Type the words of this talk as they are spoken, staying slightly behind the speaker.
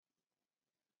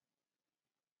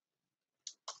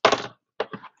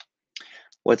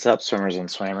What's up, swimmers and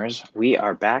swammers? We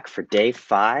are back for day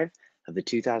 5 of the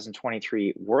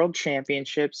 2023 World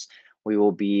Championships. We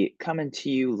will be coming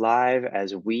to you live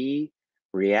as we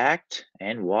react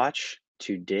and watch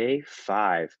to day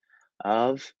 5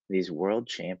 of these World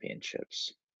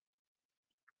Championships.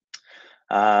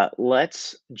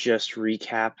 Let's just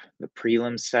recap the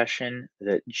prelim session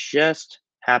that just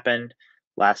happened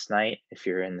last night if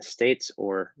you're in the States,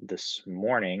 or this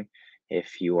morning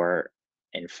if you are,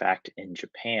 in fact, in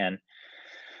Japan.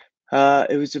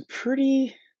 It was a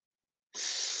pretty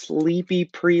sleepy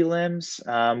prelims.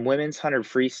 Women's 100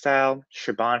 freestyle,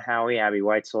 Siobhan Howie, Abby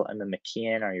Weitzel, Emma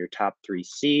McKeon are your top 3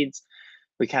 seeds.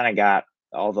 We kind of got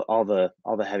all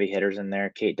the heavy hitters in there.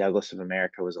 Kate Douglas of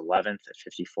America was 11th at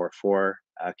 54.4.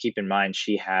 Keep in mind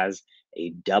she has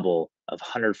a double of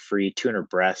 100 free, 200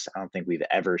 breasts. I don't think we've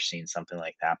ever seen something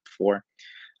like that before.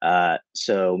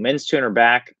 So men's 200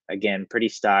 back, again, pretty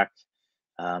stocked.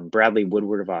 Bradley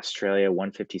Woodward of Australia,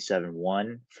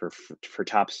 157.1 for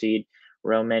top seed.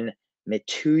 Roman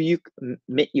Mityukov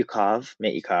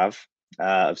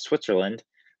of Switzerland.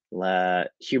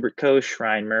 Hubert Koch,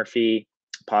 Ryan Murphy,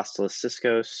 Apostolos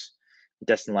Siskos,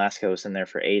 Destin Lascaux in there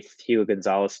for 8th. Hugo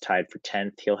Gonzalez tied for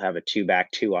 10th. He'll have a 2-back,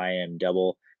 2 IM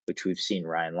double, which we've seen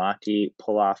Ryan Lochte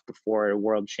pull off before at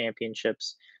World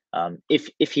Championships.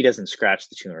 If he doesn't scratch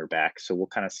the 200 back, so we'll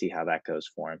kind of see how that goes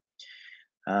for him.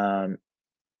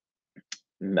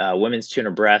 Women's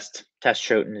 200 breast, Tess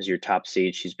Schouten is your top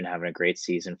seed. She's been having a great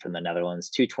season from the Netherlands.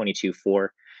 222.4.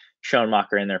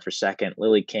 Schoenmacher in there for 2nd.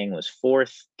 Lily King was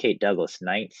 4th. Kate Douglas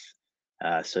 9th.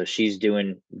 So she's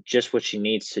doing just what she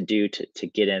needs to do to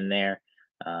get in there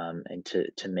and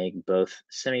to make both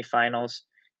semifinals.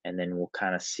 And then we'll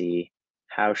kind of see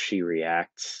how she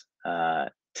reacts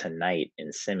tonight in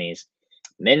semis.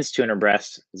 Men's 200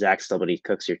 breast, Zach Stubblety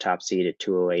Cook's your top seed at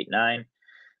 208.9.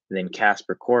 Then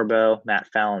Casper Corbo, Matt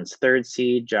Fallon's 3rd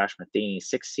seed, Josh Matheny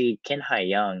 6th seed, Ken Hai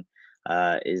Young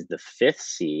is the 5th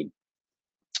seed,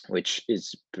 which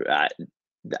is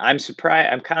I'm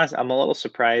surprised. I'm a little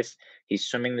surprised he's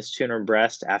swimming this 200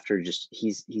 breast after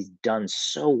he's done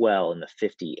so well in the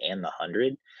 50 and the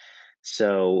 100.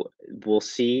 So we'll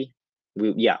see.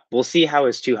 We'll see how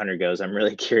his 200 goes. I'm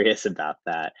really curious about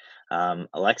that.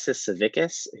 Alexis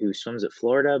Savickas, who swims at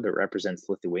Florida but represents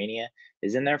Lithuania,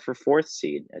 is in there for 4th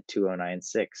seed at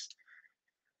 209.6.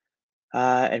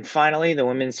 And finally, the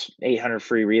women's 800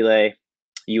 free relay,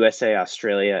 USA,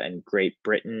 Australia, and Great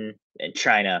Britain and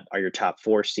China are your top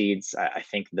 4 seeds. I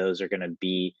think those are going to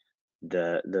be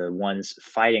the ones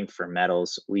fighting for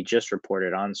medals. We just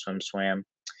reported on SwimSwam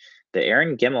that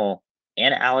Erin Gimmel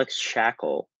and Alex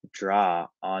Shackle draw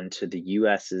onto the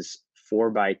US's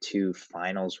 4x2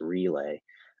 finals relay.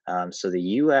 So the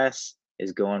US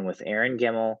is going with Erin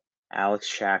Gimmel, Alex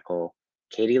Shackle,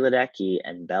 Katie Ledecky,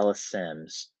 and Bella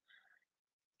Sims.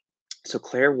 So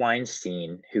Claire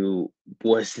Weinstein, who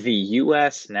was the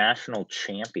US national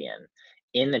champion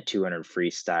in the 200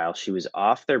 freestyle, she was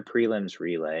off their prelims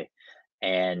relay,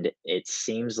 and it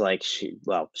seems like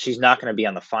she's not going to be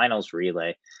on the finals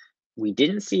relay. We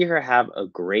didn't see her have a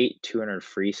great 200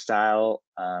 freestyle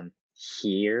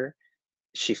here.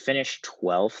 She finished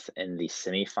 12th in the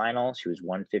semifinal. She was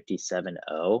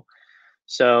 157.0.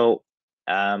 So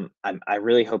I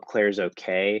really hope Claire's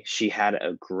okay. She had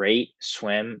a great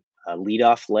swim,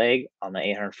 leadoff leg on the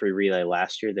 800 free relay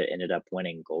last year that ended up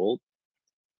winning gold.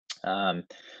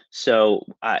 So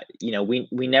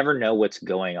we never know what's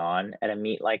going on at a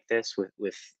meet like this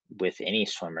with any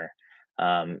swimmer.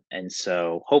 And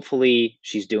so hopefully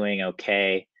she's doing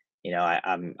okay.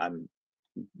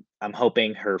 I'm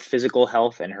hoping her physical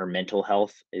health and her mental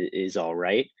health is all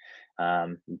right.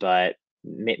 But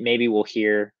maybe we'll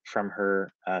hear from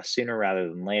her sooner rather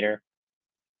than later.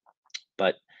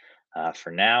 But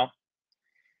for now,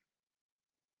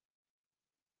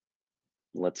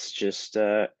 let's just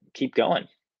keep going.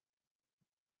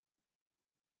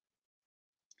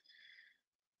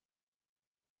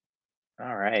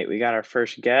 All right, we got our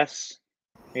first guest.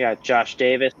 We got Josh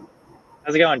Davis.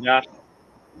 How's it going, Josh?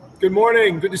 Good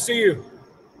morning. Good to see you.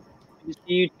 Good to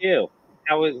see you too.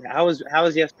 How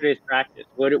was yesterday's practice?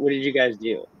 What did you guys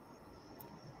do?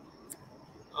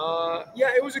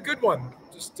 Yeah, it was a good one.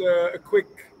 Just a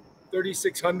quick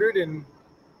 3,600 in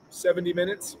 70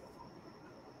 minutes.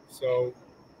 So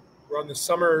we're on the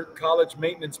summer college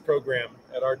maintenance program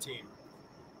at our team.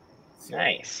 So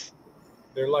Nice.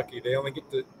 They're lucky. They only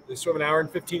they swim an hour and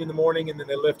 15 in the morning, and then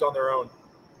they lift on their own.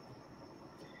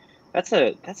 That's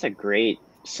a great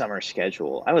summer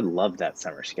schedule. I would love that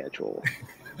summer schedule.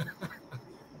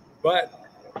 But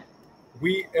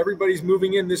everybody's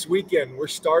moving in this weekend. We're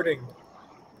starting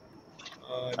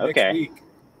next week.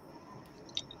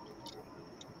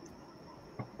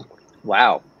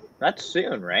 Wow, that's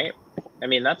soon, right? I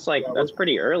mean, that's like Yeah, that's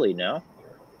pretty early, no?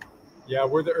 yeah,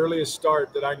 we're the earliest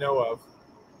start that I know of,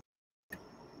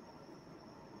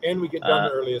 and we get done Uh,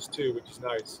 the earliest too, which is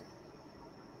nice.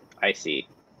 I see.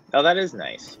 Oh, that is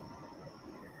nice.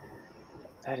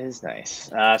 That is nice.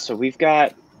 So we've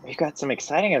got some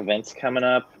exciting events coming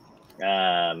up.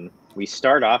 We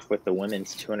start off with the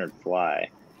women's 200 fly,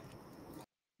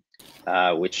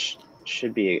 which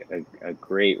should be a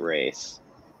great race.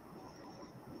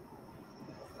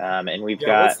 And we've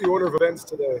Yeah, what's got, the order of events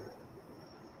today?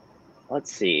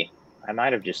 let's see, I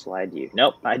might have just lied to you.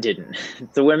 Nope, I didn't.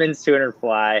 It's the women's 200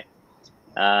 fly,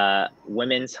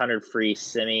 women's 100 free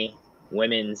semi,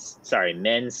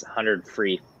 men's 100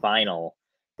 free final,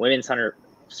 women's 100,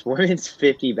 women's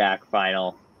 50 back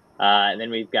final, and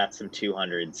then we've got some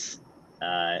 200s,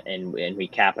 and we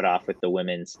cap it off with the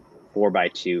women's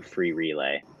 4x2 free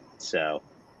relay. So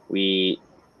we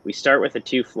start with a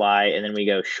two fly, and then we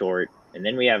go short, and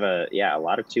then we have a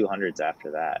lot of 200s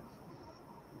after that.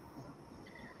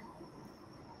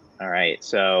 All right,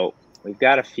 so we've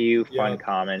got a few fun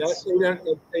comments.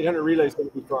 That 800 relay is going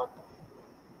to be fun.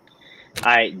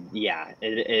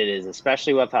 It is,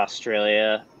 especially with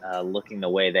Australia looking the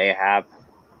way they have.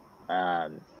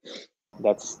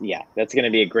 That's going to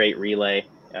be a great relay.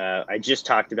 I just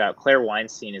talked about Claire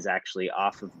Weinstein is actually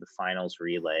off of the finals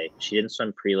relay. She didn't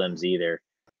swim prelims either.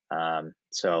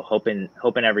 So hoping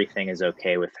everything is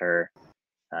okay with her.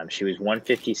 She was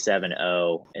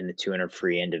 157.0 in the 200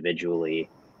 free individually,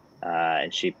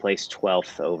 and she placed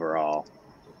 12th overall.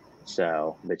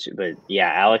 So, but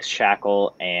yeah, Alex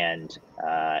Shackle and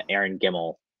Aaron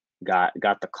Gimmel got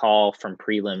the call from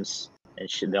prelims,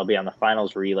 and they'll be on the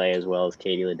finals relay, as well as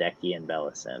Katie Ledecky and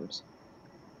Bella Sims.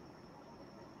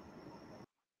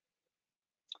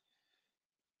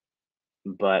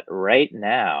 But right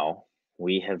now,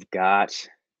 we have got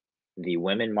the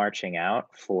women marching out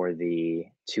for the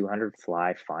 200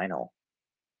 fly final.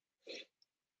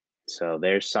 So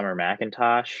there's Summer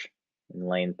McIntosh in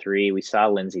lane 3. We saw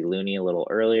Lindsay Looney a little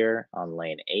earlier on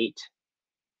lane 8.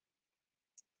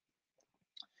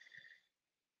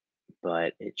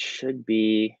 But it should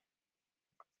be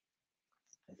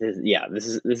this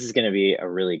is going to be a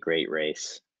really great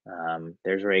race.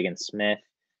 There's Reagan Smith,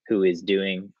 who is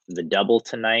doing the double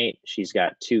tonight. She's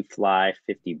got 2 fly,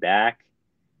 50 back.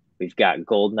 We've got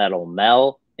gold medal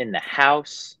Mel in the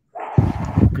house.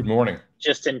 Good morning.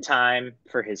 Just in time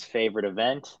for his favorite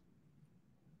event.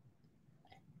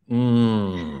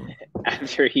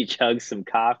 After he chugs some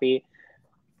coffee.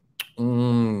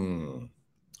 That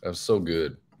was so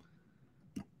good.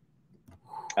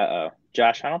 Uh-oh.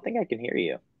 Josh, I don't think I can hear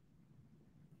you.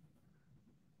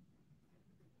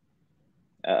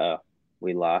 Uh-oh.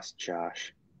 We lost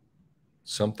Josh.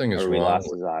 Something is or wrong. We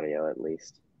lost his audio, at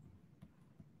least.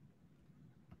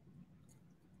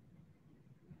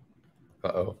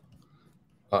 Uh-oh.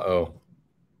 Uh-oh.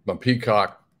 My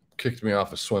peacock kicked me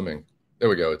off of swimming. There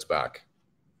we go. It's back.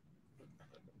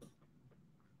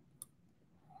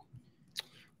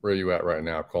 Where are you at right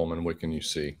now, Coleman? What can you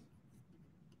see?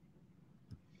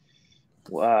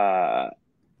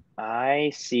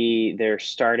 I see they're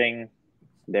starting.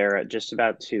 They're just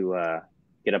about to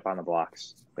get up on the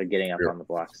blocks. They're getting up on the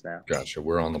blocks now. Gotcha.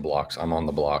 We're on the blocks. I'm on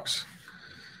the blocks.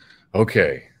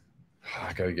 Okay.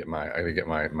 I gotta get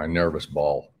my nervous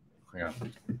ball. Yeah.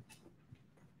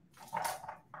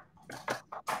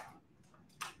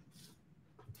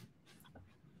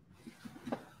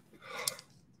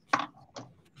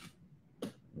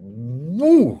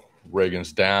 Woo!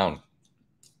 Reagan's down.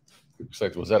 Looks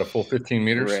like, was that a full 15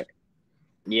 meters?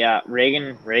 Yeah,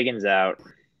 Reagan's out.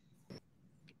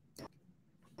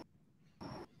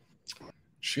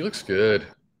 She looks good.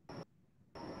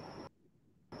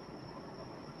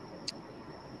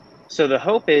 So the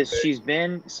hope is she's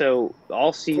been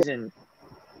all season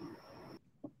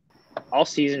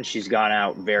she's gone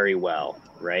out very well,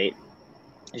 right?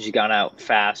 She's gone out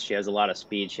fast. She has a lot of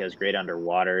speed. She has great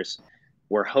underwaters.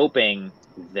 We're hoping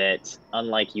that,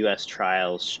 unlike U.S.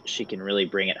 trials, she can really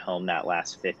bring it home that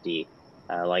last 50,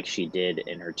 like she did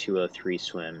in her 2:03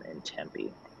 swim in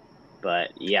Tempe.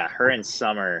 But yeah, her and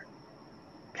Summer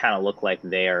kind of look like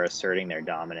they are asserting their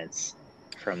dominance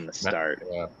from the start.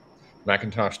 Yeah.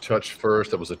 McIntosh touched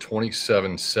first. That was a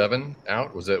 27.7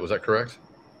 out. Was that correct?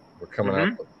 We're coming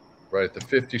up right at the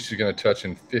 50. She's going to touch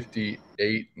in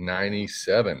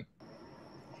 58.97.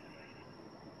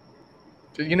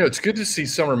 You know, it's good to see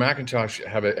Summer McIntosh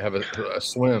have a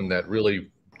swim that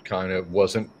really kind of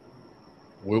wasn't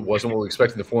what we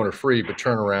expected the 400 free, but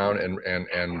turn around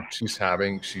and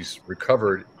she's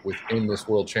recovered within this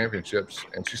World Championships,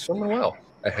 and she's swimming well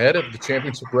ahead of the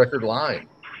championship record line.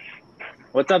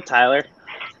 What's up, Tyler?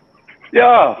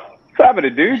 Yo, what's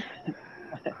happening, dude?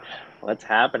 What's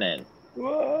happening?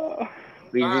 Whoa.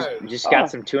 We just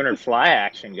got some 200 fly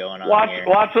action going on here.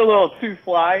 Watch a little two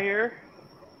fly here.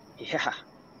 Yeah.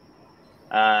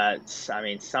 I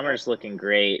mean, summer's looking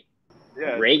great.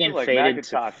 Yeah, Reagan like faded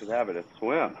McIntosh is having a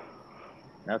swim.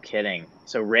 No kidding.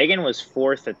 So Reagan was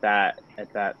fourth at that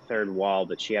third wall,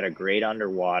 but she had a great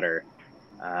underwater.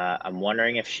 I'm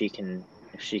wondering if she can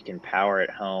power it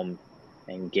home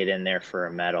and get in there for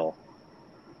a medal.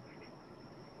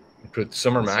 Put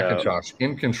Summer McIntosh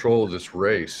in control of this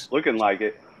race. Looking like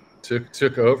it.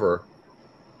 Took over.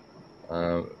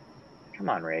 Come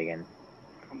on, Reagan.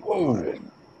 Whoa.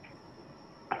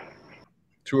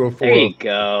 204. There you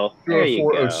go. There you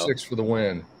go. 204.06 for the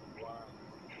win.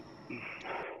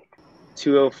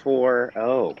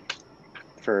 204.0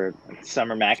 for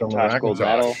Summer McIntosh gold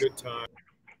medal. Good time.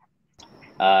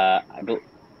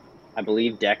 I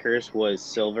believe Deckers was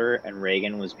silver and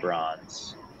Reagan was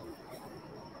bronze.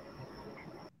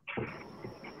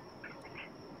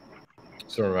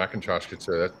 Summer McIntosh could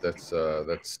say that's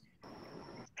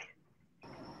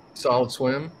solid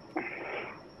swim.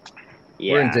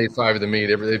 Yeah. We're in day 5 of the meet.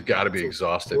 They've got to be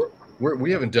exhausted. I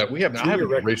haven't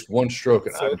raced one stroke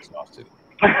and I'm exhausted.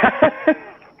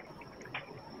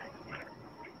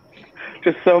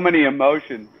 Just so many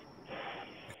emotions.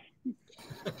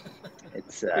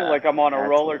 It's I feel like I'm on a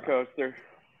roller coaster.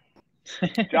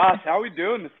 Josh, how are we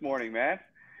doing this morning, man?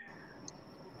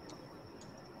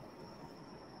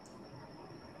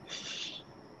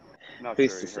 Not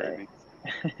Who's sure to he heard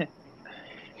say? me.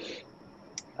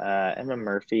 Emma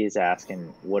Murphy is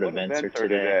asking what events are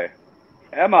today.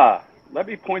 Emma, let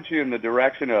me point you in the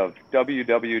direction of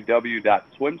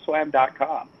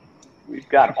www.swimswam.com. We've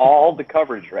got all the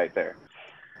coverage right there.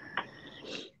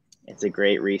 It's a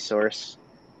great resource.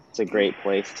 It's a great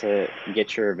place to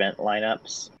get your event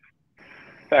lineups.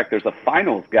 In fact, there's a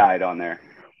finals guide on there.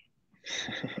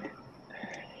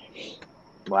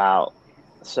 Wow.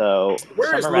 So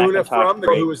where is Summer Luna McIntosh from?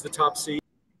 Who was the top seed?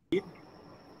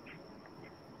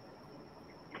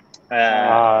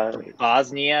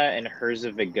 Bosnia and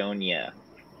Herzegovina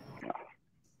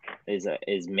is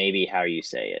maybe how you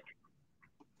say it.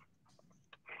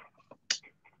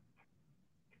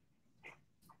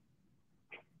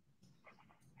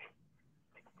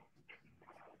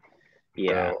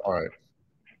 Yeah. All right.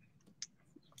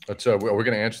 Let's. We're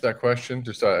going to answer that question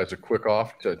just as a quick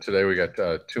off. Today we got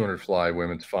 200 fly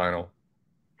women's final,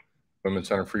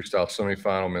 women's 100 freestyle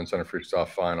semifinal, men's 100 freestyle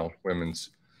final, women's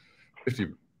 50.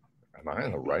 Am I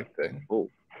on the right thing? Oh,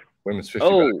 women's 50.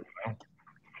 Oh,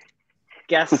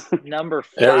 guess number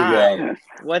 5. There we go.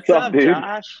 What's up, dude?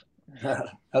 Josh?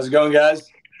 How's it going, guys?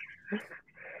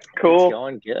 Cool. It's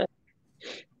going good.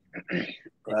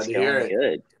 Glad to hear it.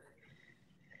 Good.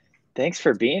 Thanks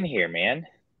for being here, man.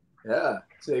 Yeah,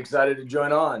 so excited to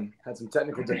join on. Had some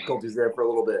technical difficulties there for a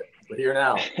little bit, but here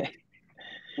now.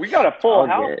 We got a full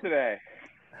house today.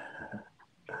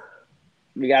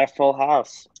 We got a full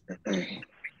house.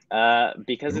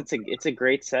 Because it's a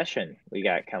great session we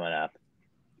got coming up.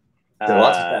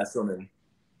 Lots of fast swimming.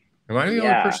 Am I the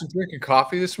only person drinking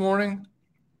coffee this morning?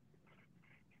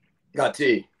 Got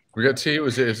tea. We got tea.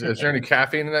 Is there any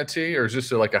caffeine in that tea, or is this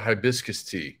like a hibiscus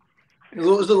tea? There's a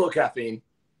little caffeine.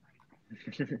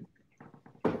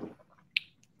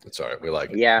 It's all right. We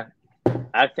like it. Yeah.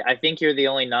 I think you're the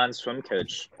only non-swim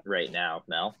coach right now,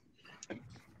 Mel.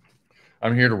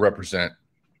 I'm here to represent.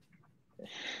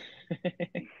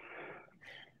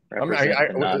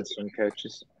 Represent the non-swim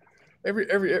coaches.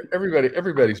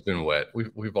 Everybody's been wet.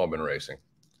 We've all been racing.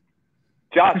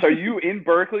 Josh, are you in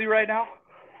Berkeley right now?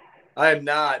 I am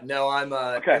not. No, I'm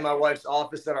in my wife's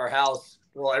office at our house.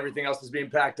 Well, everything else is being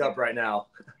packed up right now.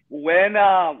 When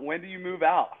do you move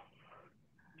out?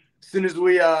 As soon as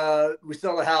we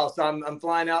sell the house, I'm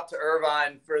flying out to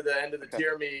Irvine for the end of the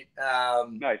tier meet.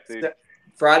 Nice, dude.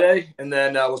 Friday, and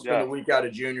then we'll spend a week out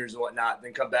of juniors and whatnot,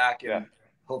 then come back and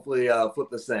hopefully flip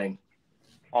this thing.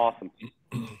 Awesome.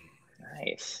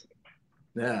 Nice.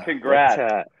 Yeah.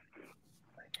 Congrats.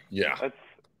 Yeah.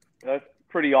 That's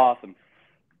pretty awesome.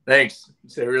 Thanks.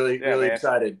 So really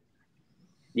excited.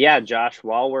 Yeah, Josh,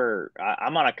 while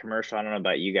I'm on a commercial, I don't know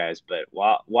about you guys, but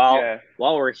while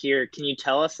we're here, can you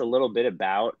tell us a little bit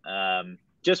about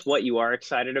just what you are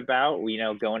excited about,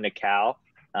 going to Cal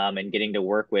and getting to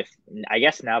work with, I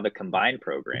guess now the combined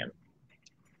program?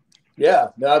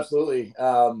 Yeah, no, absolutely.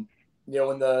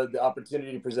 When the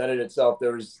opportunity presented itself,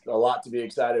 there was a lot to be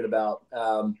excited about.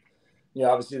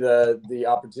 Obviously the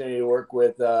opportunity to work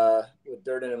with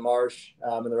Durden and Marsh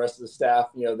and the rest of the staff,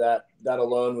 that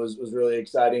alone was really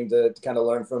exciting to kind of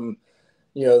learn from,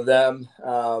 them,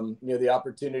 the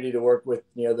opportunity to work with,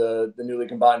 the newly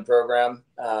combined program.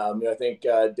 I think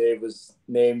Dave was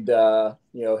named,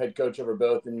 head coach over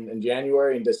both in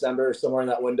January and December, somewhere in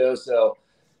that window. So,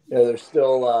 there's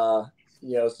still,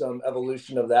 some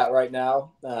evolution of that right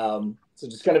now. So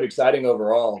just kind of exciting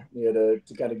overall, to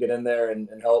kind of get in there and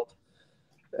help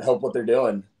what they're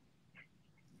doing.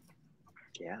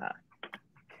 Yeah,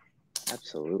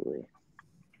 absolutely.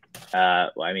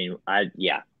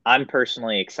 I'm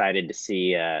personally excited to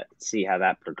see how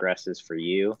that progresses for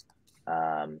you.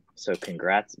 So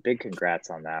big congrats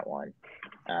on that one.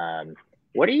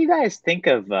 What do you guys think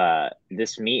of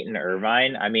this meet in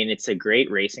Irvine? I mean, it's a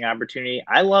great racing opportunity.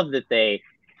 I love that they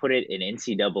put it in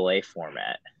NCAA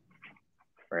format,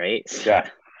 right? Yeah.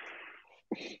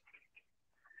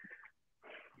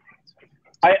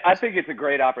 I think it's a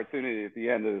great opportunity at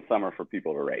the end of the summer for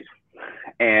people to race.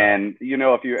 And,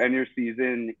 if you end your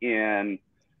season in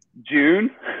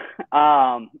June,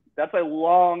 that's a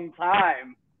long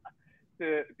time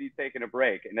to be taking a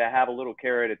break, and to have a little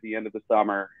carrot at the end of the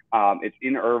summer. It's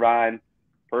in Irvine.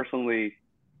 Personally,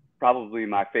 probably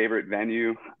my favorite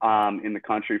venue in the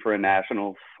country for a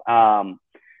nationals.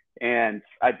 And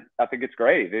I think it's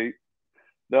great. They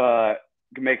can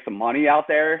make some money out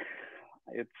there.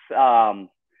 It's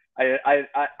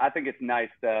I think it's nice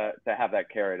to have that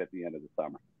carrot at the end of the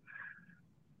summer.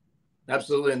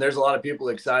 Absolutely, and there's a lot of people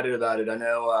excited about it. I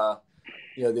know,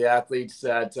 the athletes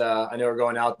that I know are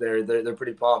going out there. They're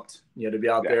pretty pumped, to be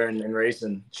out there and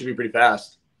racing. Should be pretty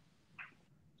fast.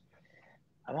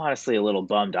 I'm honestly a little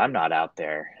bummed I'm not out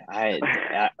there.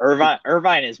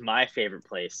 Irvine is my favorite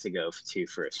place to go to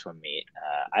for a swim meet.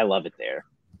 I love it there.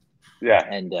 Yeah,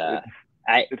 and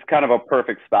it's kind of a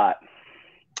perfect spot.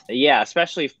 Yeah,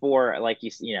 especially for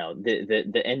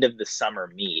the end of the summer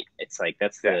meet. It's like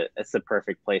that's the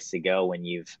perfect place to go when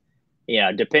you've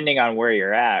depending on where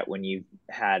you're at, when you've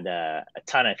had a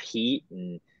ton of heat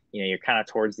and you're kind of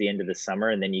towards the end of the summer,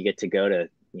 and then you get to go to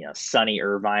sunny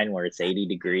Irvine where it's 80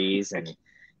 degrees and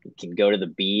you can go to the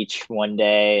beach one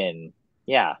day, and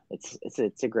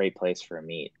it's a great place for a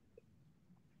meet.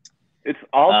 It's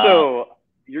also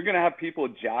you're gonna have people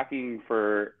jockeying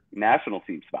for national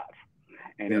team spots.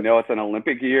 And it's an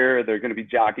Olympic year. They're going to be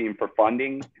jockeying for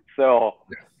funding. So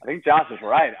I think Josh is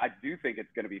right. I do think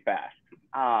it's going to be fast.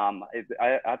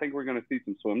 I think we're going to see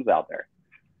some swims out there.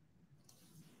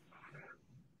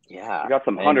 Yeah. We got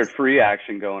some 100 free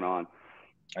action going on.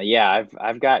 Yeah,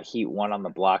 I've got Heat 1 on the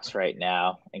blocks right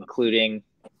now, including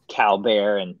Cal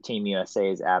Bear and Team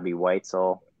USA's Abby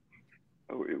Weitzel.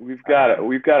 We've got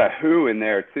a who in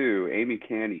there too, Amy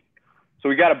Canny. So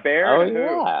we got a bear and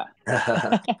a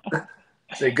who.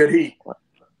 It's a good heat.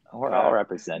 We're all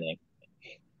representing.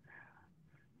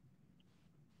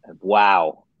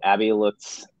 Wow. Abby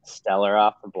looks stellar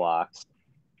off the blocks.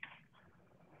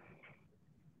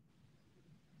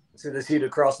 So this heat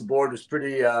across the board was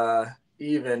pretty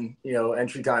even,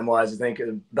 entry time wise. I think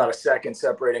about a second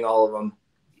separating all of them.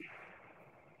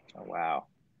 Oh, wow.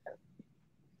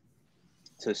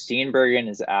 So Steenbergen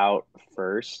is out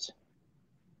first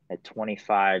at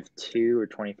 25.2 or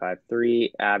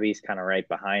 25.3. Abby's kind of right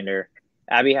behind her.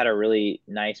 Abby had a really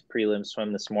nice prelim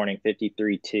swim this morning,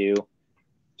 53.2.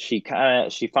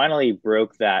 She finally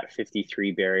broke that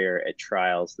 53 barrier at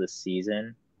trials this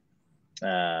season. She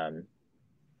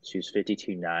was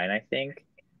 52.9, I think.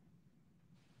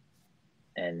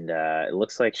 And it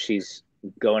looks like she's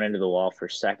going into the wall for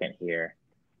second here.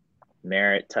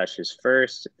 Merritt touches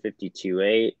first at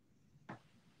 52.8.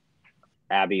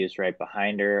 Abby is right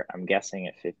behind her. I'm guessing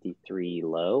at 53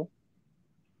 low.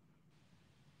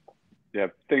 Yeah,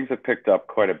 things have picked up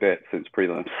quite a bit since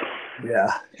prelims.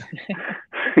 Yeah.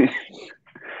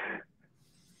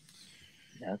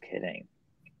 No kidding.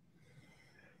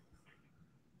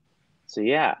 So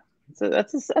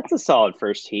that's a solid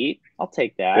first heat. I'll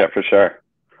take that. Yeah, for sure.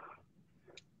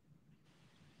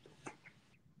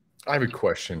 I have a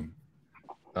question.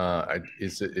 Are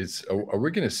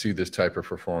we going to see this type of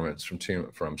performance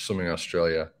from Swimming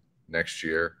Australia next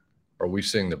year? Are we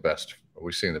seeing the best? Are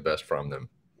we seeing the best from them?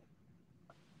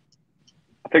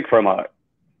 I think from a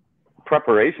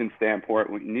preparation standpoint,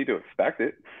 we need to expect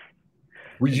it.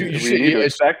 We need to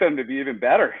expect them to be even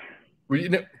better.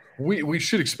 We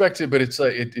should expect it, but it's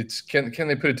like can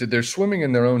they put it to? They're swimming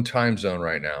in their own time zone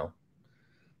right now.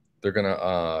 They're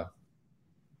gonna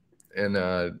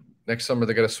next summer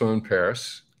they got to swim in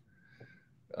Paris.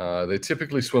 They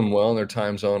typically swim well in their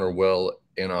time zone or well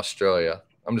in Australia.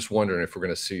 I'm just wondering if we're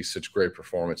going to see such great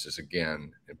performances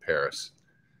again in Paris.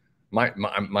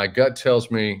 My gut tells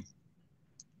me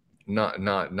not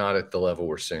at the level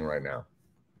we're seeing right now.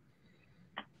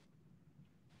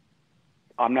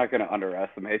 I'm not going to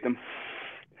underestimate them.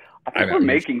 I think know. we're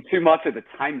making too much of the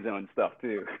time zone stuff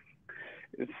too.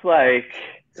 It's like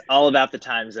It's all about the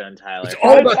time zone, Tyler. It's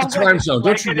all about the time zone.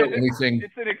 Don't you know anything?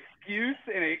 It's an excuse,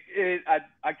 and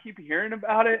I keep hearing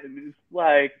about it, and it's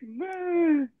like,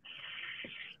 meh.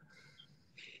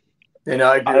 You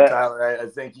know, I agree with Tyler. I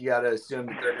think you got to assume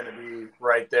that they're going to be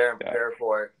right there and prepare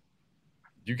for it.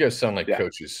 You guys sound like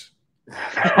coaches.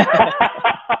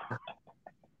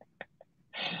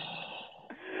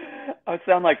 I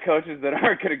sound like coaches that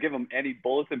aren't going to give them any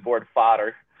bulletin board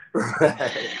fodder.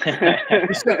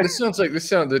 This sounds like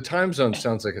the time zone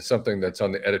sounds like it's something that's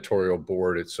on the editorial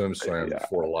board at SwimSwam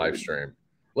before a live stream.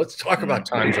 Let's talk about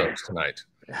time zones tonight.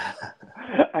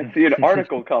 I see an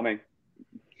article coming.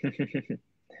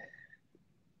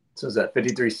 So is that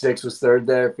 53.6 was third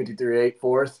there, 53.8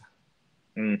 fourth?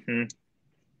 Mm-hmm.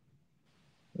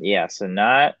 Yeah, so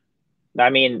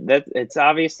it's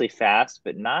obviously fast,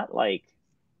 but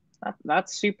not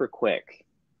super quick.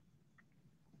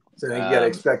 So I think you got to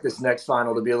expect this next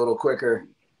final to be a little quicker.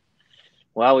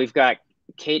 Well, we've got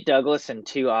Kate Douglas and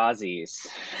 2 Aussies,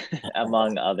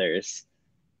 among others.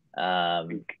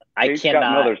 Kate's got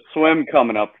another swim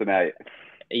coming up tonight.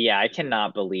 Yeah, I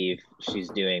cannot believe she's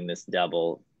doing this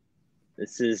double.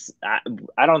 This is I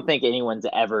don't think anyone's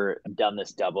ever done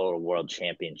this double at World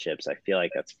Championships. I feel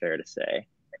like that's fair to say.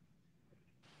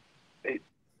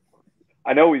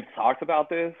 I know we've talked about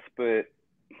this,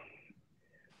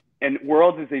 and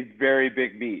Worlds is a very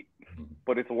big meet,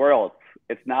 but it's Worlds.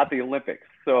 It's not the Olympics.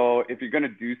 So if you're going to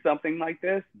do something like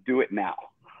this, do it now.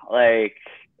 Like,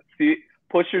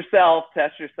 push yourself,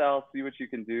 test yourself, see what you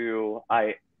can do.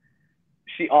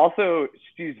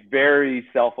 She's very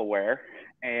self-aware.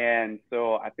 And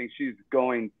so I think she's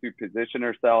going to position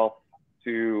herself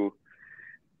to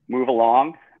move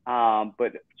along.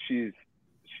 But she's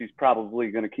probably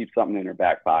going to keep something in her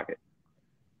back pocket.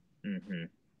 Mm-hmm.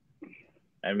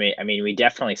 I mean, we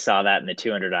definitely saw that in the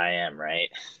 200 IM, right?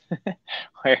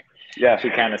 Where she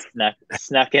kind of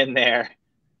snuck in there.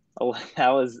 Oh, that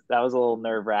was a little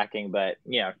nerve wracking, but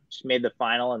she made the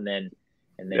final and then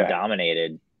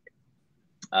dominated.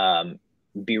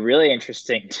 Be really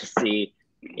interesting to see.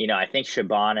 I think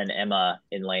Siobhan and Emma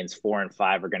in lanes 4 and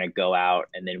 5 are going to go out,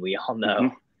 and then we all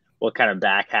know what kind of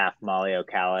back half Molly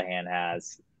O'Callaghan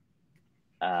has.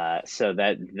 So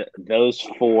that those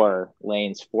 4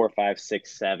 lanes, 4, 5,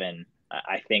 6, 7,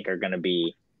 I think are going to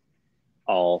be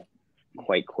all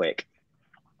quite quick.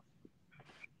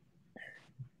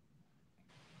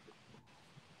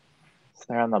 So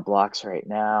they're on the blocks right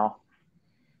now.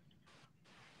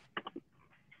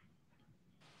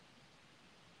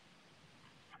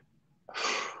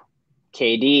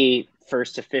 KD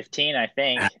first to 15, I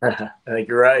think. I think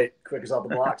you're right. Quickest off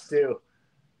the blocks too.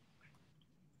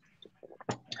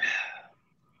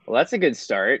 Well, that's a good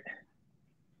start.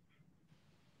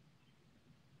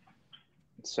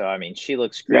 So, I mean, she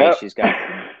looks great. Yep. She's got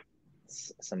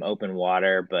some open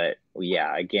water, but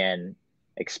yeah, again,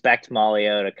 expect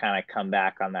Molly-O to kind of come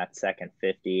back on that second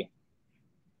 50.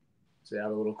 So yeah, a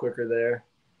little quicker there.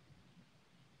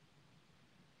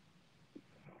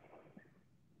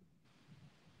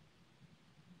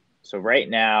 So right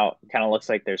now, it kind of looks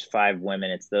like there's 5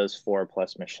 women. It's those 4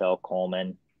 plus Michelle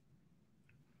Coleman.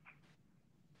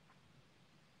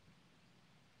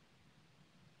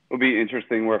 It'll be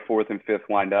interesting where 4th and 5th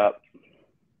wind up.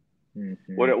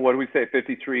 Mm-hmm. What do we say?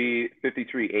 53.8?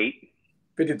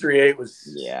 53.8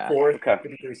 was 4th. Okay.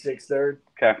 53.6 third.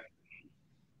 Okay.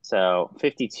 So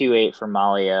 52.8 for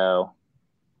Molly-O.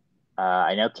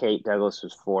 I know Kate Douglas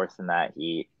was 4th in that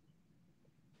heat.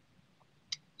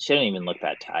 She didn't even look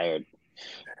that tired.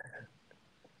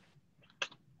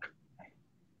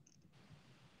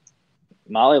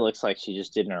 Molly looks like she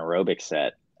just did an aerobic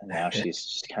set, and now she's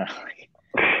just kind of like,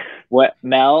 what,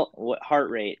 Mel? What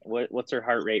heart rate? What's her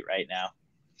heart rate right now?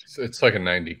 It's like a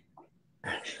 90.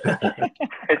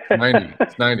 90.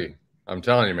 It's 90. I'm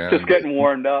telling you, man. Just getting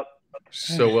warmed up.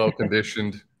 So well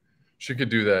conditioned. She could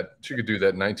do that. She could do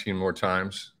that 19 more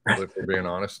times, if we're being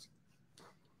honest.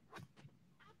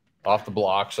 Off the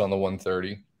blocks on the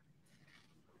 130.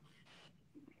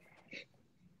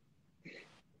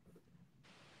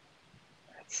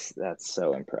 That's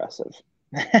so impressive.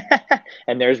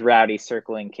 And there's Rowdy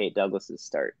circling Kate Douglas's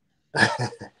start.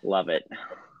 Love it.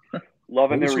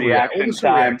 Loving the reaction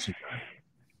time.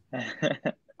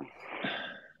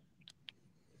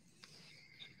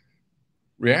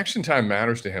 Reaction time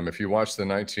matters to him. If you watch the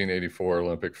 1984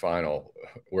 Olympic final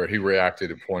where he reacted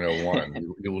at .01,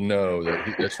 you'll know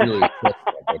that that's really,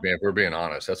 I mean, if we're being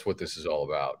honest, that's what this is all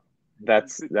about.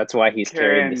 That's why he's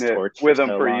carrying this torch with him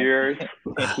so for long. years.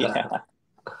 Yeah.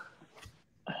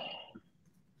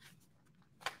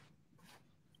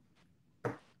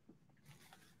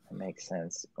 makes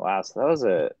sense. Wow, so that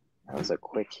was a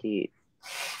quick heat.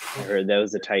 I heard that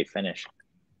was a tight finish.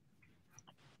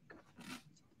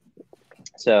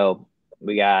 So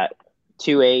we got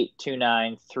 2-8,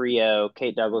 2-9, 3-0.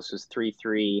 Kate Douglas was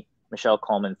 3-3. Michelle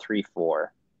Coleman 3-4.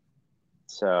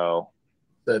 So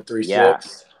the 3-6. Yeah.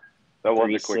 That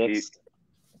was a quick heat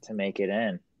to make it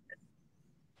in.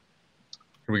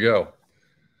 Here we go.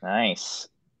 Nice.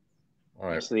 All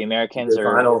right. So the Americans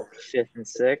are final. 5th and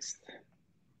 6th.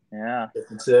 Yeah.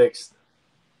 5th and 6th.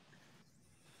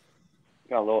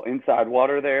 Got a little inside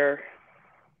water there.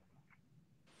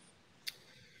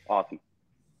 Awesome.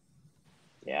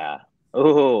 Yeah.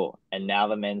 Ooh, and now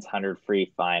the men's 100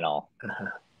 free final.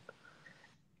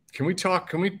 Can we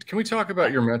talk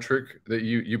about your metric that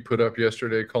you put up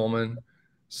yesterday, Coleman,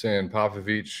 saying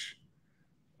Popovich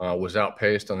was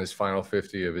outpaced on his final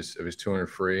 50 of his 200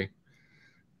 free?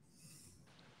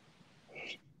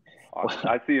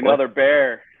 I see another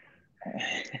bear.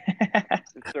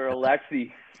 Mr.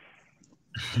 Alexi.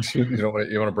 You want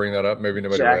to bring that up? Maybe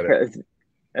nobody read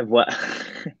it.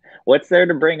 What's there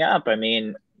to bring up? I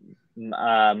mean,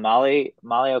 Molly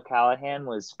O'Callahan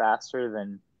was faster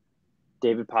than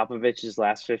David Popovich's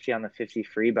last 50 on the 50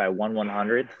 free by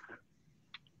 1/100.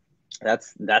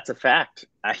 That's a fact.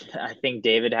 I think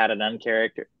David had an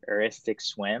uncharacteristic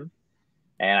swim,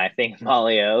 and I think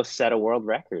Molly O set a world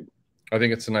record. I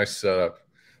think it's a nice setup.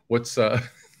 What's how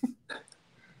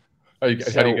do you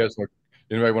guys look?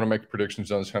 Anybody want to make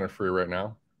predictions on this 100 free right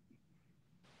now?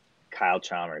 Kyle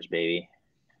Chalmers, baby.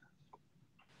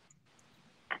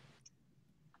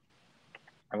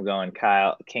 I'm going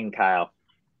King Kyle.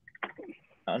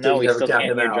 Oh no, we still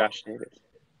can't hear Josh Davis.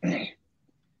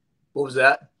 What was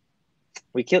that?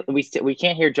 We can't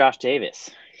hear Josh Davis.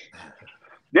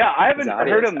 Yeah, I haven't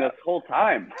heard him this whole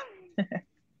time.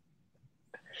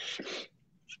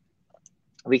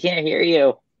 We can't hear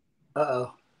you.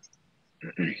 Uh-oh.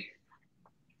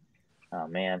 Oh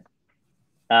man.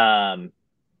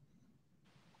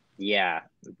 Yeah.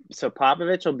 So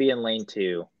Popovich will be in lane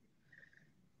 2.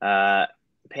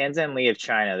 Panzan Lee of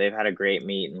China, they've had a great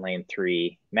meet in lane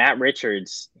 3. Matt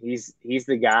Richards, he's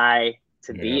the guy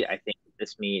to beat. I think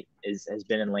this meet has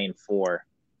been in lane 4.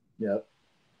 Yep.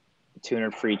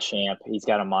 200 free champ. He's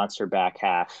got a monster back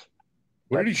half.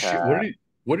 What did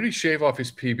he shave off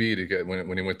his PB to get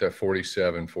when he went that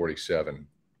 47-47?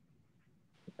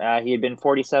 He had been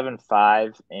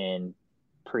 47.5 in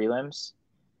prelims.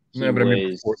 No, but I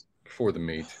mean before the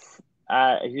meet.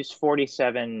 He was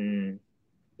 47.8,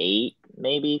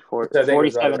 maybe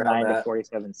 47.9 to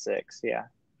 47.6. Yeah,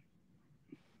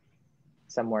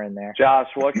 somewhere in there. Josh,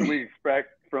 what can we expect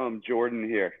from Jordan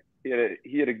here? He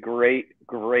had a great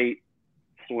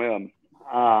swim.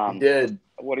 He did.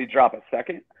 What did he drop, a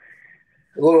second?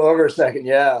 A little over a second,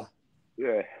 yeah.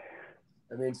 Yeah.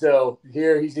 I mean, so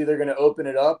here he's either going to open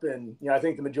it up, and I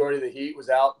think the majority of the heat was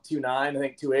out 2.9. I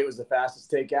think 2.8 was the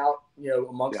fastest takeout,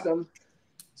 amongst them.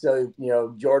 So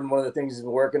Jordan, one of the things he's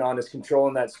been working on is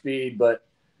controlling that speed, but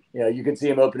you can see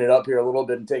him open it up here a little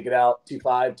bit and take it out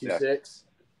 2.5, 2.6.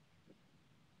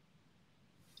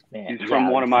 Man, he's from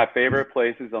one of my favorite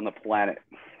places on the planet,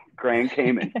 Grand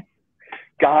Cayman.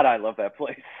 God, I love that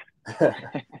place.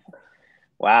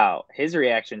 Wow, his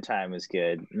reaction time was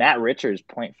good. Matt Richards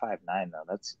 0.59 though.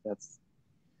 That's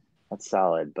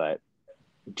solid. But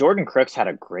Jordan Crooks had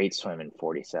a great swim in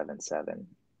 47.7.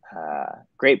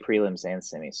 Great prelims and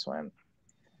semi swim.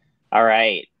 All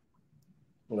right,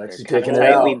 Alexi taking it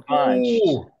out. Punched.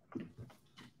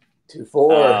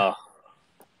 2.4.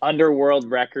 Underworld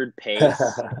record pace.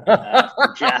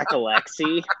 Jack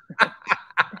Alexi. I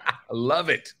love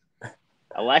it.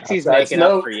 Alexi's making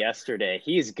up for yesterday.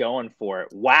 He's going for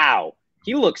it. Wow.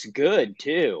 He looks good,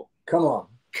 too. Come on.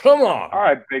 All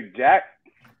right, Big Jack.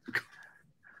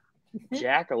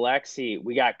 Jack Alexi.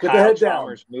 We got Kyle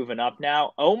Chalmers moving up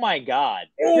now. Oh, my God.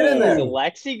 Get in there. Is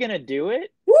Alexi going to do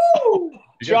it? Woo!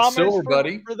 Chalmers silver,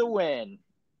 buddy. For the win.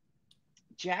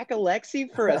 Jack Alexi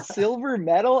for a silver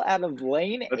medal out of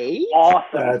lane 8?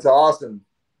 Awesome. That's awesome.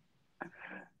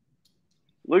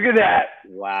 Look at that.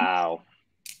 Wow.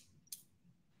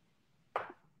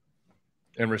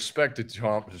 And respect to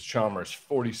Chalmers,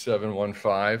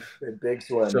 47.15. Big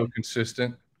swim. So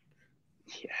consistent.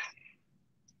 Yeah.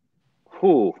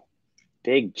 Whew.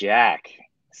 Big Jack.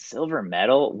 Silver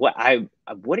medal. What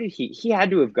did he had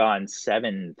to have gone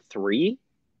 7.3,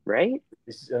 right?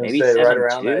 Maybe 7.2. Right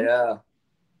around that, yeah.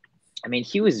 I mean,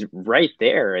 he was right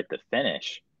there at the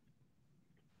finish.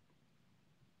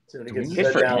 So when he gets his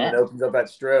head down and opens up that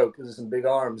stroke, because of some big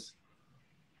arms.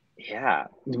 Yeah.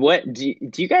 What do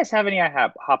you guys have any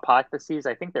hypotheses?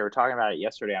 I think they were talking about it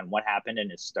yesterday on what happened in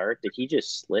his start. Did he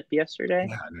just slip yesterday?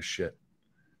 Yeah, no shit.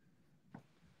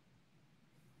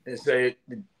 And so, it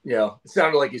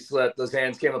sounded like he slipped. Those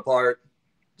hands came apart.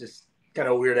 Just kind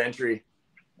of a weird entry.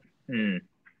 He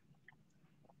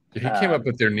came up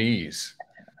with their knees.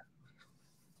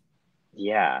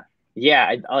 Yeah.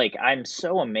 I'm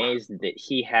so amazed that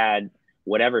he had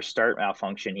whatever start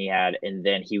malfunction he had, and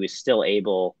then he was still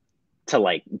able to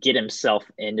like get himself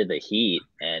into the heat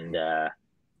and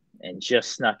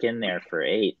just snuck in there for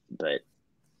 8. But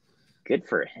good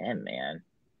for him, man.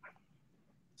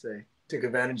 Say, took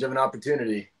advantage of an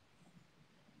opportunity.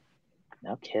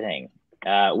 No kidding.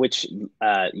 Which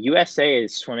USA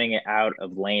is swimming it out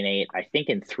of lane 8, I think,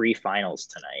 in 3 finals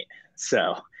tonight.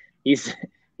 So he's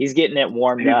getting it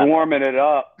warmed up. He's warming it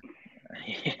up.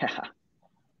 Yeah.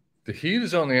 The heat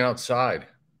is on the outside.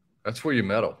 That's where you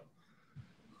medal.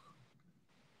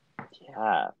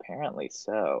 Yeah, apparently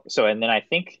so. So, and then I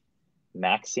think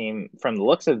Maxime, from the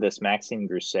looks of this, Maxime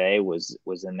Grousset was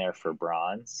in there for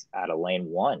bronze out of lane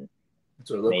 1. That's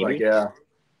what it looked like, yeah.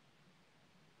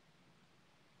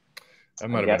 That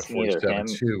might have been a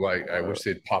 47-2. I wish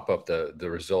they'd pop up the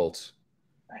results.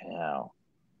 I know.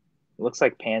 It looks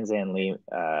like Panzan Lee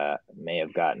may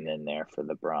have gotten in there for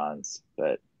the bronze,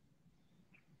 but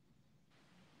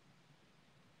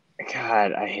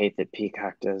God, I hate that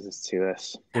Peacock does this to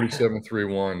us.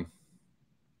 47-3-1.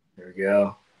 There we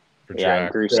go. For yeah,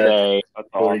 Jack. Grousset.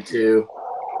 42.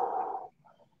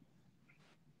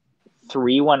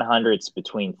 3 100s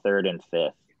between 3rd and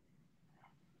 5th.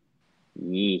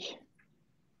 Yee.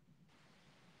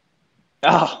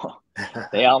 Oh,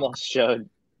 they almost showed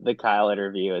the Kyle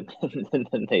interview, and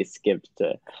then they skipped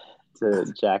to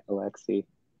Jack Alexi.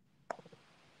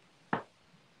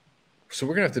 So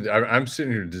we're gonna have to. I'm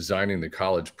sitting here designing the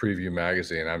college preview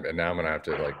magazine, and now I'm gonna have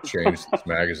to like change this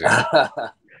magazine.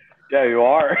 Yeah, you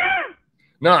are.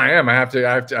 No, I am. I have to.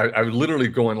 I'm literally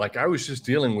going like I was just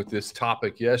dealing with this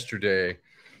topic yesterday,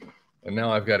 and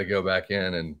now I've got to go back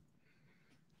in and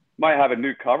might have a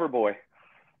new cover boy.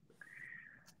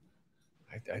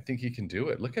 I think he can do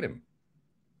it. Look at him.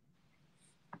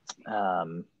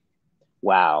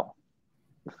 Wow.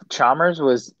 Chalmers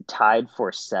was tied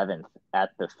for 7th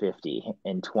at the 50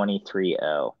 in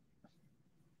 23.0.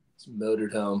 It's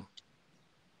motored home.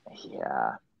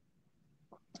 Yeah.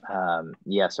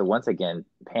 Yeah, so once again,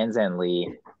 Panzan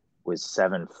Lee was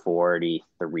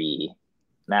 7:43.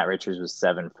 Matt Richards was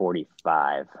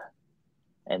 7:45.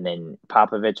 And then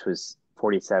Popovich was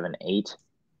 47.8.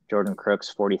 Jordan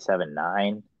Crooks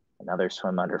 47.9. Another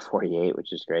swim under 48,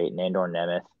 which is great. Nandor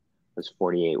Nemeth was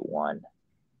 48.1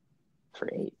 for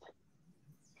 8th.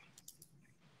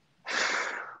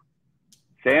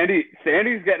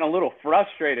 Sandy's getting a little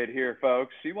frustrated here,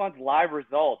 folks. She wants live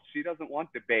results. She doesn't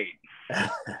want debate.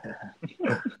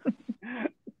 You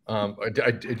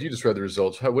just read the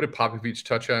results. What did Popovich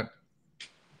touch at?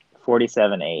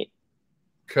 47.8.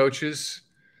 Coaches,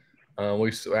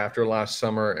 we after last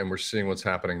summer, and we're seeing what's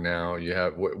happening now. You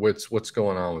have what's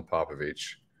going on with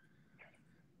Popovich?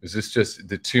 Is this just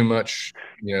the too much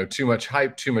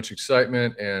hype, too much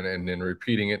excitement, and then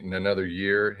repeating it in another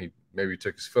year? He maybe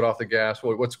took his foot off the gas.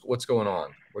 What's going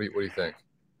on? What do you think?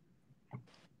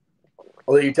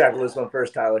 I'll let you tackle this one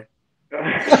first, Tyler.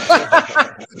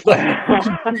 I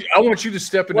want you to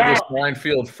step into this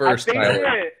minefield first, Tyler.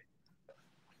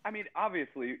 I mean,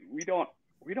 obviously, we don't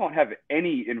have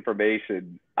any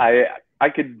information.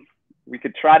 We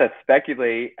could try to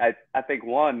speculate. I think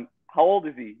one, how old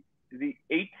is he? Is he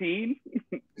 18,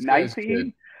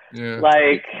 19? Yeah.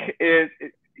 Like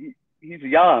he's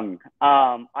young.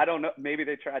 I don't know. Maybe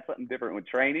they tried something different with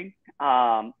training.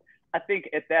 I think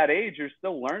at that age, you're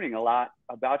still learning a lot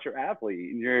about your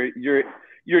athlete, and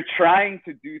you're trying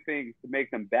to do things to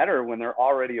make them better when they're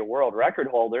already a world record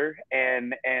holder,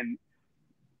 and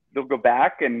they'll go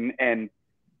back and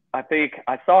I think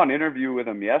I saw an interview with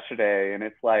him yesterday, and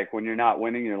it's like when you're not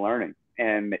winning, you're learning,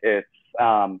 and it's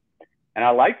and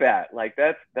I like that. Like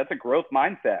that's a growth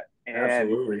mindset, and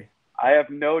absolutely. I have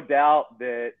no doubt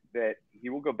that he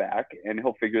will go back and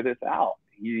he'll figure this out.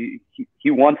 He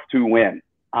wants to win.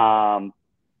 But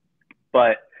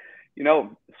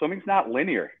swimming's not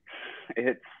linear.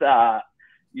 It's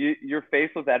you're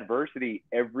faced with adversity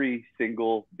every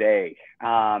single day,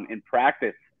 in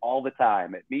practice all the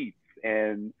time at meets,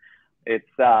 and it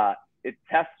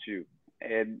tests you,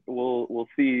 and we'll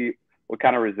see what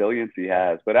kind of resilience he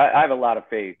has. But I have a lot of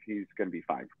faith he's going to be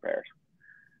fine for Paris.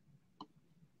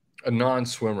 a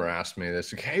non-swimmer asked me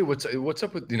this, like, hey, what's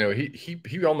up with,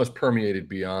 he almost permeated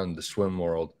beyond the swim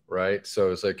world, right?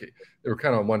 So it's like they were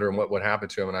kind of wondering what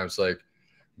happened to him, and I was like,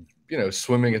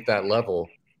 swimming at that level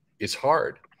is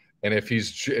hard, and if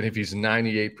he's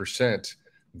 98%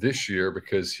 this year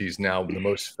because he's now the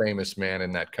most famous man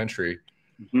in that country,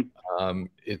 he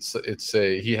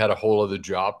had a whole other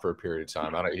job for a period of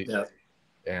time.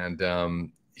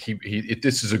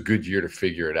 This is a good year to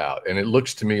figure it out. And it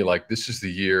looks to me like this is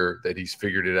the year that he's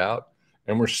figured it out.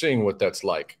 And we're seeing what that's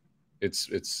like. It's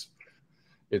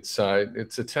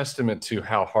a testament to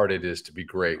how hard it is to be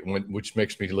great, which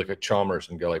makes me look at Chalmers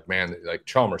and go like, man, like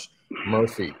Chalmers,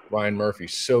 Ryan Murphy,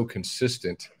 so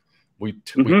consistent. We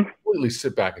completely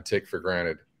sit back and take for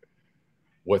granted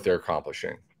what they're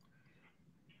accomplishing.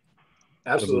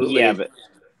 Absolutely. Yeah, but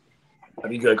I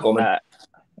mean, good, Coleman.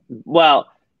 Well,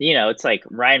 it's like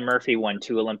Ryan Murphy won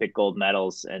 2 Olympic gold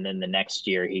medals, and then the next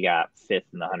year he got 5th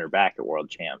in the 100 back at World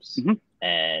Champs,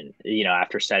 and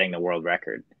after setting the world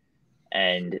record.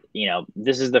 And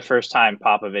this is the first time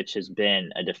Popovich has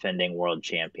been a defending world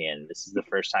champion. This is the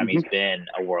first time he's been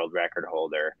a world record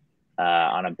holder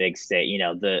on a big stage.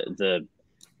 The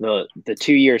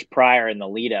 2 years prior in the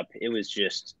lead up, it was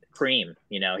just cream.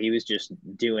 He was just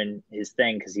doing his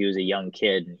thing because he was a young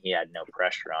kid and he had no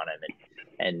pressure on him.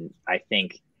 And I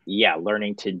think,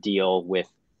 learning to deal with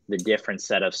the different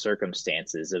set of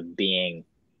circumstances of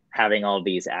having all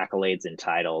these accolades and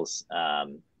titles,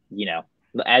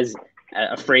 as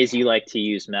a phrase you like to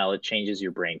use, Mel, it changes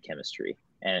your brain chemistry.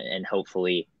 And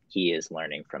hopefully he is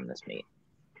learning from this meet.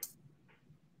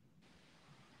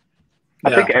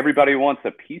 I think everybody wants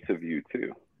a piece of you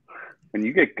too. When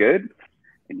you get good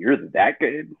and you're that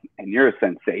good and you're a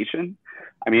sensation,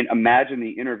 I mean, imagine the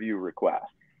interview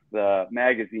requests, the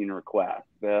magazine requests,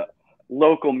 the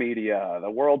local media,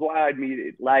 the worldwide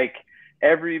media, like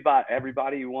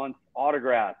everybody wants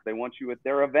autographs. They want you at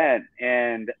their event.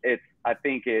 And I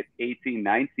think at 18,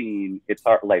 19, it's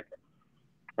hard. Like,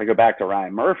 I go back to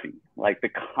Ryan Murphy, like the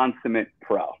consummate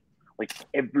pro, like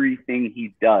everything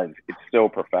he does, it's so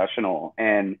professional.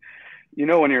 And,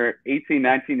 when you're 18,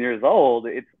 19 years old,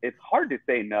 it's hard to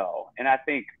say no. And I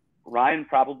think Ryan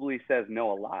probably says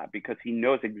no a lot because he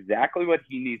knows exactly what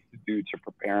he needs to do to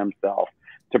prepare himself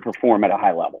to perform at a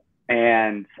high level.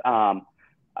 And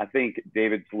I think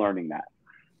David's learning that.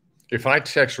 If I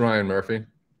text Ryan Murphy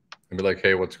and be like,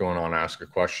 hey, what's going on? Ask a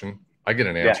question, I get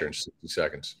an answer in 60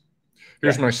 seconds.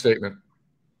 Here's my statement.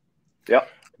 Yep.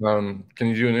 Can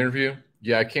you do an interview?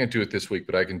 Yeah, I can't do it this week,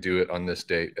 but I can do it on this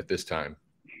date at this time.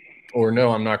 Or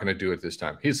no, I'm not going to do it this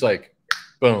time. He's like,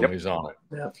 boom, he's on it.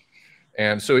 Yep.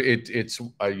 And so it's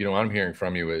what I'm hearing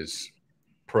from you is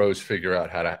pros figure out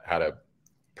how to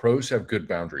pros have good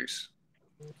boundaries.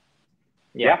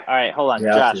 Yeah. All right, hold on,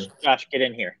 Josh, get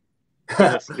in here.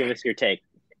 Give us your take.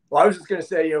 Well, I was just going to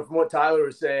say, from what Tyler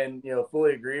was saying,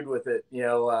 fully agreed with it,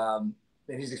 and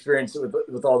he's experienced it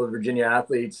with all the Virginia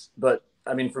athletes. But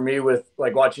I mean, for me, with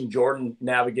like watching Jordan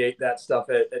navigate that stuff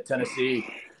at Tennessee,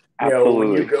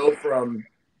 when you go from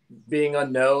being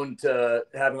unknown to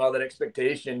having all that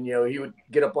expectation, he would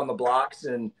get up on the blocks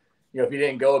and, if he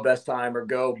didn't go a best time or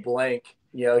go blank,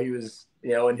 he was,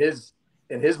 in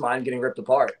his mind getting ripped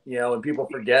apart, and people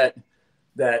forget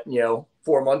that,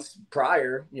 4 months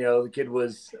prior, the kid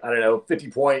was, 50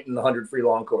 point in the 100 free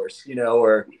long course,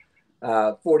 or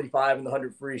 45 in the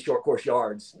 100 free short course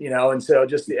yards, and so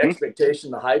just the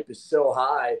expectation, the hype is so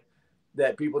high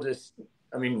that people just,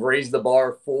 raise the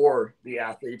bar for the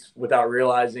athletes without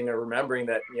realizing or remembering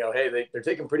that, hey, they're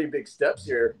taking pretty big steps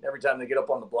here every time they get up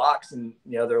on the blocks and,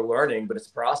 they're learning, but it's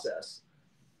a process.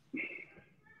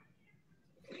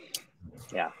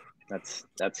 Yeah, that's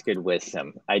good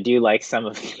wisdom. I do like some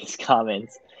of these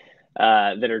comments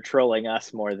that are trolling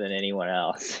us more than anyone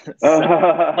else.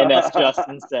 And as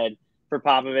Justin said, for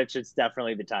Popovich, it's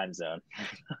definitely the time zone.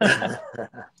 I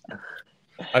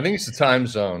think it's the time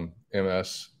zone,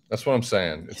 MS. That's what I'm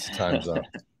saying. It's the time zone.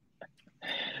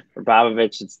 For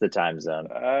Popovich, it's the time zone.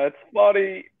 It's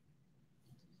funny.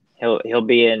 He'll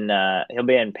be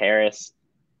in Paris.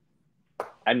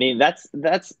 I mean, that's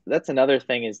another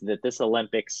thing is that this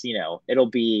Olympics, it'll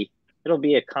be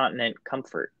a continent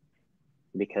comfort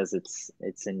because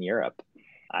it's in Europe,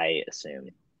 I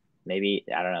assume. Maybe,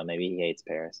 I don't know, maybe he hates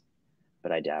Paris,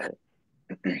 but I doubt it.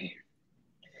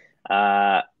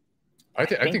 I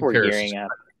think we're gearing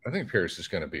up. I think Paris is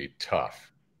going to be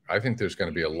tough. I think there's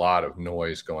going to be a lot of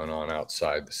noise going on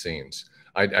outside the scenes.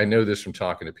 I know this from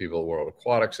talking to people at World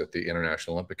Aquatics at the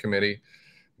International Olympic Committee.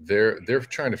 They're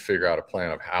trying to figure out a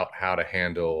plan of how to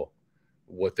handle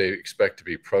what they expect to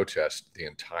be protest the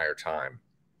entire time.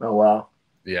 Oh, wow.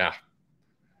 Yeah.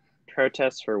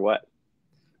 Protests for what?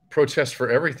 Protests for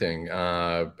everything.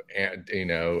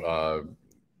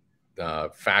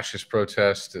 Fascist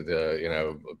protest,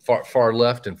 far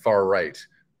left and far right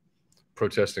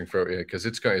protesting for, because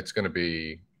it's going to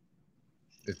be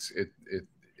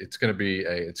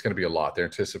a lot. They're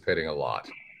anticipating a lot.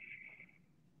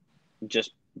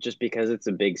 Just because it's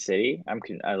a big city,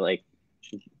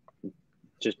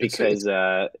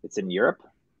 it's in Europe.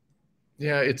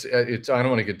 Yeah, it's. I don't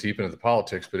want to get deep into the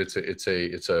politics, but it's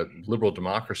a liberal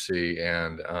democracy,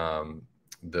 and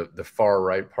the far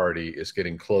right party is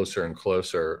getting closer and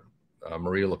closer.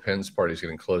 Marie Le Pen's party is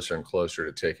getting closer and closer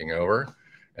to taking over,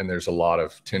 and there's a lot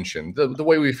of tension. The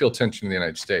way we feel tension in the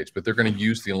United States, but they're going to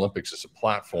use the Olympics as a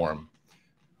platform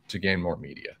to gain more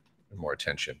media and more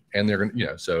attention, and they're going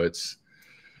to, so it's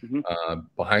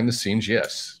behind the scenes,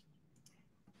 yes.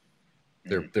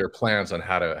 There are plans on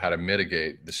how to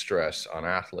mitigate the stress on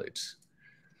athletes.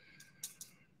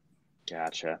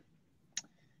 Gotcha.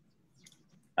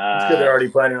 It's good they're already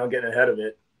planning on getting ahead of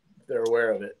it. They're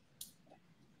aware of it.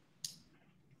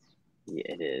 Yeah,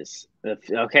 it is.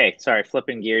 Okay, sorry,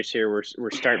 flipping gears here.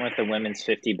 We're starting with the women's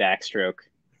 50 backstroke.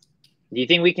 Do you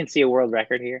think we can see a world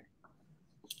record here?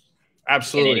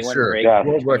 Absolutely, sure. Yeah.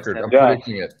 World record. I'm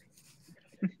predicting it.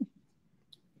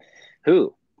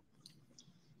 Who?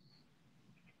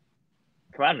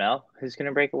 Come on, Mel. Who's going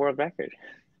to break a world record?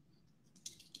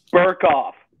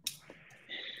 Burkhoff.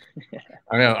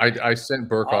 I know. I sent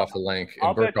Burkhoff a link.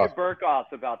 I'll bet you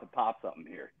Burkhoff's about to pop something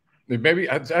here. Maybe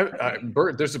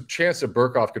there's a chance that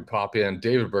Burkhoff could pop in.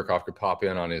 David Burkhoff could pop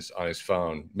in on his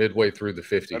phone midway through the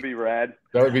 50. That'd be rad.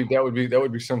 That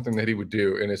would be something that he would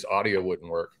do, and his audio wouldn't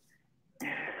work.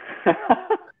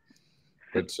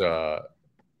 But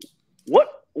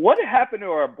what happened to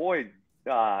our boy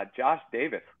Josh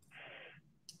Davis?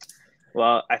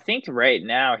 Well, I think right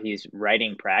now he's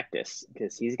writing practice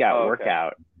because he's got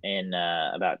workout in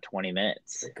about 20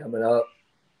 minutes. They're coming up.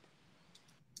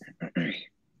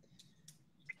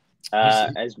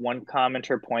 As one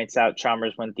commenter points out,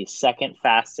 Chalmers went the second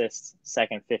fastest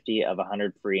 50 of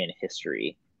 100 free in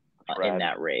history in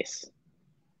that race.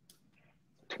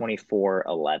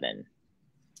 24:11.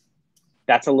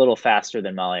 That's a little faster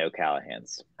than Molly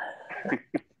O'Callahan's.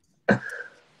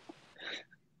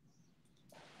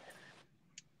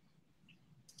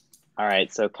 All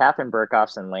right, so Catherine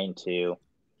Burkhoff's in lane 2.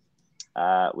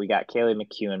 We got Kaylee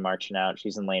McEwen marching out.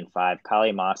 She's in lane 5.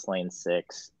 Kali Moss, lane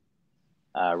 6.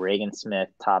 Reagan Smith,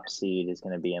 top seed, is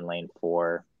going to be in lane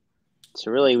 4.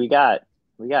 So really, we got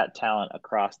talent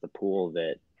across the pool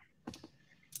that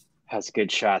has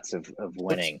good shots of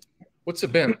winning. What's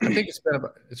it been? I think it's been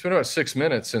about 6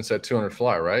 minutes since that 200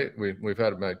 fly, right? We've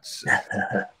had about.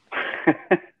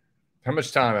 How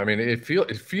much time? I mean, it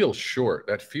feels short.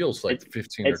 That feels like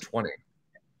 15 or 20.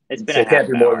 It's been it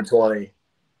can't be more than 20.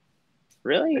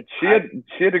 Really? She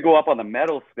had to go up on the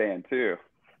medal stand too.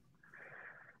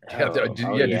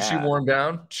 Did she warm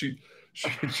down? She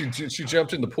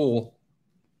jumped in the pool.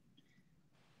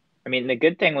 I mean, the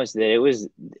good thing was that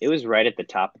it was right at the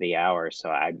top of the hour. So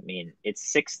I mean,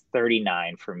 it's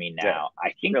 6:39 for me now. Yeah.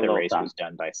 I think the race was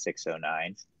done by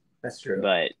 6:09. That's true.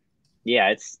 But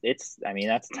yeah, it's. I mean,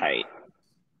 that's tight.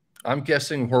 I'm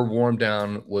guessing her warm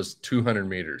down was 200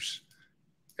 meters,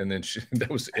 and then that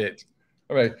was it.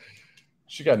 I mean,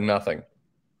 she got nothing.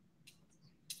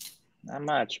 Not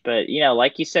much, but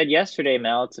like you said yesterday,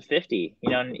 Mel, it's a 50. You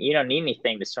don't need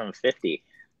anything to swim a 50.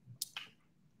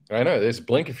 I know. There's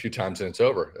blink a few times and it's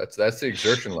over. That's the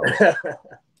exertion level.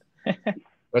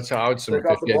 That's how I would swim a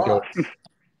 50. And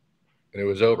it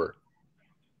was over.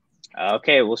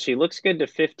 Okay, well, she looks good to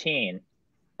 15,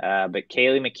 but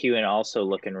Kaylee McEwen also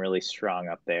looking really strong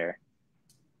up there.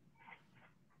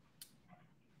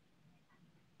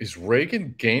 Is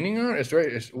Reagan gaining on it?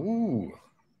 Ooh.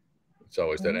 It's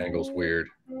always that angle's weird.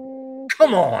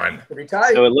 Come on.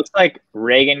 So it looks like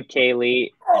Reagan,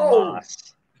 Kaylee, and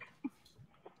Moss.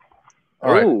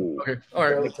 All right. Okay. All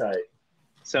right. Really tight.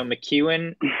 So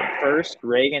McEwen first,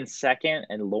 Reagan second,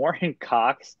 and Lauren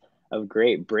Cox of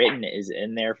Great Britain is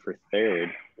in there for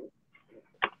third.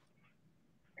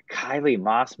 Kylie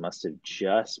Moss must have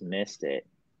just missed it,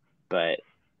 but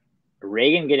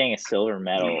Reagan getting a silver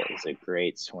medal is a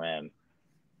great swim.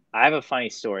 I have a funny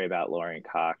story about Lauren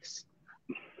Cox.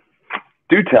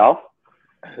 Do tell.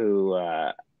 Who,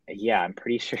 I'm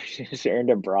pretty sure she earned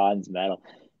a bronze medal.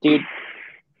 Dude,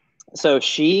 so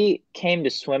she came to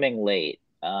swimming late.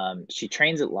 She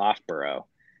trains at Loughborough,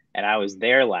 and I was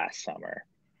there last summer.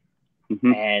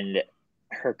 Mm-hmm. And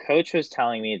her coach was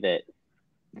telling me that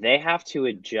they had to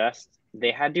adjust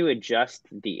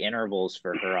the intervals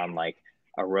for her on like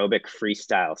aerobic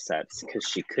freestyle sets because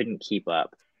she couldn't keep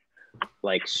up.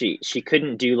 Like she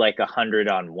couldn't do like 100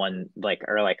 on one, like,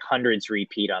 or like hundreds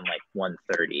repeat on like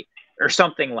 130 or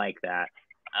something like that.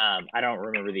 I don't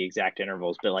remember the exact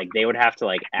intervals, but like they would have to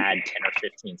like add 10 or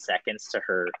 15 seconds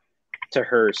to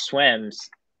her swims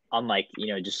on like, you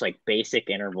know, just like basic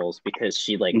intervals because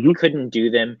she like couldn't do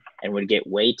them and would get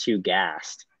way too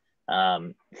gassed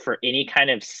for any kind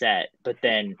of set. But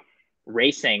then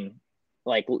racing,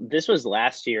 like this was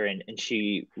last year, and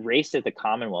she raced at the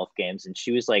Commonwealth Games, and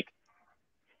she was like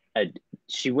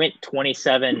she went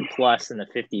 27 plus in the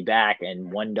 50 back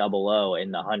and 100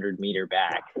 in the 100-meter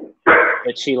back,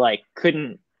 but she like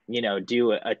couldn't, you know,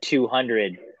 do a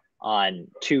 200 on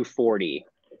 240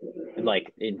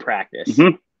 like in practice,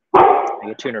 like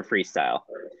a tuner freestyle.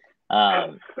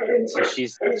 So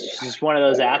she's one of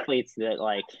those athletes that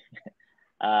like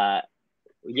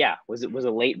was a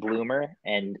late bloomer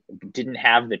and didn't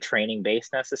have the training base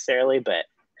necessarily, but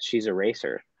she's a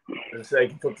racer. So you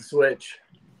can flip the switch.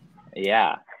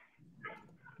 Yeah,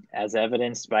 as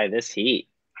evidenced by this heat.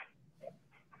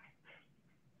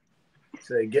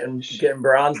 So getting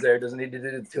bronze there, doesn't need to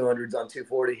do the 200s on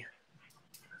 240.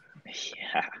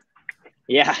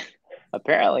 Yeah,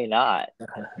 apparently not.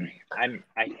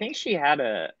 I think she had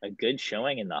a good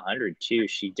showing in the 100 too.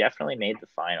 She definitely made the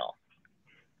final.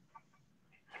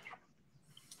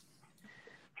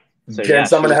 So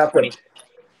Gents, I'm gonna have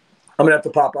to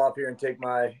pop off here and take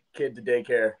my kid to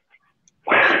daycare.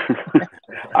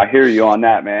 I hear you on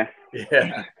that, man.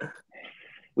 Yeah.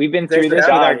 We've been through this with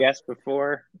our guests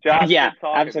before. Josh, yeah,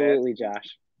 talking, absolutely, man.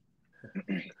 Josh.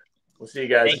 We'll see you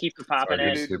guys. Thank you for popping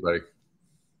in. See you, buddy.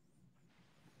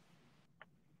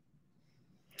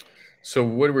 So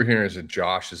what we're hearing is that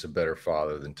Josh is a better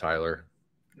father than Tyler.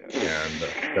 And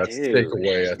that's the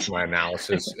takeaway. That's my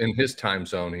analysis. In his time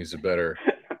zone, he's a better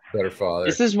father.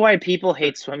 This is why people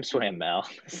hate SwimSwam, Mel.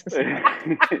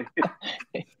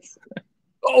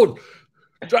 Oh,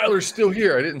 Tyler's still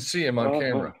here. I didn't see him on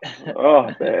camera.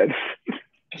 Oh, man.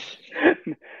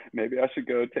 Maybe I should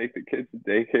go take the kids to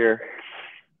daycare.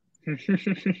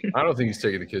 I don't think he's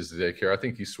taking the kids to daycare. I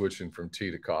think he's switching from tea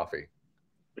to coffee.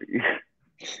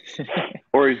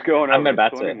 Or he's going over to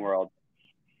Swimming World.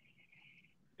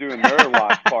 Doing their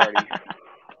watch party.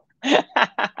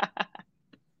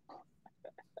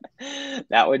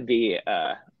 That would be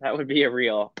a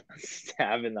real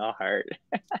stab in the heart.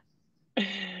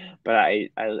 But I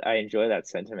enjoy that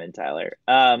sentiment, Tyler.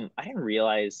 I didn't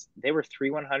realize they were 3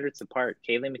 100ths apart.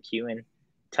 Kaylee McEwen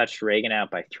touched Reagan out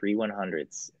by 3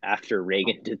 100ths after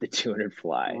Reagan did the 200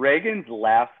 fly. Reagan's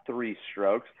last 3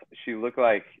 strokes, she looked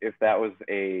like if that was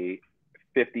a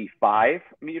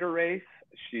 55-meter race,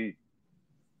 she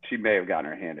may have gotten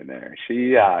her hand in there.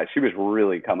 She was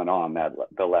really coming on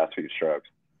the last few strokes.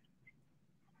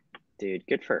 Dude,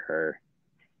 good for her.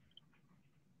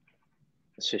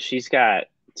 So she's got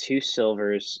 2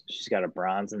 silvers. She's got a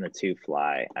bronze and the 2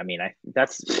 fly. I mean,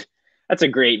 that's a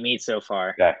great meet so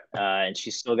far. Yeah. And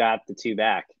she's still got the 2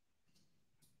 back.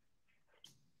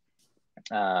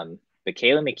 But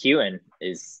Kayla McEwen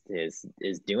is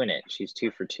doing it. She's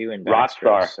 2 for 2 in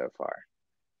backstroke so far.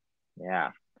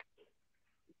 Yeah.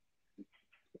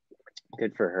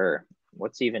 Good for her.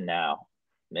 What's even now?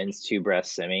 Men's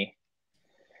 2-breast semi.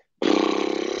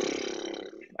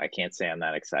 I can't say I'm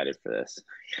that excited for this.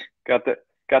 Got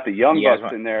the young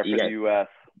bucks in there for the U.S.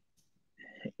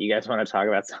 You guys want to talk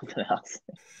about something else?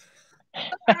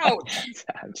 Ouch!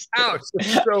 Ouch!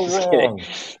 That's so wrong.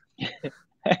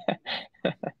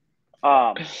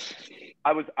 I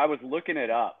was looking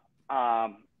it up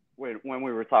when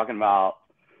we were talking about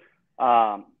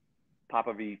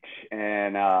Popovich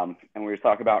and we were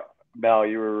talking about Mel.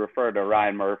 You were referring to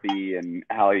Ryan Murphy and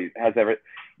how he has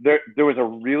There was a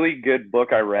really good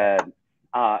book I read.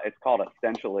 It's called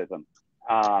Essentialism.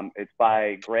 It's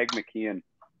by Greg McKeon,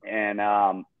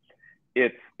 and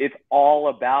it's all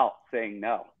about saying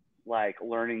no, like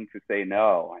learning to say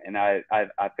no. And I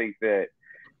think that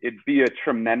it'd be a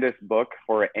tremendous book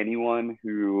for anyone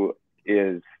who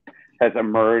has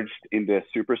emerged into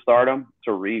superstardom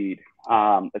to read,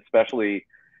 especially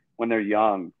when they're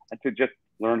young, and to just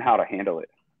learn how to handle it.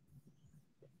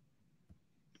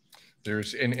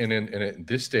 There's in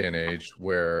this day and age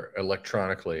where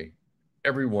electronically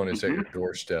everyone is at your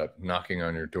doorstep, knocking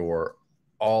on your door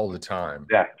all the time.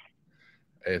 Yeah.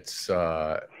 It's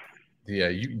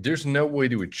there's no way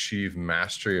to achieve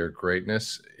mastery or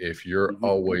greatness if you're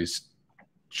always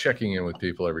checking in with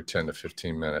people every 10 to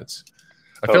 15 minutes.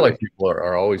 I feel like people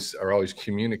are always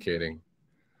communicating,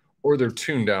 or they're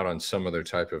tuned out on some other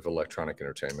type of electronic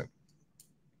entertainment.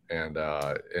 And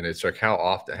it's like,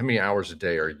 how many hours a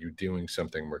day are you doing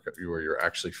something where you're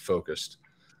actually focused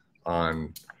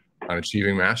on on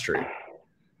achieving mastery.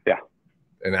 Yeah.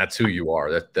 And that's who you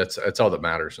are. That's all that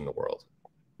matters in the world.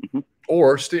 Mm-hmm.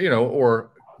 Or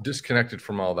or disconnected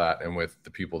from all that and with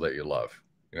the people that you love.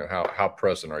 How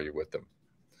present are you with them?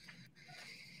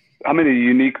 I'm in a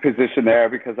unique position there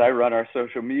because I run our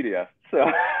social media.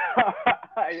 So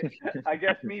I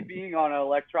guess me being on an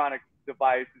electronic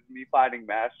device is me finding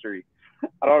mastery.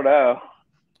 I don't know.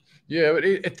 Yeah, but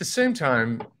at the same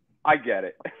time, I get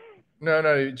it.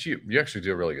 No, you actually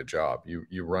do a really good job.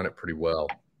 You run it pretty well.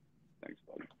 Thanks,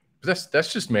 buddy. But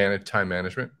that's just time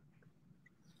management.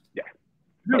 Yeah.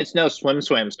 It's no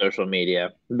SwimSwam social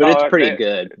media, but it's pretty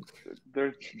good.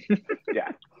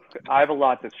 Yeah. I have a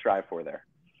lot to strive for there.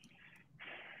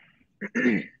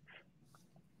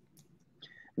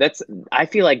 I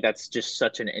feel like that's just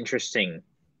such an interesting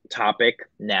topic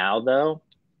now, though,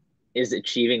 is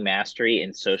achieving mastery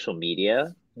in social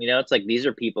media. It's like these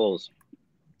are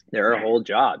there are whole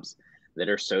jobs that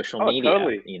are social media,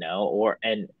 totally.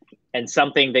 And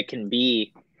something that can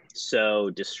be so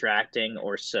distracting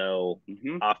or so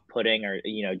off-putting or,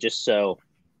 just so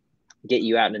get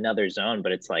you out in another zone.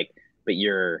 But it's like, but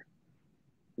you're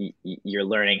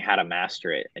learning how to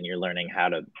master it, and you're learning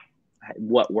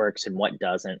what works and what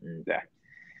doesn't. And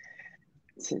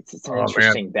it's an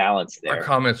interesting balance there. Our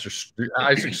comments are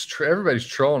everybody's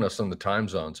trolling us on the time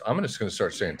zones. I'm just going to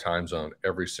start saying time zone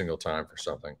every single time for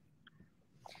something.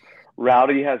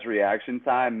 Rowdy has reaction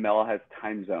time. Mel has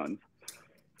time zones.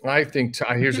 I think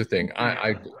here's the thing.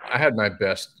 I had my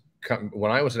best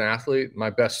when I was an athlete.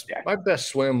 My best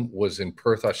swim was in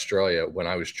Perth, Australia, when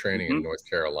I was training in North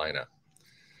Carolina.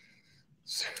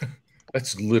 So,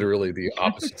 that's literally the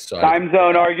opposite side. Time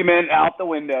zone argument out the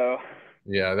window.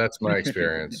 Yeah, that's my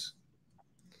experience.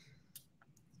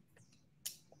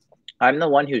 I'm the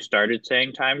one who started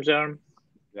saying time zone,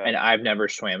 and I've never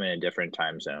swam in a different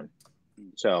time zone.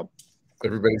 So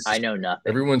I know nothing.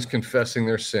 Everyone's confessing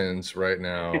their sins right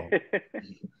now.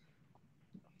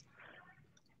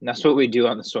 That's what we do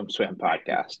on the SwimSwam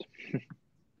podcast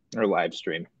or live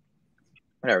stream.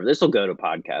 Whatever. This will go to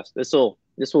podcast. This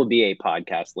will be a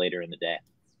podcast later in the day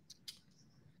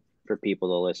for people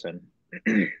to listen.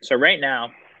 So right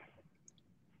now,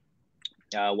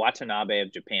 Watanabe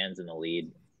of Japan's in the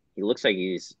lead. He looks like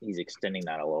he's extending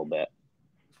that a little bit.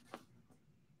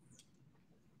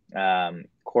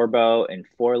 Corbo in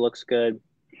 4 looks good.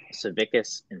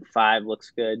 Savickas in 5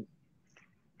 looks good.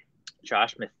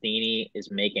 Josh Matheny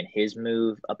is making his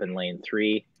move up in lane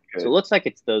 3. Good. So it looks like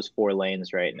it's those 4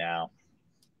 lanes right now.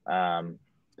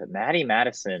 But Maddie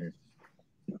Madison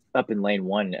up in lane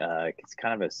 1, it's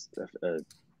kind of a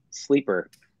sleeper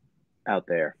out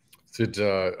there.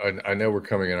 I know we're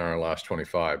coming in on our last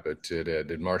 25, but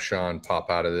did Marchand pop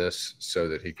out of this so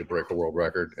that he could break a world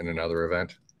record in another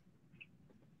event?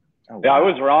 Oh, wow. Yeah, I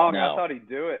was wrong. No. I thought he'd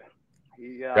do it.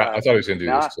 I thought he was going to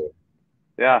do this too.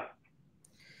 Yeah.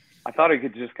 I thought he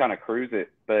could just kind of cruise it,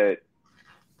 but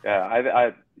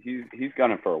yeah, he's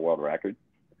gunning for a world record.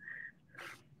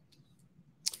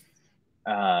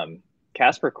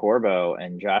 Casper Corbo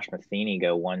and Josh Matheny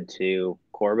go 1-2.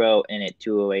 Corbo in at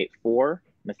 2:08.4.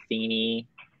 Matheny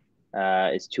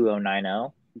is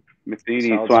 2:09.0.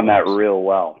 Matheny swam that real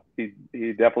well. He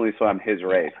definitely swam his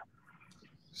race.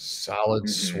 Solid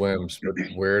swims, but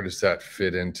where does that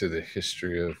fit into the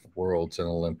history of worlds and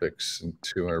Olympics and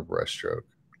 200 breaststroke?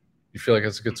 You feel like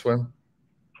it's a good swim?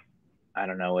 I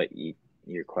don't know what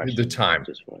your question the time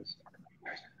just was.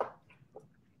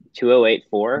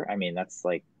 2:08.4. I mean, that's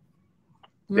like,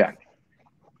 yeah.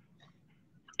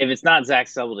 If it's not Zach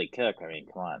Selby-Cook, I mean,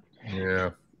 come on.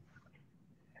 Yeah.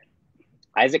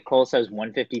 Isaac Cole says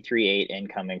 153.8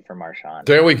 incoming for Marchand.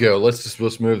 There we go. Let's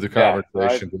move the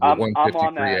conversation to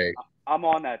 153.8. I'm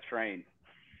on that train.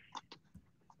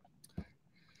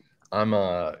 I'm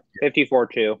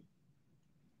 54.2.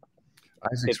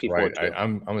 Isaac's right.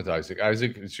 I'm with Isaac.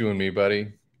 Isaac, it's you and me,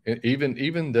 buddy.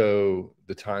 Even though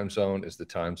the time zone is the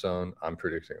time zone, I'm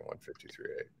predicting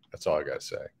 153.8. That's all I gotta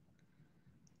say.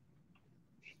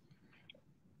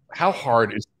 How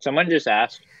hard is Someone just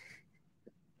asked,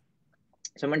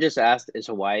 is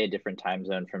Hawaii a different time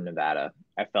zone from Nevada?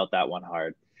 I felt that one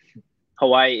hard.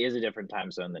 Hawaii is a different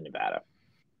time zone than Nevada.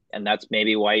 And that's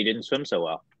maybe why you didn't swim so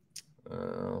well.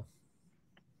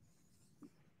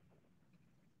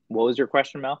 What was your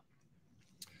question, Mel?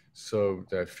 So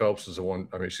that Phelps is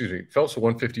Phelps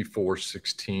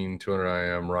 154.16,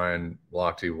 200 IM. Ryan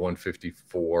Lochte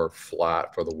 154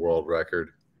 flat for the world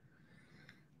record.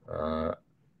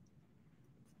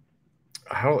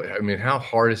 How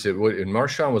hard is it? And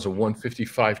Marchand was a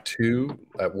 155.2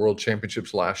 at World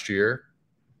Championships last year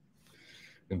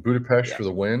in Budapest for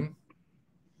the win.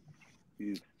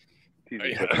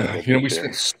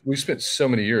 we spent so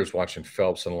many years watching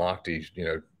Phelps and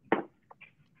Lochte,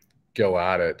 go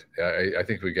at it. I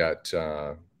think we got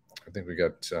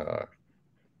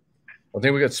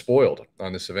spoiled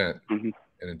on this event, and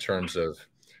in terms of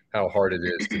how hard it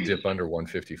is to dip under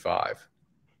 155.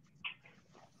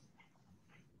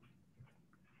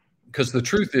 Because the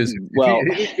truth is,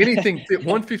 anything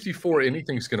 154,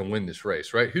 anything's going to win this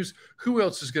race, right? Who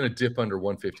else is going to dip under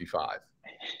 155?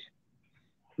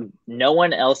 No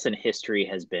one else in history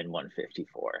has been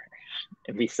 154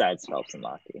 besides Phelps and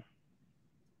Lochte.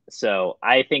 So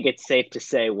I think it's safe to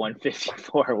say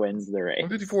 154 wins the race.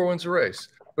 154 wins the race.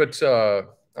 But all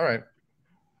right.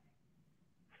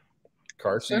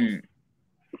 Carson?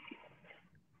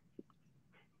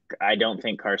 I don't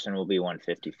think Carson will be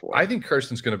 154. I think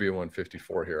Carson's going to be a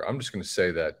 154 here. I'm just going to say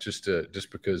that just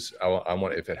because I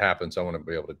want, if it happens, I want to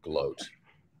be able to gloat.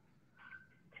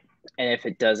 And if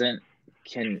it doesn't,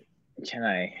 can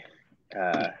I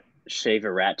shave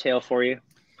a rat tail for you?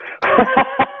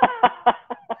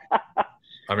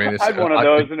 I mean, I had one of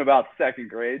those in about second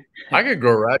grade. I could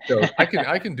grow a rat tail.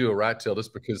 I can do a rat tail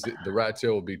just because the rat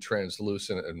tail will be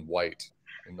translucent and white,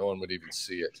 and no one would even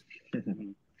see it.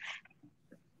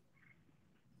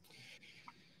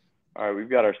 All right, we've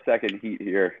got our second heat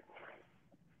here.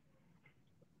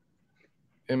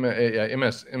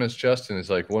 MS Justin is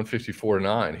like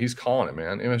 154.9. He's calling it,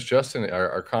 man. MS Justin,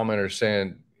 our commenter, is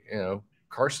saying,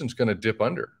 Carson's going to dip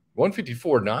under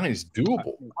 154.9 is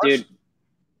doable. Dude,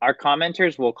 our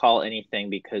commenters will call anything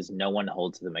because no one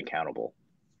holds them accountable.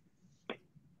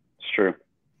 It's true.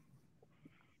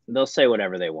 They'll say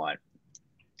whatever they want.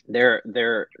 They're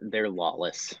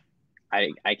lawless.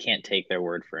 I can't take their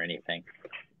word for anything.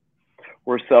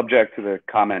 We're subject to the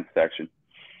comment section.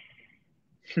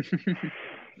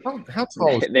 How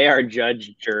tall is they are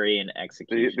judge, jury, and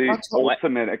execution. The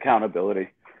ultimate accountability.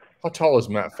 How tall is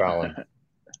Matt Fallon?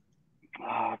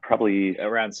 Probably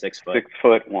around 6 foot.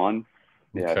 6'1".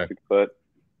 Yeah, okay. 6 foot.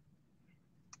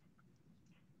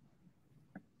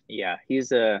 Yeah,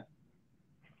 he's a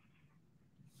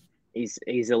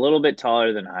little bit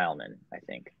taller than Heilman, I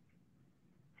think.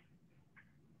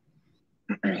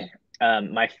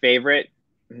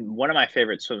 One of my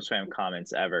favorite SwimSwam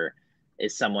comments ever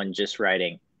is someone just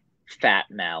writing "Fat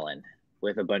Malin"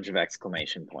 with a bunch of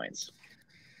exclamation points.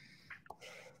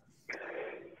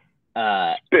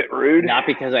 Bit rude. Not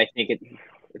because I think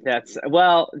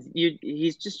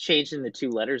he's just changing the 2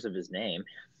 letters of his name.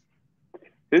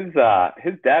 His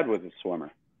dad was a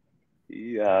swimmer.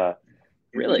 He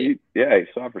really? He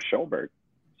swam for Schulberg.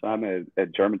 Saw him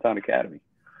at Germantown Academy.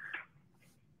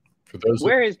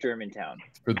 Where is Germantown?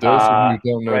 For those of you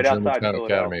who don't know, right Germantown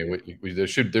Academy,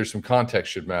 there's some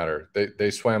context should matter.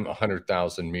 They swam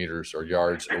 100,000 meters or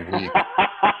yards a week.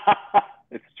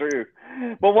 It's true.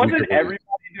 But wasn't everybody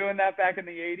doing that back in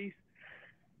the 80s?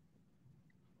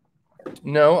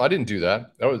 No, I didn't do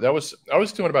that. I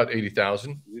was doing about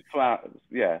 80,000.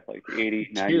 Yeah, like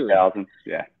 80, 90,000.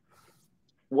 Yeah.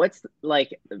 What's like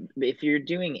if you're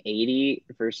doing 80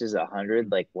 versus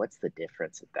 100? Like, what's the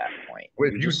difference at that point?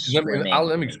 Wait,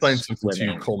 let me explain something to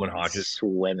you, Coleman Hodges.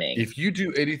 Swimming. If you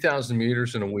do 80,000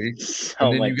 meters in a week,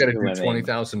 and then you got to do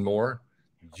 20,000 more,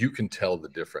 you can tell the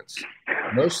difference.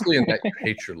 Mostly in that you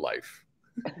hate your life.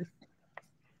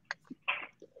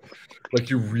 Like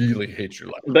you really hate your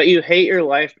life. But you hate your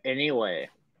life anyway.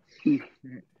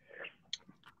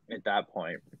 At that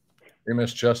point.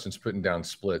 MS Justin's putting down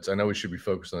splits. I know we should be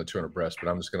focused on the 200 breast, but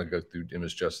I'm just going to go through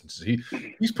MS Justin's.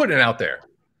 He's putting it out there.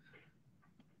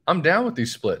 I'm down with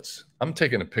these splits. I'm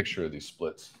taking a picture of these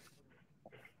splits.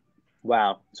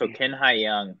 Wow. So Ken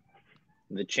Hai-Young,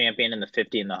 the champion in the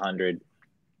 50 and the 100,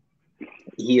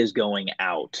 he is going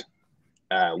out,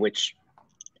 which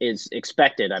is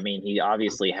expected. I mean, he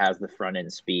obviously has the front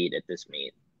end speed at this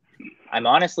meet. I'm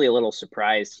honestly a little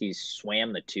surprised he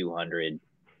swam the 200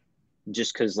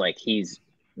 just because, like,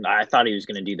 I thought he was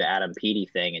going to do the Adam Peaty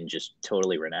thing and just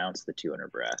totally renounce the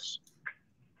 200 breast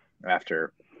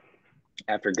after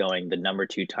going the number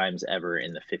 2 times ever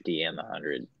in the 50 and the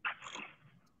 100.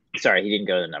 Sorry, he didn't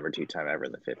go the number 2 time ever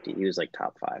in the 50. He was like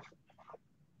top 5.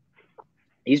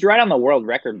 He's right on the world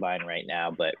record line right now,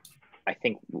 but I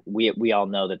think we all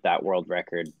know that world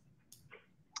record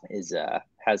is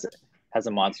has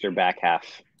a monster back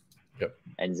half. Yep.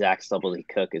 And Zach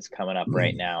Stubblety-Cook is coming up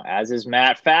right now, as is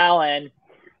Matt Fallon.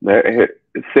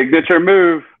 Signature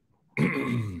move.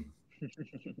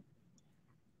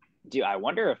 Dude, I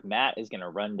wonder if Matt is going to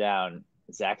run down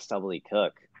Zach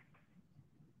Stubblety-Cook,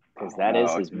 because that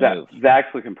is his move.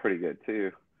 Zach's looking pretty good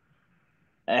too.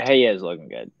 He is looking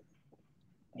good.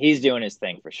 He's doing his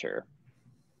thing for sure.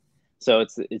 So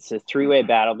it's a three-way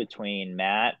battle between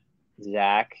Matt,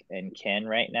 Zach, and Ken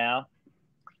right now.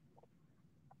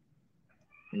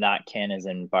 Not Ken as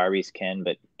in Barbie's Ken,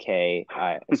 but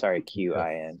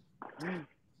Q-I-N.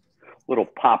 Little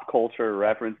pop culture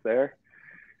reference there.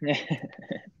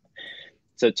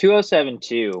 So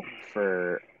 2:07.2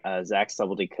 for Zach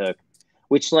Stubblety-Cook,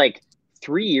 which like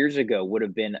 3 years ago would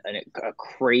have been a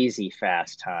crazy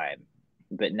fast time,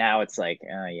 but now it's like,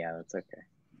 oh yeah, that's okay.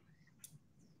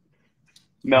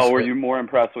 Mel, were you more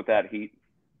impressed with that heat?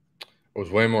 I was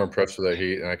way more impressed with that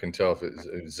heat, and I can tell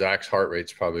if Zach's heart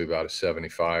rate's probably about a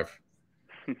 75.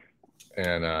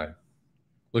 And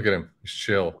look at him, he's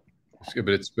chill.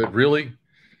 But really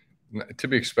to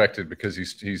be expected because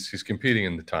he's competing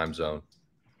in the time zone.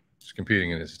 He's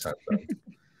competing in his time zone.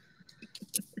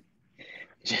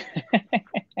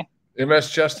 MS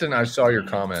Justin, I saw your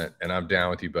comment, and I'm down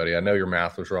with you, buddy. I know your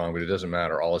math was wrong, but it doesn't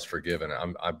matter. All is forgiven.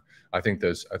 I think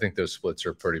those splits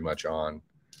are pretty much on.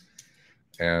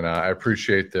 And I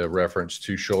appreciate the reference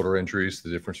to shoulder injuries, the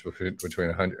difference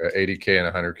between 80K and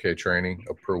 100K training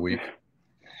per week.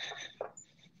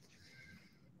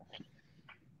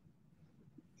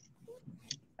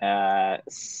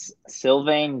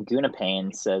 Sylvain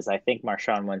Gunapane says, I think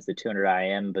Marshawn wins the 200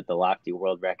 IM, but the Lochte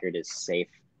world record is safe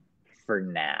for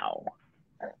now,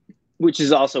 which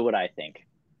is also what I think.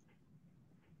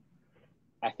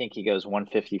 I think he goes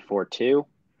 154.2.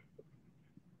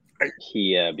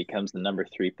 He becomes the number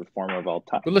 3 performer of all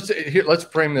time. But let's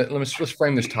frame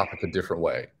this topic a different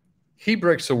way. He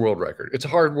breaks the world record. It's a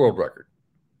hard world record,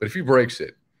 but if he breaks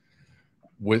it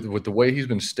with the way he's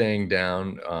been staying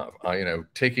down,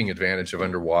 taking advantage of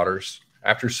underwaters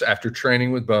after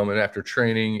training with Bowman, after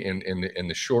training in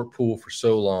the short pool for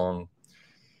so long,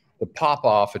 the pop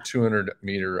off a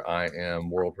 200-meter IM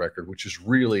world record, which is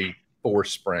really 4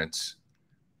 sprints.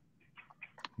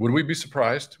 Would we be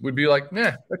surprised? Would be like,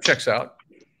 nah, that checks out.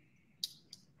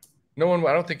 No one.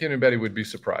 I don't think anybody would be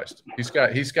surprised. He's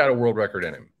got a world record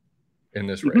in him in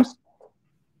this race.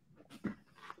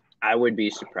 I would be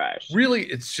surprised. Really,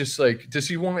 it's just like, does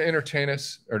he want to entertain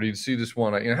us, or does he just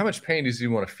want to? How much pain does he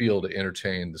want to feel to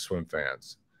entertain the swim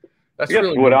fans? That's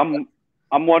really what I'm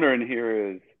wondering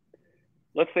here is,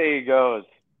 let's say he goes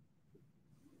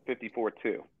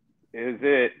 54.2. Is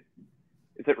it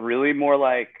really more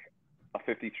like a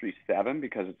 53.7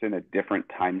 because it's in a different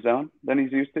time zone than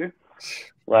he's used to?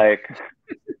 Like,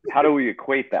 how do we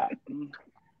equate that?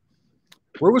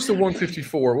 Where was the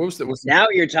 154? What was that? Now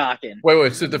you're talking.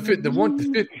 Wait. So the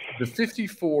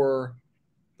 54,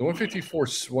 the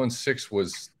 154.16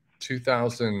 was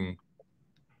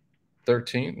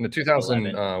 2013. No,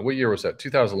 2000. What year was that?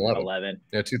 2011. 11.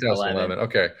 Yeah, 2011.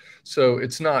 Okay, so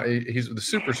it's not. The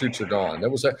super suits are gone.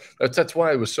 That's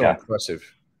why it was so impressive.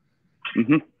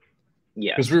 Mm-hmm.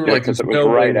 Yeah, because we were like, there's no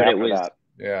way.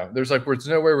 Yeah, there's no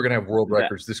way we're gonna have world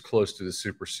records this close to the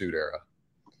super suit era.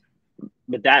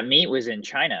 But that meet was in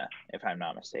China, if I'm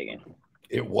not mistaken.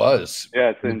 It was. Yeah,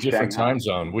 it's in a different Shanghai time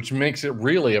zone, which makes it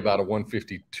really about a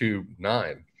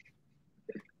 152.9.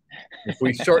 If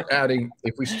we start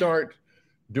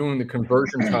doing the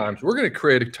conversion times, we're going to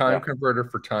create a time converter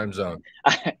for time zone.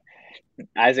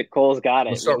 Isaac Cole's got it.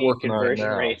 We'll start working on it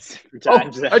now. Rates for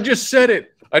time zone. I just said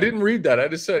it. I didn't read that. I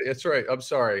just said it. That's right. I'm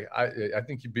sorry. I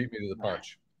think you beat me to the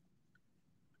punch.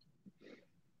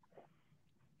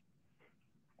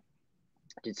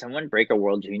 Did someone break a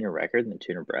world junior record in the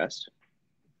tuna breast?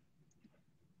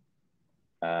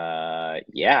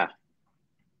 Yeah.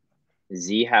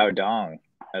 Zi Haodong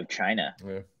of China.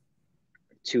 Yeah.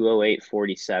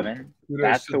 208.47.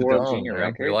 That's the world junior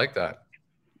record. We like that.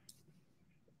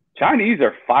 Chinese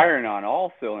are firing on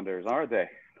all cylinders, aren't they?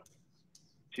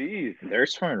 Jeez. They're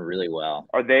swimming really well.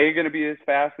 Are they going to be as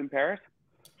fast in Paris?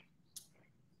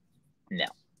 No.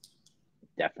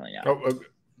 Definitely not.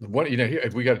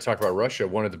 Here we got to talk about Russia.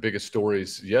 One of the biggest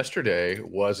stories yesterday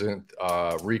wasn't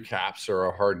recaps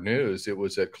or hard news. It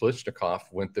was that Klitschnikov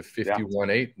went the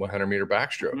 51.8 100-meter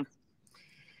backstroke. Mm-hmm.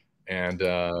 And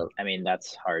I mean,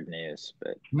 that's hard news,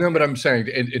 but no, but I'm saying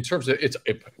in terms of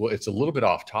it's a little bit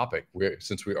off topic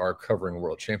since we are covering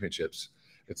world championships.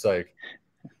 It's like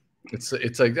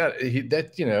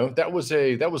that.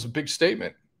 That was a big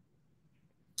statement.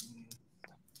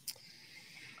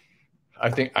 I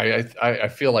think I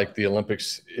feel like the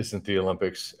Olympics isn't the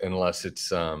Olympics unless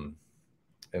it's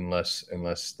unless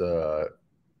the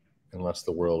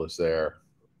world is there.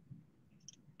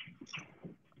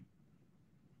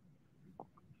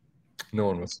 No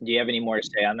one was. Do you have any more to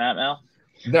say on that, Mel?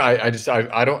 No, I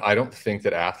don't think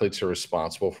that athletes are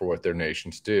responsible for what their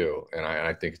nations do, and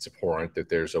I think it's abhorrent that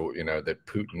there's that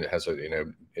Putin has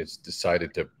it's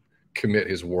decided to commit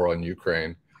his war on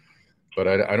Ukraine but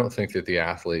I don't think that the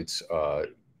athletes. I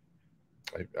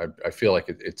feel like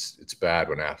it's bad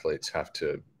when athletes have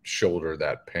to shoulder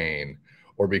that pain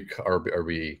or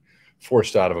be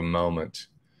forced out of a moment.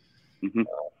 Mm-hmm.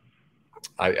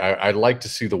 I'd like to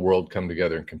see the world come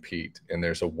together and compete, and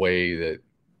there's a way that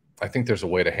I think there's a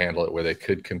way to handle it where they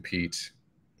could compete,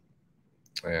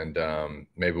 and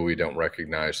maybe we don't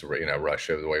recognize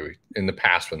Russia the way we in the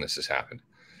past when this has happened.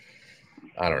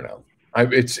 I don't know.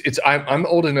 I'm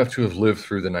old enough to have lived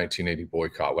through the 1980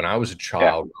 boycott. When I was a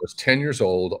child, I was 10 years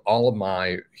old. All of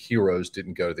my heroes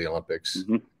didn't go to the Olympics,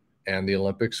 Mm-hmm. and the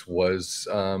Olympics was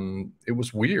it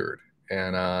was weird.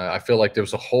 And I feel like there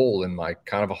was a hole in my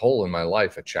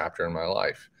life, a chapter in my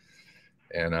life,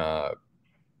 and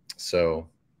so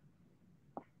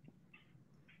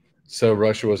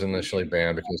Russia was initially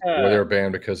banned because they were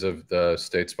banned because of the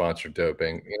state-sponsored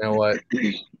doping. You know what?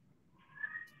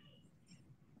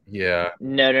 Yeah.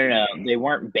 No. They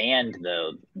weren't banned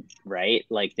though, right?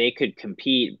 Like they could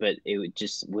compete, but it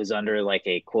just was under like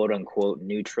a quote unquote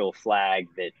neutral flag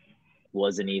that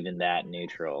wasn't even that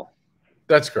neutral.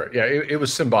 That's correct. Yeah, it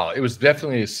was symbolic. It was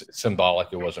definitely symbolic.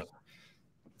 It wasn't.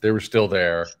 They were still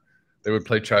there. They would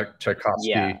play Tchaikovsky.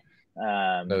 Yeah.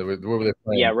 No, what were they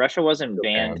playing? Yeah, Russia wasn't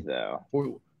banned though.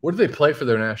 What did they play for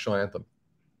their national anthem?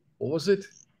 What was it?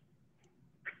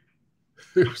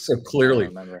 It was clearly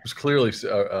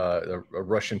a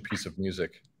Russian piece of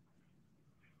music.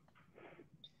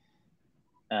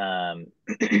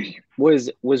 Was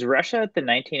Russia at the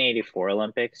 1984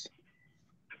 Olympics?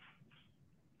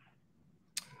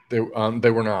 They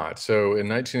were not. So in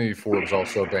 1984, it was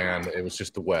also banned. It was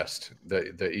just the West.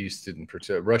 The East didn't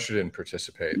participate. Russia didn't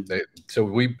participate. So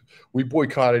we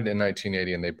boycotted in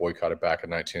 1980, and they boycotted back in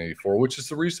 1984, which is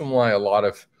the reason why a lot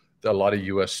of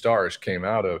U.S. stars came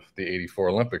out of the '84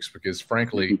 Olympics, because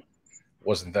frankly,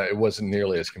 it wasn't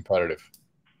nearly as competitive.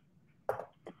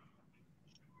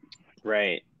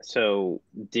 Right. So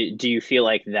do you feel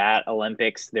like that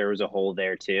Olympics there was a hole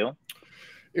there too?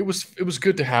 It was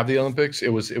good to have the Olympics. It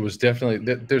was definitely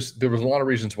there was a lot of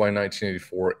reasons why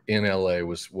 1984 in LA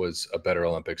was a better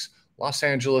Olympics. Los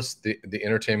Angeles, the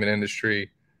entertainment industry,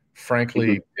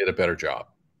 frankly, did a better job.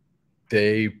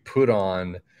 They put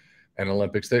on an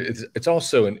Olympics. It's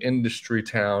also an industry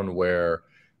town where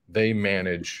they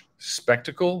manage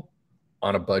spectacle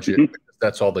on a budget. Because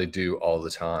that's all they do all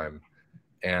the time.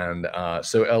 And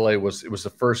so LA was the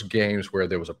first games where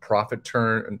there was a profit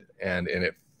turn, and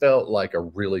it felt like a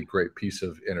really great piece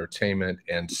of entertainment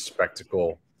and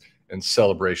spectacle and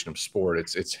celebration of sport.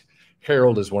 It's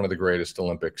heralded as one of the greatest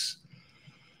Olympics,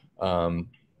 of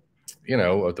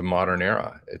the modern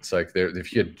era. It's like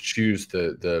if you had to choose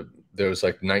there was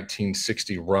like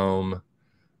 1960 Rome,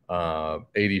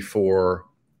 84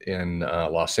 in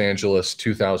Los Angeles,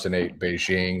 2008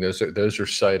 Beijing. Those are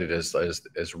cited as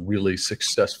really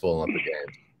successful Olympic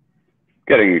games.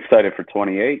 Getting excited for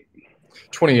 28.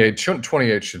 28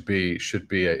 should be it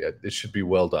should be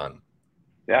well done.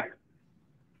 Yeah.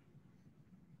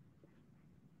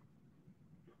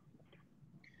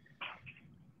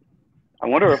 I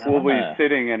wonder if we'll be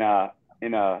sitting in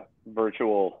a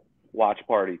virtual watch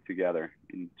party together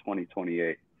in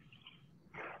 2028.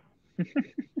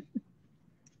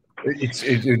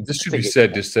 This should be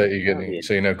said just so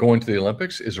going to the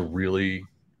Olympics is really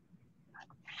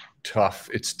tough.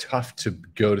 It's tough to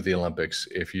go to the Olympics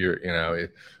if you're,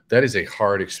 that is a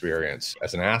hard experience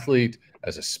as an athlete,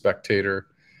 as a spectator.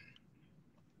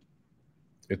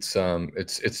 It's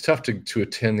tough to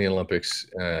attend the Olympics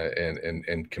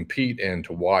and compete and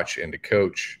to watch and to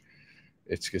coach.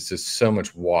 It's just so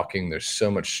much walking. There's so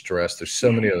much stress. There's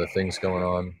so many other things going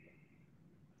on.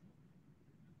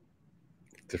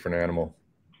 Different animal.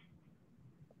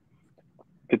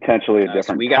 Potentially a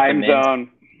different time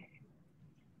zone.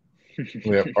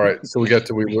 Yeah. All right. So we got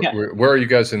to. Where are you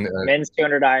guys in? Men's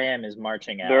 200 IM is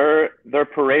marching out. They're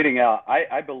parading out.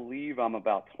 I believe I'm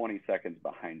about 20 seconds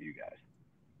behind you guys.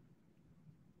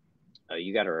 Oh,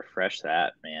 you got to refresh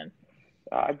that, man.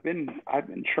 I've been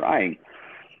trying.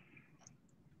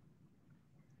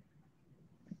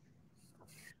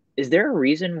 Is there a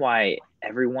reason why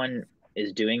everyone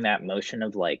is doing that motion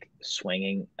of like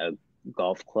swinging a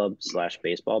golf club /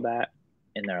 baseball bat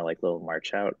in their like little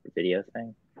march out video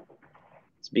thing?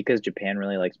 It's because Japan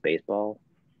really likes baseball.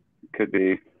 Could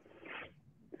be.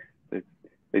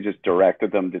 They just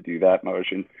directed them to do that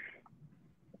motion.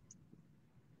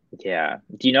 Yeah.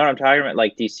 Do you know what I'm talking about?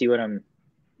 Like, do you see what I'm?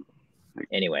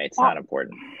 Anyway, it's not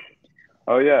important.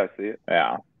 Oh yeah, I see it.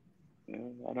 Yeah. I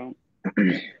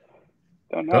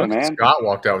don't know, man. Scott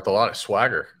walked out with a lot of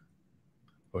swagger.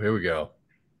 Oh, here we go.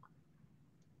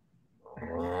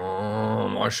 Oh,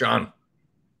 Marshawn.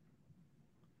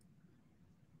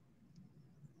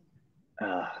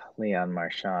 Leon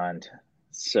Marchand,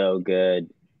 so good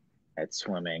at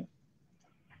swimming.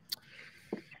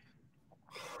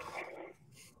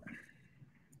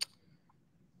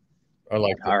 I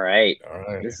like that. All right. All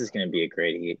right. This is going to be a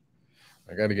great heat.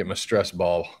 I got to get my stress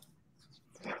ball.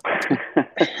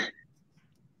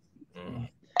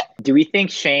 Do we think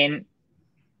Shane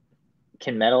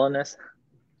can medal in this?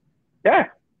 Yeah.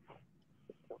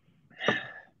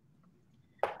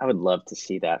 I would love to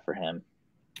see that for him.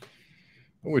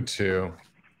 I would too.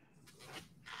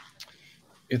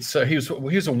 It's he was a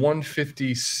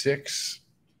 156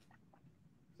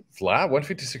 flat,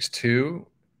 156.2,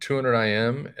 200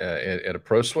 IM at a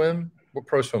pro swim. What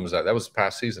pro swim was that? That was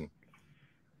past season.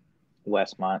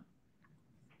 Westmont.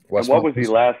 And what was he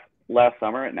last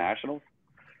summer at Nationals?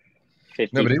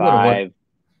 55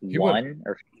 1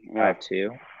 or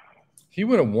 5-2. He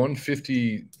went a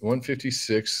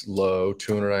 156 low,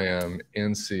 200 IM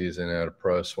in season at a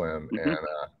pro swim, and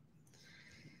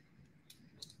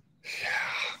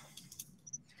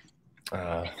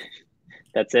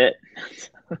that's it.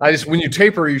 When you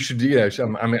taper, you should.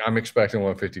 I'm expecting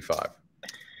 155.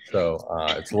 So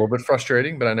it's a little bit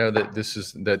frustrating, but I know that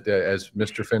as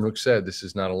Mr. Fenwick said, this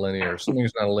is not a linear.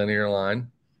 Swimming's not a linear line.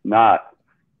 Not.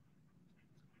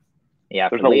 Yeah,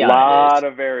 there's a lot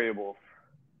of variables.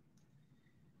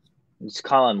 Just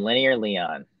call him Linear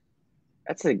Leon.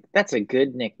 That's a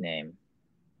good nickname.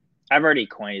 I've already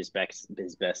coined his best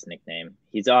nickname.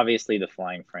 He's obviously the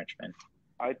Flying Frenchman.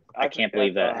 I can't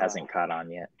believe that hasn't caught on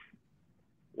yet.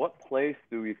 What place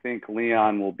do we think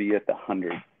Leon will be at the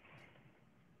 100?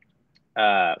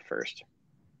 First.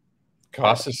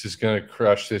 Costas is going to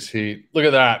crush this heat. Look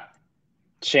at that.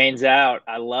 Shane's out.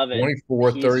 I love it.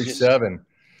 24:37.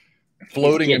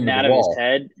 Floating getting into out the of wall. His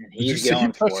head. And he's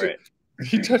going for it.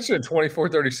 He touched it at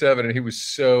 24:37, and he was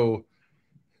so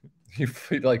he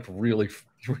like really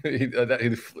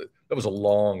that was a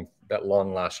long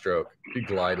last stroke. He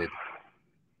glided.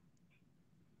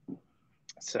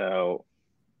 So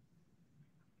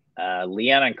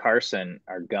Leon and Carson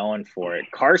are going for it.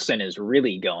 Carson is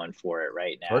really going for it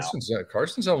right now.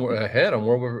 Carson's ahead on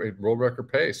world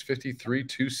record pace,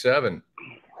 53.27.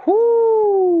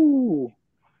 Whoo!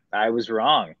 I was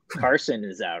wrong. Carson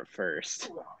is out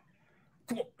first.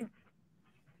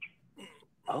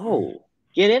 Oh,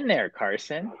 get in there,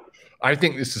 Carson. I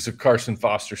think this is a Carson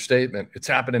Foster statement. It's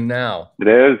happening now. It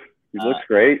is. He looks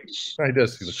great. He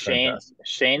does. He looks fantastic.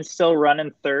 Shane's still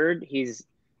running third. He's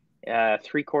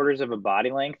 3/4 of a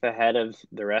body length ahead of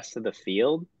the rest of the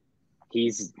field.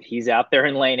 He's out there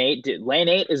in lane 8. Lane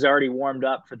 8 is already warmed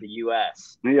up for the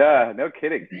U.S. Yeah, no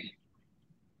kidding.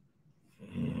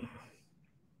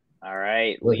 All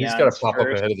right. Well, he's got to pop up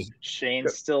ahead of this.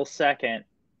 Shane's still second.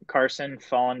 Carson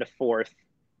falling to fourth.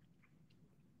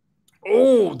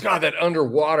 Oh, God, that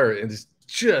underwater is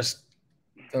just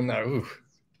on that. Oof.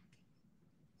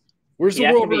 Where's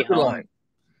the world record line?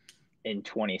 In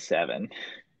 27.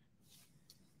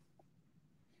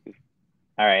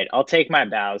 All right, I'll take my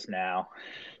bows now.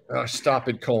 Oh, stop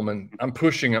it, Coleman. I'm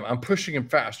pushing him. I'm pushing him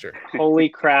faster. Holy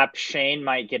crap, Shane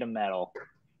might get a medal.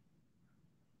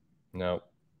 No.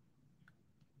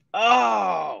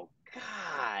 Oh,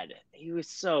 God. He was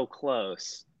so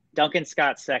close. Duncan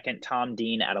Scott second. Tom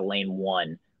Dean out of lane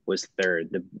 1 was third.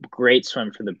 The great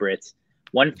swim for the Brits.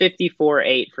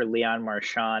 154.8 for Leon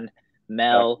Marchand.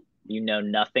 Mel, you know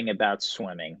nothing about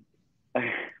swimming.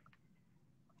 I'm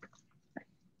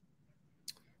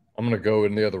going to go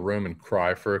in the other room and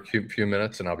cry for a few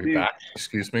minutes, and I'll be back.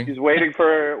 Excuse me. He's waiting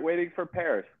for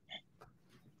Paris.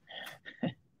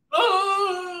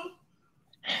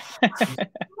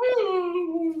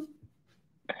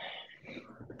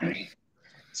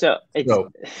 So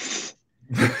it's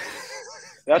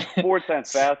that's 4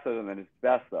 cents faster than his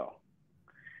best, though.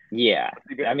 Yeah,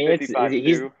 I mean he's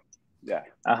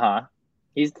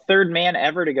he's the third man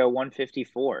ever to go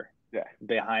 154. Yeah,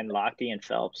 behind Lochte and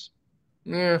Phelps.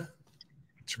 Yeah,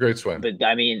 it's a great swim. But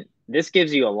I mean, this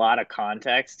gives you a lot of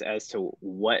context as to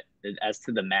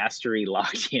the mastery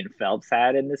Lochte and Phelps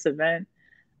had in this event.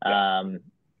 Yeah.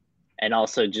 And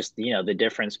also just, the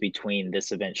difference between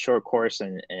this event short course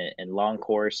and long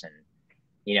course. And,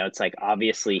 it's like,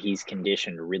 obviously he's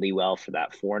conditioned really well for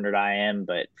that 400 IM,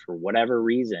 but for whatever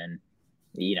reason,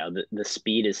 the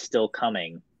speed is still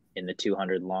coming in the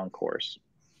 200 long course.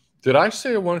 Did I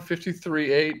say a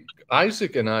 153.8?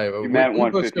 Isaac and I meant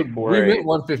 154.8. We meant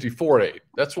 154.8.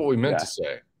 That's what we meant to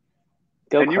say.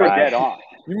 And you were dead on.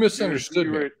 You misunderstood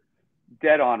me. You were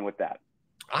dead on with that.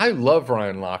 I love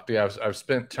Ryan Lochte. I've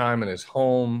spent time in his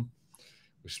home.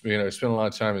 We spent a lot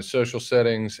of time in social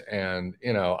settings, and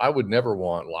I would never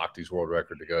want Lochte's world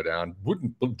record to go down.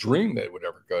 Wouldn't dream that it would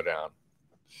ever go down.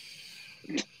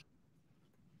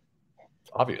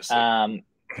 Obviously.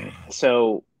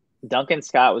 So Duncan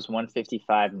Scott was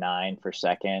 155.9 for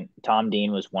second. Tom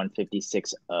Dean was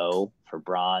 156.0 for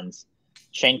bronze.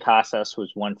 Shane Casas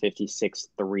was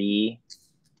 156.3,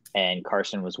 and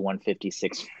Carson was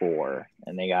 156.4,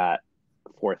 and they got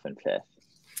fourth and fifth.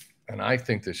 And I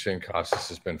think that Shane Casas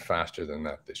has been faster than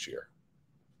that this year.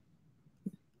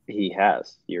 He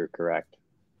has. You're correct.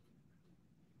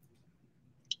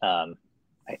 I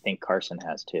think Carson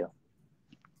has too.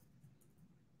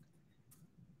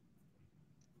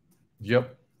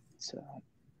 Yep. So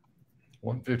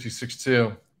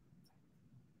 156.2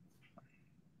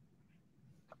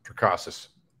 for Casas.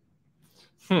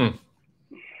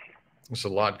 There's a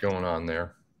lot going on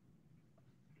there.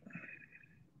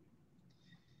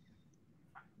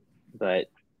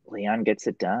 But Leon gets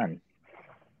it done.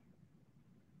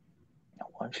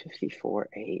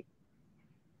 154.8.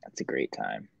 That's a great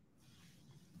time.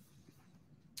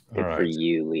 Good for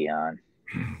you, Leon.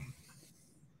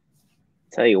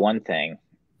 Tell you one thing.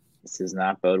 This does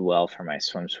not bode well for my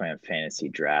SwimSwam fantasy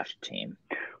draft team.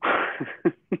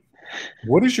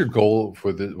 What is your goal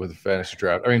with the fantasy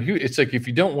draft? I mean, it's like if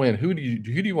you don't win, who do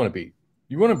you want to beat?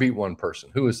 You want to beat one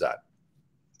person. Who is that?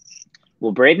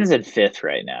 Well, Braden's in fifth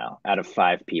right now out of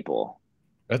 5 people.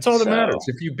 That's all that matters.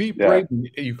 If you beat Braden,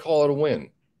 you call it a win.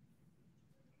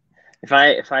 If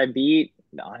I beat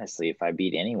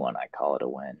anyone, I call it a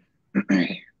win.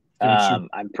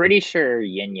 I'm pretty sure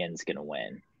Yin Yin's gonna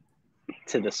win,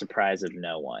 to the surprise of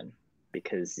no one,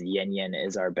 because Yin Yin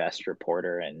is our best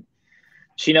reporter and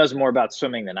she knows more about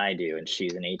swimming than I do, and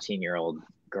she's an 18-year-old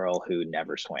girl who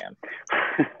never swam.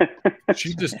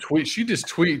 She just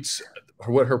tweets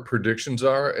what her predictions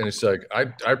are, and it's like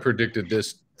I predicted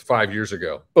this 5 years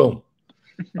ago. Boom.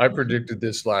 I predicted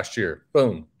this last year.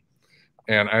 Boom.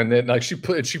 And then like she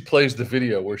plays the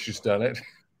video where she's done it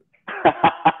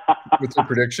with her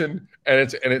prediction,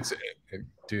 and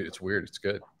dude, it's weird. It's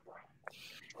good.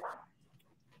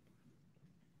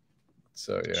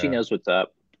 So yeah, she knows what's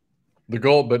up. The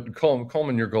goal, but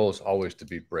Coleman, your goal is always to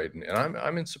beat Braden, and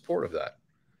I'm in support of that,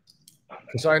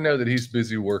 because I know that he's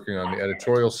busy working on the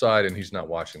editorial side, and he's not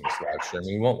watching this live stream.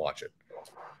 He won't watch it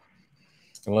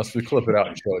unless we clip it out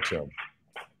and show it to him.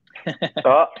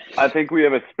 I think we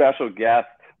have a special guest.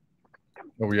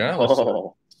 Oh yeah.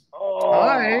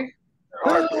 Hi.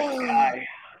 Hi.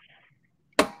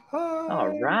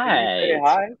 All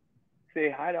right.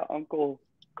 Say hi to Uncle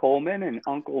Coleman and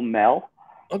Uncle Mel.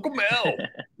 Uncle Mel.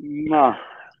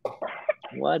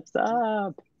 What's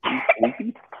up?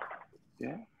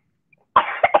 Yeah.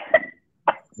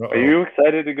 Are you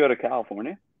excited to go to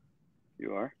California?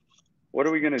 You are. What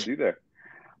are we gonna do there?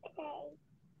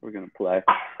 We're gonna play.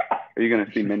 Are you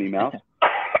gonna see Minnie Mouse?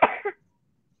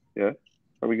 Yeah.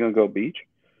 Are we gonna go beach?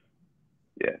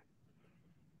 Yeah.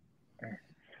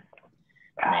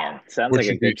 Man, sounds like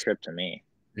a good trip to me.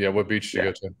 Yeah. What beach do you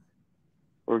go to?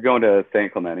 We're going to San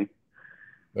Clemente.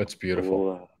 That's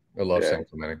beautiful. I love San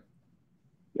Clemente.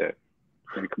 Yeah.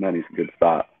 San Clemente's a good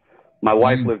spot. My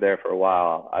wife lived there for a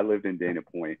while. I lived in Dana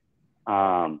Point.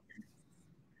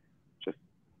 Just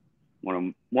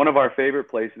one of our favorite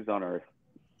places on earth.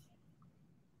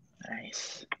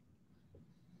 Nice.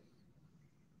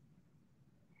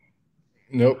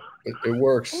 Nope, it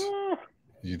works.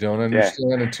 You don't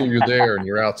understand until you're there and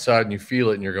you're outside and you feel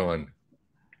it and you're going,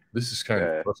 this is kind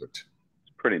of perfect.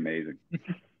 It's pretty amazing.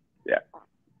 Yeah.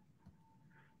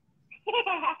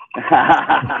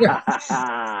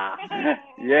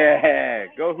 Yeah,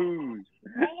 go Hoos.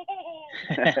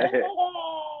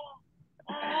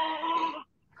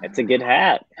 It's a good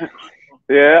hat.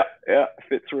 Yeah,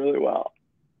 fits really well.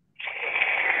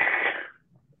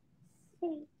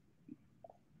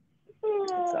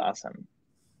 That's awesome.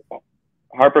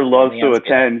 Harper loves to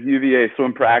attend UVA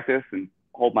swim practice and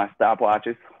hold my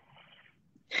stopwatches.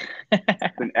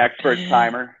 It's an expert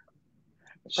timer.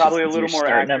 Probably a little more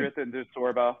accurate than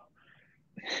DeSorbo.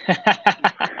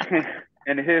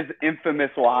 And his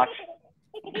infamous watch.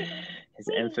 His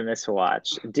infamous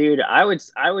watch. Dude, I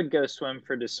would go swim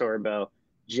for DeSorbo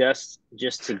just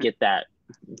to get that,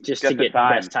 to get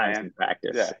best times in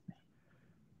practice. Yeah.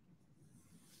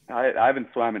 I haven't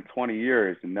swam in 20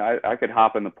 years, and I could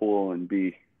hop in the pool and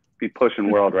be pushing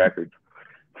world records.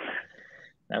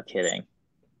 No kidding.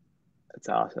 That's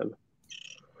awesome.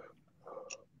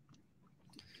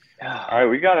 All right,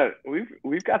 we've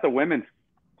got the women's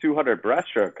 200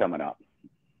 breaststroke coming up.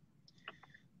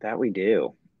 That we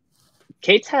do.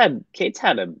 Kate's had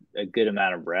a good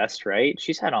amount of rest, right?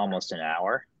 She's had almost an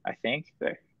hour, I think.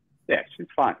 Yeah, she's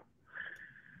fine.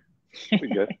 She's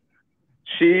good.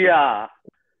 She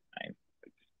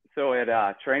so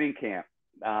at training camp,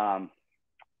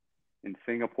 in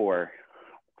Singapore,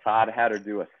 Todd had her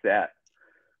do a set.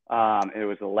 It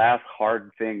was the last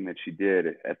hard thing that she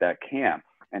did at that camp,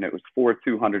 and it was 4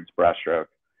 200s breaststroke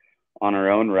on her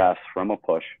own rest from a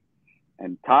push.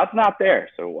 And Todd's not there,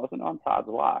 so it wasn't on Todd's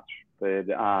watch.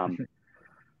 But I'm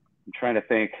trying to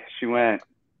think. She went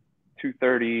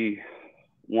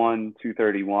 231,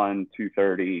 231,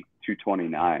 230,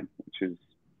 229, which is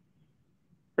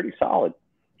pretty solid.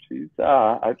 She's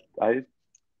I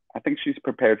think she's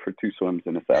prepared for 2 swims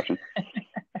in a session.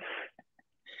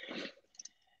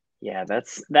 Yeah,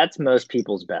 that's most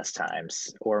people's best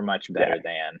times, or much better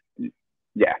than.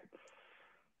 Yeah.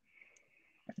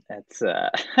 That's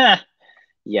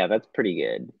yeah, that's pretty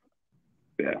good.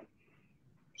 Yeah.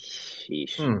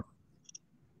 Sheesh.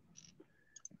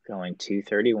 Going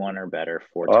 231 or better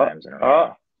 4 times in a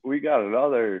row. We got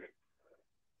another.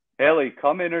 Haley,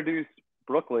 come introduce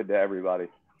Brooklyn to everybody.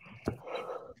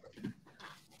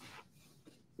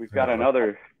 We've got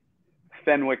another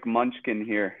Fenwick Munchkin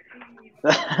here.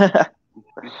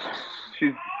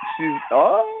 she's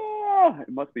it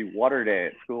must be water day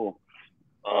at school.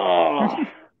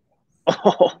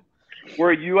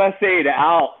 We're USA'd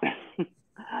out.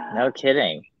 No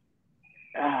kidding.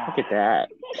 Look at that.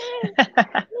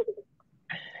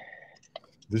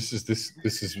 This is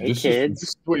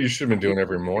what you should have been doing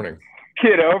every morning.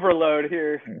 Kid overload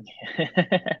here.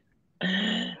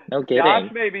 No kidding.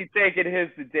 Josh may be taking his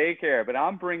to daycare, but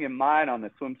I'm bringing mine on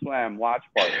the SwimSwam watch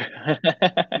party.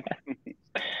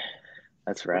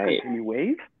 That's right. Can you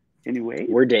wave?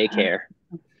 We're daycare.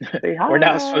 Say hi. We're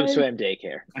now SwimSwam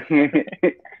daycare.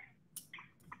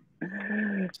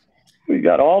 We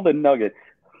got all the nuggets.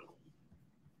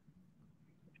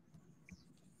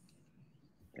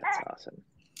 That's awesome.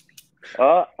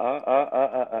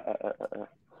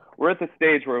 We're at the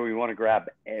stage where we want to grab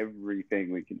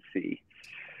everything we can see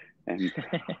and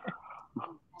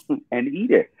and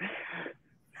eat it.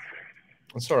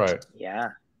 That's all right. Yeah.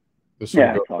 This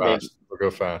will go fast. We'll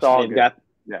go fast.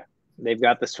 They've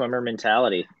got the swimmer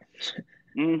mentality.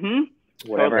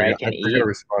 Whatever I can eat. I got to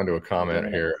respond to a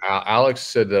comment here. Alex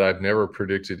said that I've never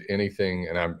predicted anything,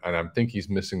 and I think he's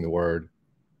missing the word.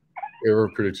 Ever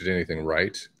predicted anything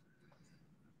right?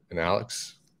 And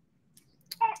Alex,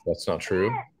 that's not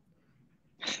true.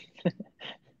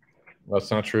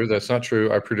 That's not true. That's not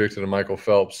true. I predicted a Michael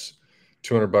Phelps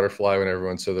 200 butterfly when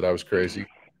everyone said that I was crazy.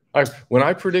 When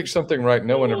I predict something right,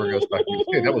 no one ever goes back and goes,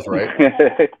 hey, that was right.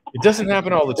 It doesn't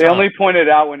happen all the time. They only point it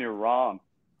out when you're wrong.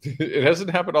 It doesn't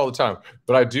happen all the time,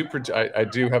 but I do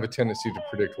have a tendency to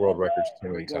predict world records too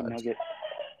many times.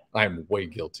 I am way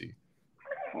guilty.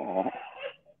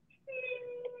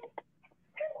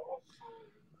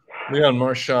 Leon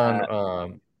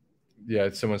Marchand, yeah,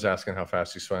 someone's asking how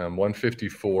fast he swam.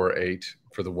 154.8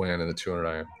 for the win in the 200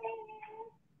 IM.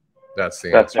 That's the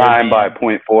answer. That's time by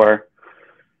 0.4.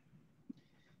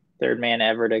 Third man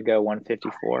ever to go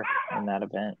 154 in that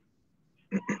event.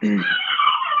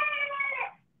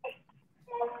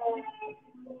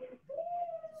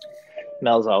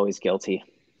 Mel's always guilty.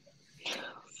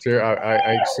 Sure, I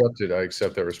accept it. I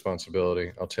accept that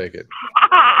responsibility. I'll take it.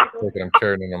 I'm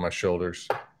carrying it on my shoulders.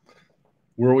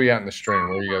 Where are we at in the string?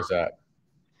 Where are you guys at?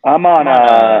 I'm on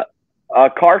a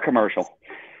car commercial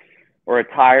or a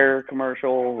tire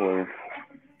commercial or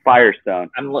Firestone.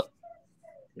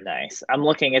 Nice. I'm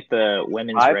looking at the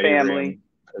women's ready room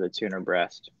for the 200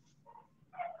 breast.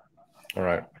 All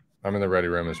right. I'm in the ready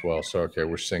room as well. So, okay,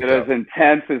 we're synced up. As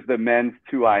intense as the men's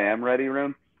 2IM ready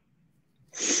room?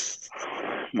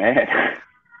 Man.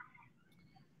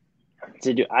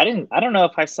 I don't know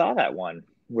if I saw that one.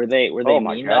 Were they mean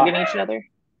mugging each other?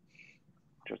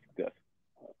 Just good.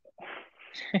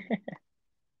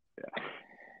 Yeah.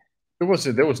 There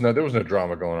was no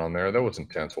drama going on there. That was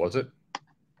intense, was it?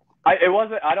 It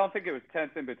wasn't. I don't think it was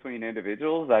tense in between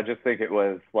individuals. I just think it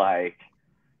was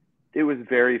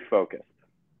very focused.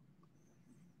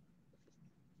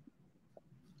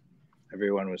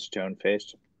 Everyone was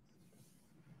stone-faced.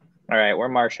 All right, we're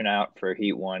marching out for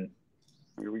Heat 1.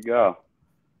 Here we go.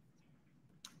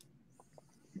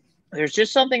 There's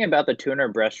just something about the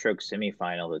 200 breaststroke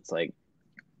semifinal that's like,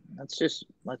 let's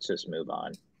just move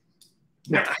on.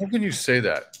 How can you say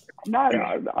that? I'm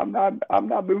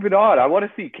not moving on. I want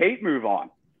to see Kate move on.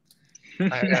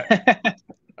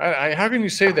 How can you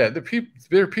say that?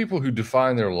 There are people who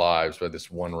define their lives by this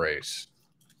one race.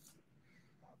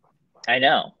 I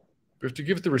know. We have to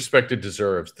give it the respect it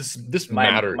deserves. This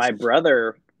matters. My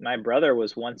brother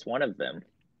was once one of them.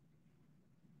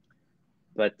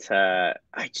 But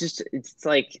it's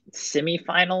like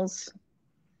semifinals.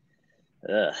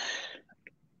 Ugh.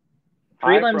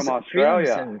 Hi Prelims, from prelims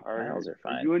Australia. and finals are Are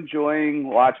fine. you enjoying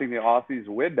watching the Aussies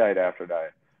win night after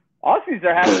night? Aussies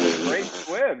are having some great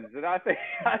swims, and I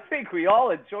think we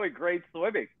all enjoy great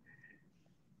swimming.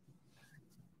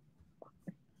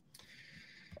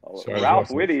 Sorry,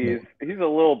 Ralph Whitty, he's a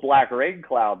little black rain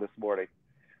cloud this morning.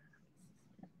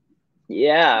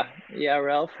 Yeah,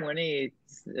 Ralph Winnie.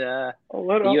 A The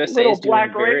little USA is doing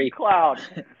black very. rain cloud.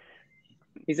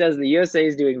 He says the USA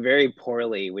is doing very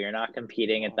poorly. We are not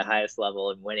competing at the highest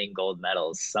level and winning gold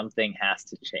medals. Something has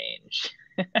to change.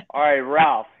 All right,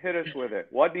 Ralph, hit us with it.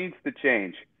 What needs to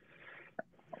change?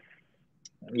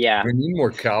 Yeah. We need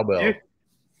more cowbell.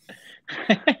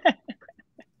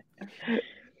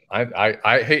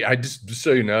 Hey, just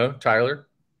so you know, Tyler.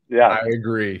 Yeah, I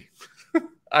agree.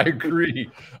 I agree.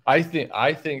 I think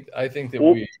that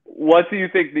we. What do you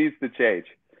think needs to change?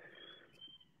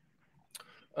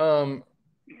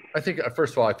 I think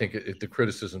first of all, I think the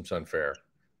criticism's unfair,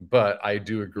 but I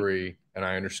do agree and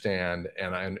I understand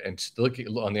and looking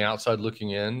on the outside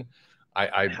looking in,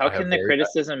 How can the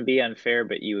criticism be unfair,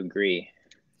 but you agree?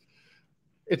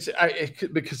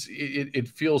 Because it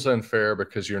feels unfair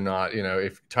because you're not,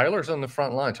 if Tyler's on the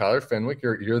front line, Tyler Fenwick,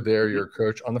 you're there, you're a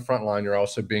coach on the front line, you're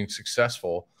also being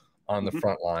successful on the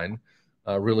front line,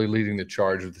 really leading the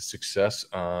charge of the success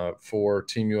for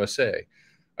Team USA.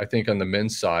 I think on the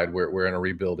men's side, we're in a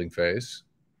rebuilding phase,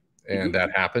 and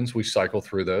that happens. We cycle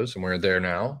through those, and we're there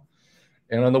now.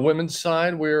 And on the women's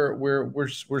side, we're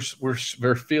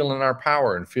feeling our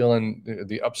power and feeling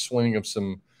the upswing of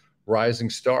some rising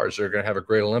stars that are going to have a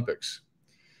great Olympics.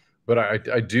 But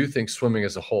I do think swimming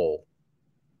as a whole,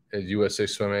 USA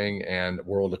Swimming and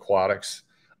World Aquatics,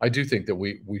 I do think that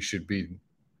we should be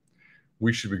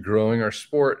growing our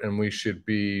sport, and we should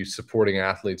be supporting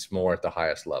athletes more at the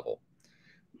highest level.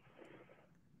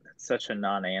 Such a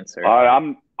non-answer.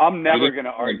 I'm never going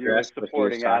to argue with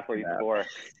supporting athletes more.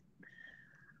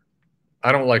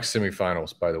 I don't like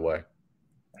semifinals, by the way.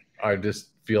 I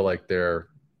just feel like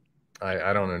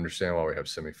I don't understand why we have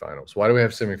semifinals. Why do we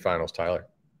have semifinals, Tyler?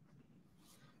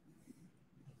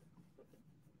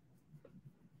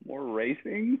 More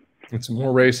racing? It's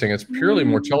more racing. It's purely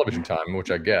more television time, which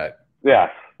I get. Yeah,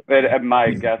 and my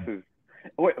guess is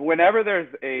whenever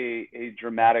there's a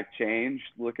dramatic change,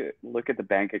 look at the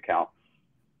bank account.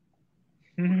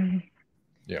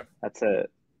 Yeah, that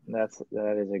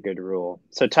is a good rule.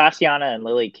 So Tatiana and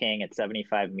Lily King at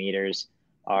 75 meters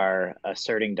are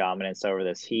asserting dominance over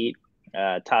this heat.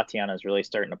 Tatiana is really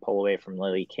starting to pull away from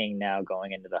Lily King now,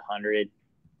 going into the 100.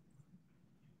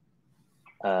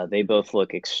 They both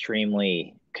look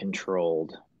extremely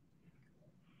controlled.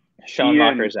 Sean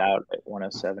Walker's out at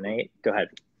 107.8. Go ahead.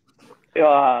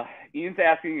 Ian's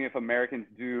asking if Americans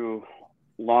do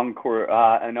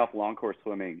enough long course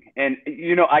swimming, and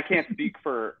I can't speak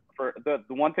for the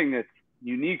one thing that's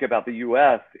unique about the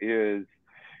U.S. is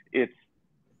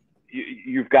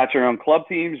you've got your own club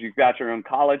teams, you've got your own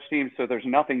college teams, so there's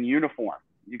nothing uniform.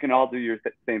 You can all do your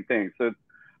same thing. So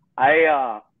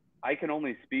I can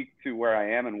only speak to where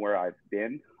I am and where I've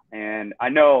been, and I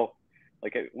know.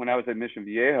 Like when I was at Mission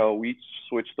Viejo, we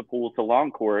switched the pool to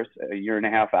long course a year and a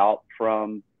half out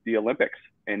from the Olympics,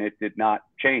 and it did not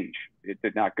change. It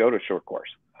did not go to short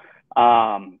course.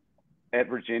 At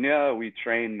Virginia, we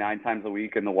train 9 times a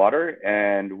week in the water,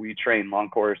 and we train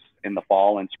long course in the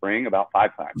fall and spring about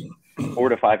 5 times, 4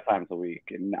 to 5 times a week.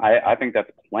 And I think that's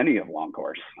plenty of long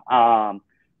course.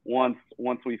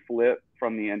 Once we flip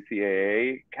from the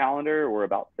NCAA calendar, we're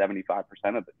about 75%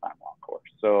 of the time long course.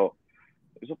 So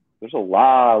there's a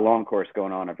lot of long course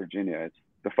going on at Virginia. It's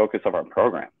the focus of our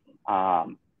program.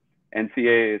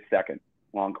 NCAA is second,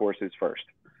 long course is first.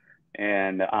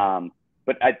 And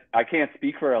but I can't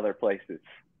speak for other places.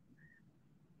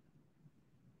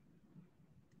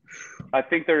 I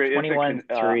think there is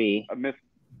 21-3.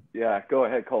 Yeah, go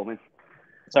ahead, Coleman.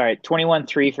 Sorry,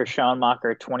 21-3 for Sean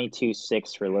Mocker,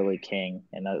 22-6 for Lily King,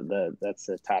 and that's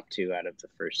the top 2 out of the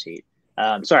first heat.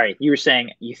 Sorry, you were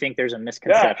saying you think there's a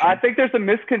misconception? Yeah, I think there's a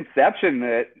misconception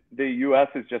that the U.S.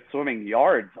 is just swimming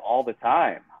yards all the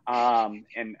time,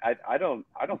 and I don't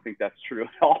think that's true at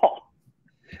all.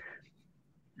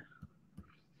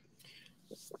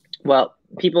 Well,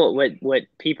 what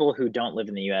people who don't live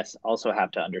in the U.S. also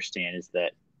have to understand is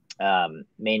that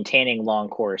maintaining long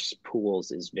course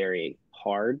pools is very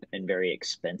hard and very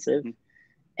expensive,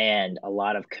 and a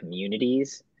lot of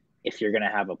communities. If you're going to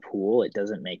have a pool, it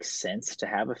doesn't make sense to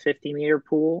have a 50-meter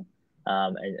pool,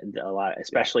 and a lot,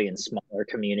 especially in smaller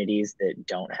communities that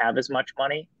don't have as much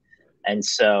money. And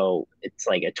so it's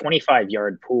like a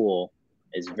 25-yard pool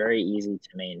is very easy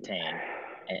to maintain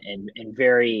and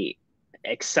very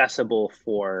accessible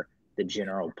for the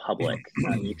general public.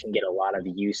 You can get a lot of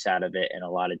use out of it in a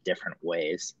lot of different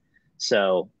ways.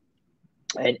 So,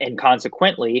 and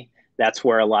consequently, that's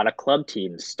where a lot of club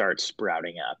teams start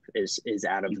sprouting up is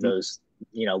out of those,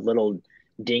 little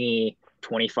dingy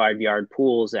 25-yard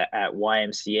pools at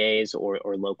YMCAs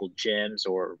or local gyms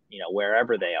or,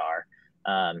 wherever they are,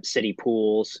 city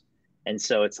pools. And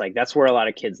so it's like, that's where a lot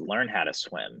of kids learn how to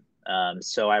swim.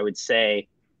 So I would say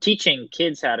teaching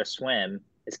kids how to swim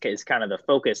is kind of the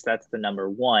focus. That's the number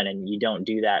one. And you don't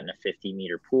do that in a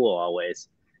 50-meter pool always.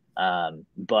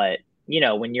 But,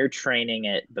 when you're training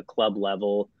at the club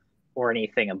level or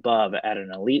anything above at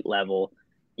an elite level,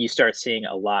 you start seeing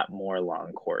a lot more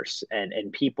long course,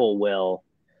 and people will,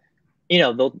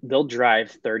 they'll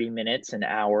drive 30 minutes, an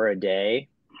hour a day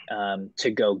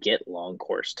to go get long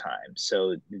course time.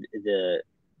 So the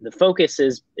focus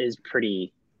is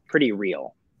pretty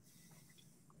real.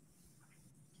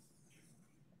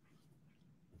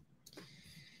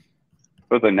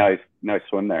 It was a nice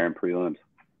swim there in prelims.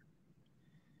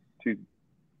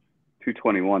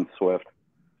 221 Swift.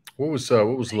 What was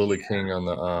Lily King on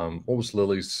the what was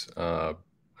Lily's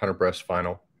 100 breast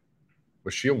final?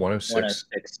 Was she a 106?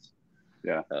 106.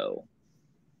 Yeah. Oh.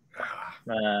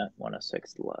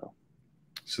 106 low.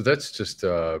 So that's just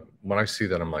when I see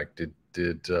that, I'm like, did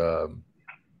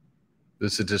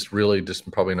this is just really just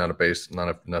probably not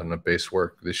enough base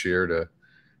work this year to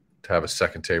have a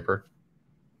second taper?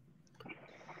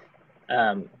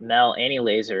 Mel, Annie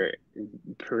Laser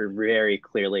very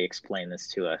clearly explained this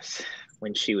to us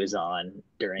when she was on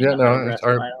during the breast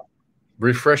final.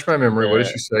 Refresh my memory. What did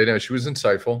she say? No, she was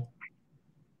insightful.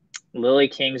 Lily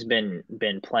King's been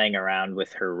playing around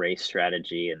with her race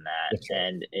strategy and that,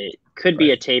 and it could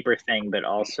be a taper thing, but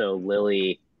also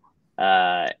Lily,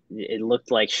 it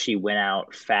looked like she went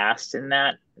out fast in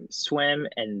that swim,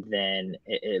 and then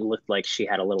it looked like she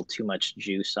had a little too much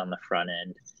juice on the front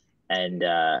end, and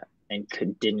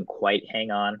didn't quite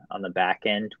hang on the back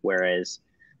end. Whereas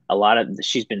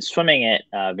she's been swimming it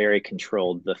very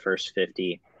controlled the first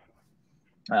 50.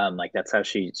 Like that's how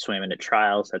she swam it at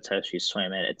trials. That's how she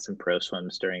swam it at some pro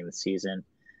swims during the season.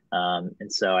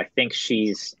 And so I think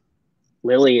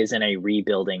Lily is in a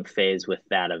rebuilding phase with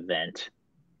that event,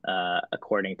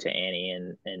 according to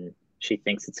Annie, and she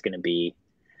thinks it's going to be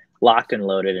locked and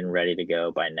loaded and ready to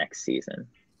go by next season.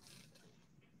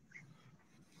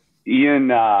 Ian,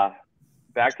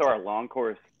 back to our long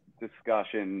course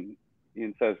discussion,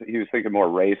 Ian says he was thinking more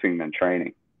racing than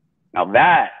training. Now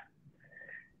that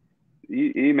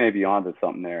he may be onto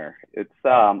something there. It's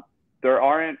there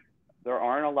aren't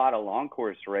a lot of long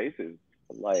course races,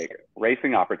 like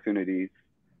racing opportunities,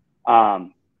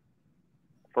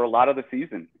 for a lot of the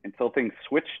season until things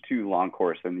switch to long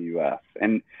course in the U.S.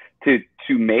 And to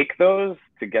make those,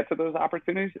 to get to those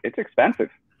opportunities, it's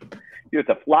expensive. You have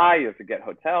to fly, you have to get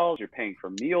hotels, you're paying for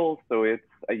meals, so it's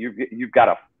you've got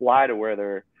to fly to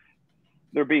where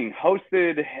they're being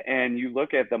hosted, and you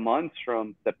look at the months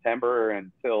from September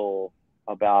until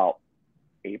about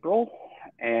April,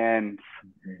 and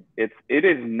it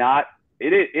is not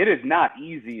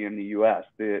easy in the U.S.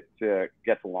 to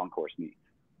get to long course meets,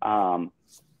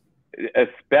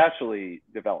 especially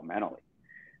developmentally,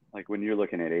 like when you're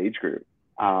looking at age group.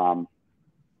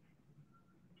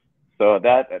 So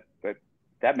that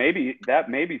may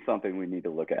be something we need to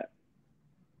look at.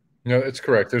 No, it's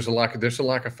correct. There's a lack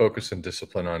of focus and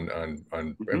discipline on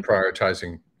and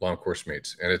prioritizing long course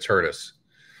meets, and it's hurt us.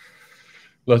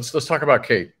 Let's talk about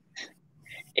Kate.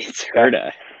 It's hurt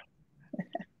us.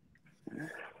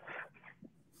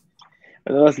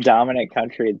 We're the most dominant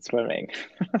country in swimming.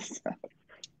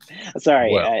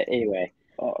 Sorry. Well, anyway,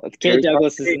 Kate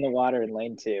Douglas is in the water in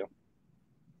lane 2.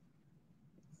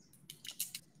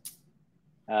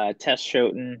 Tess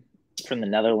Schoten from the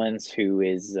Netherlands,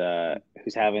 who's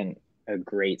having a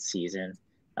great season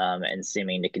and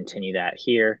seeming to continue that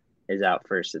here, is out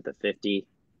first at the 50.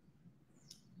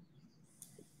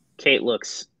 Kate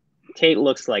looks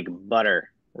like butter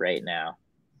right now.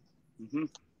 Mm-hmm.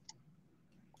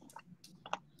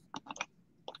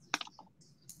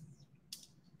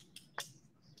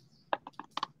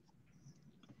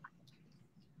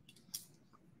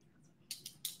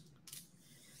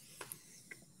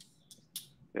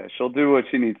 Yeah, she'll do what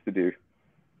she needs to do.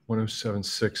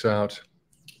 107.6 out.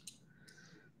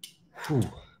 Whew.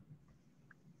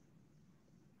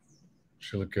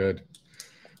 She looked good.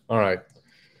 All right.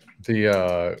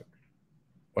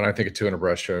 When I think of 200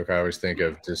 breaststroke, I always think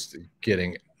of just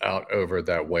getting out over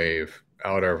that wave,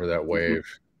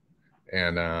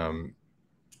 and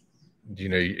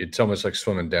it's almost like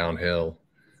swimming downhill.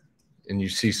 and you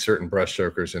see certain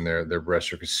breaststrokers in there. Their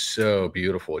breaststroke is so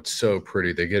beautiful. It's so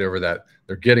pretty. They get over that.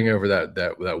 They're getting over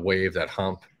that wave, that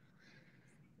hump,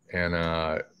 and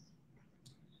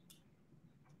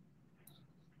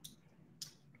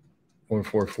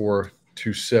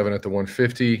 144.27 at the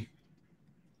 150.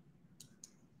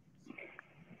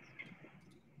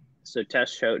 So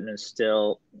Tess Schouten is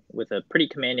still with a pretty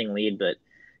commanding lead, but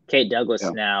Kate Douglas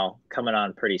now coming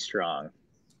on pretty strong.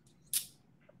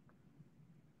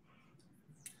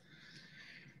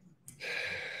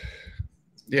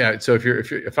 Yeah. So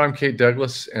if I'm Kate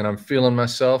Douglas and I'm feeling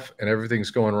myself and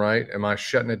everything's going right, am I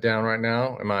shutting it down right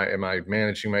now? Am I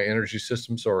managing my energy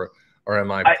systems, or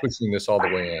am I pushing this all the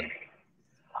way in?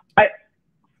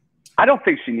 I don't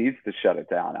think she needs to shut it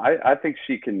down. I think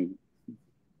she can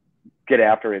get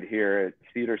after it here,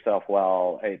 feed herself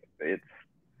well. It's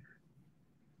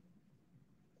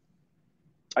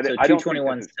I don't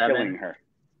think this is killing her.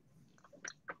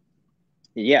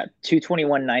 Yeah,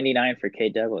 221.99 for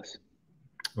Kate Douglas.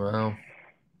 Wow.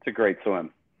 It's a great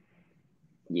swim.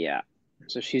 Yeah.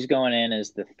 So she's going in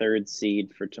as the 3rd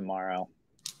seed for tomorrow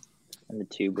in the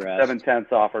 2 breast.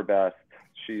 7/10 off her best.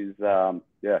 She's and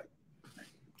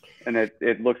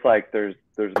it looks like there's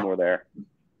more there.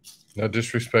 No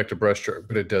disrespect to breaststroke,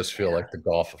 but it does feel like the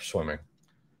golf of swimming.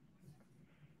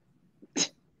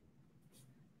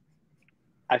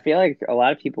 I feel like a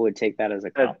lot of people would take that as a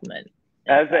compliment.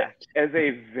 As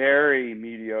a very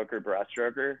mediocre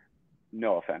breaststroker,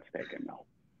 no offense taken, Mel.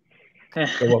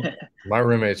 Well, my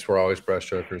roommates were always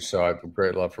breaststrokers, so I have a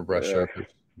great love for breaststrokers.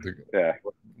 Yeah,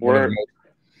 we're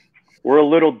a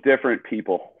little different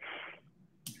people.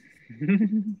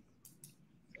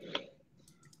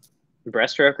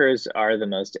 Breaststrokers are the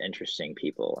most interesting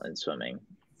people in swimming.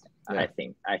 Yeah.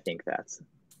 I think that's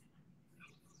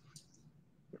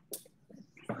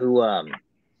who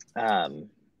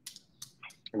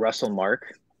Russell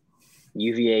Mark,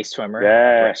 UVA swimmer,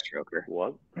 breaststroker.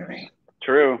 What?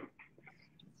 True.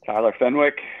 Tyler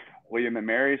Fenwick, William and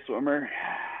Mary swimmer,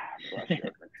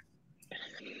 breaststroker.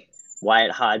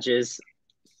 Wyatt Hodges,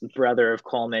 brother of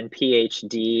Coleman,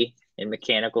 PhD in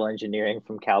mechanical engineering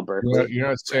from Cal Berkeley. You're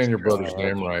not saying your brother's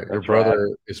name right. Your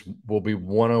brother will be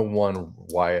 101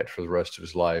 Wyatt for the rest of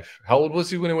his life. How old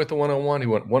was he when he went to 101? He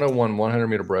went 101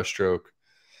 100-meter breaststroke,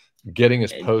 getting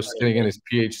his getting in his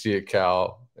PhD at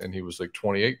Cal, and he was like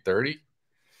 28, 30?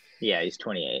 Yeah, he's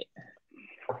 28.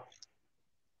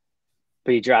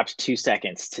 But he dropped 2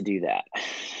 seconds to do that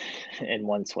in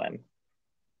one swim.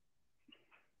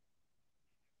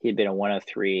 He'd been a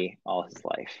 103 all his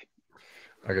life.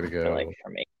 I gotta go. Like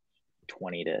from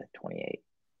 20 to 28.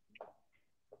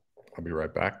 I'll be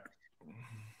right back.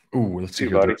 Ooh, let's see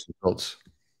the results.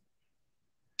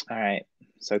 All right.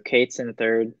 So Kate's in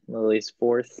 3rd, Lily's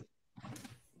 4th.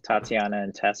 Tatiana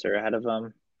and Tess are ahead of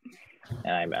them.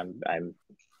 And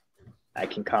I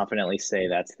can confidently say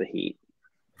that's the heat.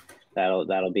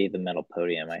 That'll be the medal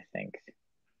podium, I think.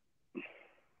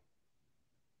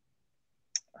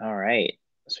 All right.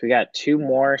 So we got 2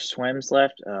 more swims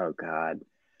left. Oh God.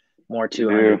 More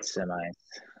 200 semis.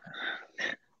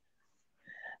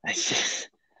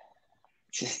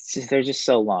 They're just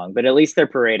so long, but at least they're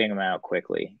parading them out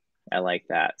quickly. I like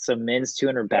that. So men's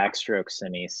 200 backstroke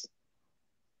semis.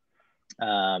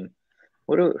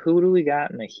 Who do we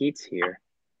got in the heats here?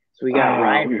 So we got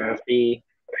Ryan Murphy.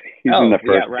 He's in the first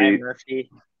we got Ryan heat.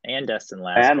 Murphy and Dustin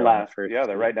Lasco. And Lasco. Yeah,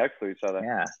 they're right next to each other.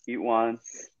 Yeah. Heat 1.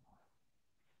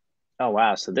 Oh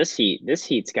wow. So this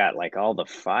heat's got like all the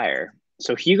fire.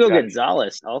 So Hugo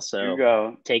Gonzalez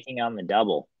also taking on the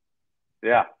double.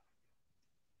 Yeah.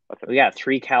 We got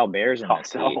 3 Cal Bears in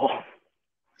this double.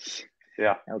 Heat.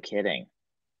 Yeah. No kidding.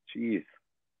 Jeez.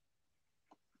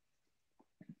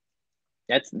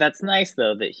 That's nice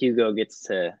though that Hugo gets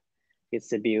to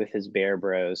be with his Bear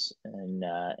Bros and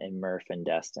Murph and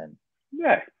Destin.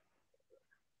 Yeah.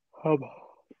 I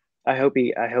hope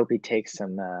he takes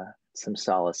some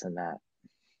solace in that.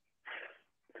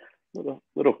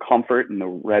 Little comfort in the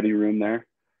ready room there.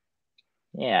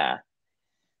 Yeah.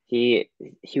 He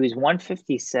was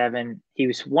 157. He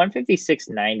was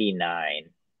 156.99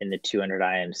 in the 200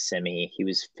 IM semi. He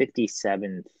was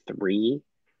 57.3,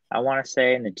 I want to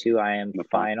say, in the 2 IM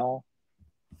final.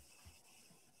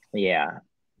 Yeah.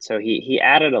 So he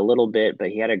added a little bit, but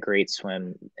he had a great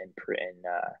swim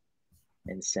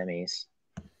in semis.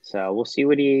 So we'll see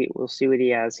what he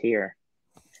has here.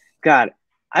 God,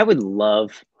 I would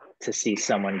love to see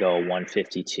someone go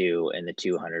 152 in the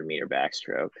 200-meter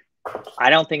backstroke. I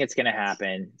don't think it's going to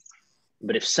happen,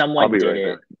 but if someone did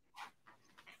it,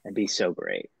 it'd be so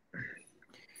great.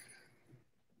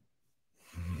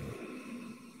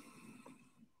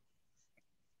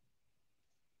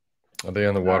 Are they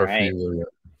on the water for you?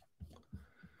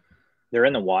 They're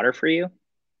in the water for you?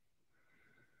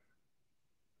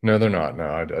 No, they're not. No,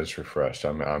 I just refreshed.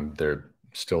 They're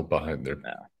still behind. They're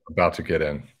about to get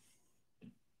in.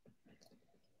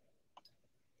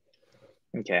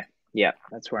 Okay. Yeah,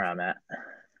 that's where I'm at.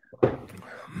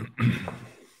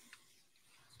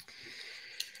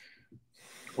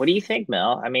 What do you think,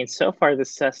 Mel? I mean, so far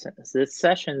this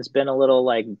session's been a little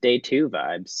like day 2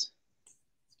 vibes.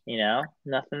 You know,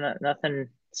 nothing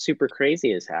super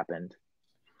crazy has happened.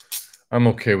 I'm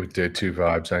okay with day 2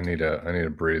 vibes. I need a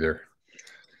breather.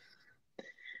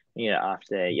 Yeah, off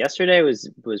day. Yesterday was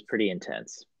pretty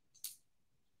intense.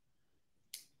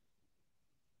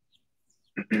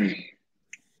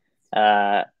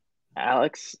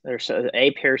 Alex or so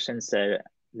A Pearson said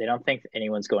they don't think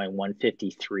anyone's going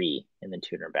 153 in the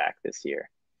tuner back this year.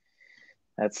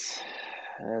 That's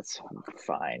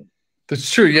fine. That's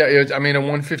true. Yeah, I mean, a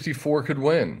 154 could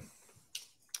win.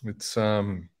 It's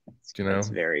That's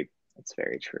very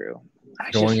true.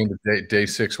 Going into day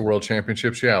 6 World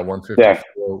Championships,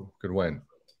 154 could win.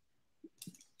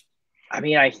 I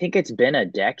mean, I think it's been a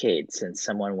decade since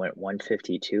someone went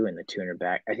 152 in the tuner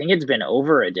back. I think it's been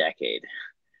over a decade.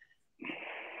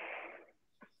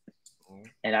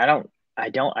 And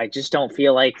I just don't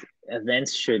feel like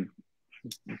events should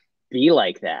be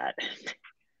like that.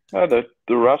 The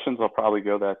Russians will probably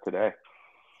go that today.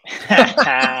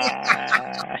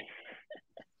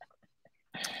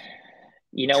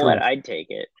 You know what? I'd take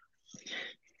it.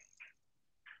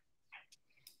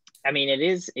 I mean,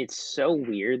 it's so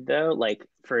weird though. Like,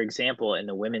 for example, in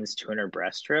the women's tuner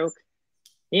breaststroke,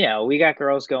 you know, we got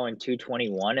girls going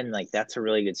 221 and like that's a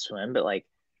really good swim, but like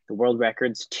the world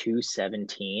record's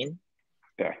 217.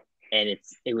 Yeah. And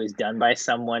it was done by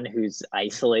someone who's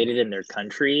isolated in their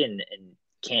country and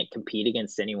can't compete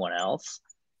against anyone else.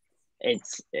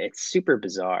 It's super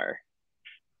bizarre.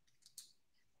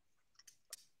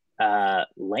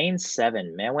 Lane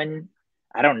 7, Mewin.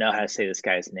 I don't know how to say this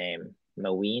guy's name.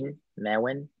 Mewin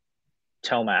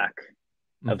Tomac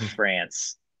of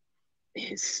France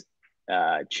is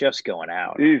just going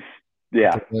out. He's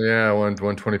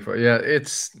 125. Yeah,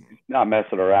 it's not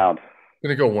messing around.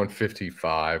 Gonna go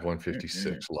 155,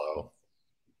 156 low.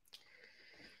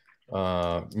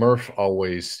 Murph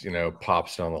always,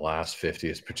 pops on the last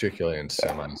 50s, particularly in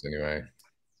semis anyway.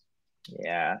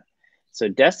 Yeah. So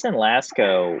Destin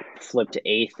Lasco flipped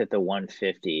 8th at the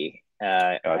 150.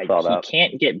 He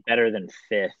can't get better than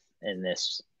 5th in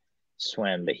this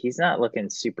swim, but he's not looking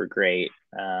super great.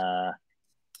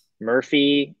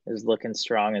 Murphy is looking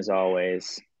strong as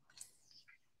always.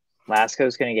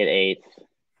 Lasco's going to get 8th.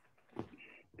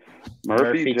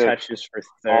 Murphy touches for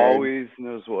 3rd. Always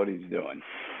knows what he's doing.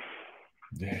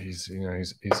 Yeah, he's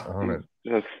on it.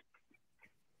 Just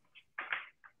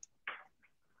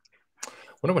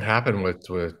wonder what happened with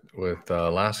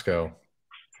Lasco.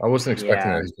 I wasn't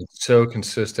expecting that. He's been so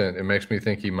consistent. It makes me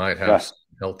think he might have a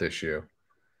health issue.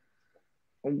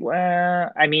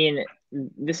 Well, I mean,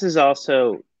 this is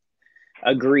also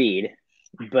agreed,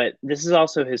 but this is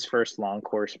also his first long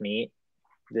course meet.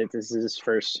 This is his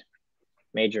first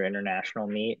major international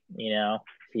meet. You know,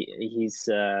 he's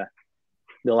the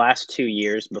last 2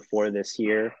 years before this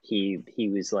year, he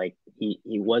was like he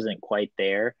wasn't quite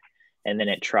there, and then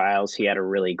at trials he had a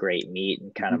really great meet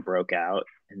and kind of broke out,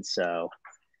 and so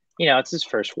it's his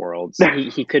first Worlds.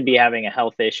 He could be having a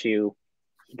health issue,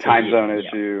 time zone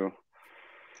issue.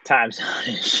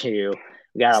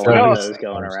 We got a lot of those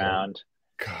going around.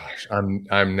 Gosh,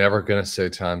 I'm never gonna say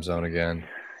time zone again.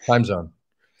 Time zone.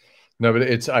 No, but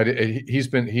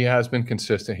he has been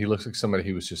consistent. He looks like somebody.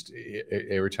 He was just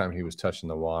every time he was touching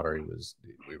the water,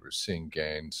 we were seeing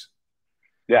gains.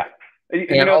 Yeah,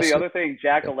 the other thing,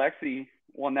 Jack Alexey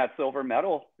won that silver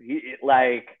medal. He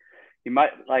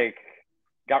might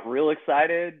got real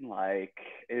excited,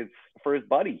 it's for his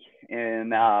buddy,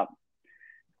 and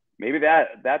maybe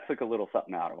that took a little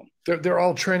something out of him. They're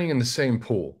all training in the same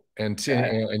pool. And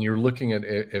you're looking at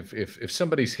if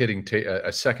somebody's hitting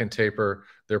a second taper,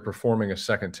 they're performing a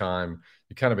second time,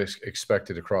 you kind of expect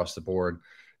it across the board,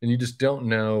 and you just don't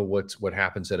know what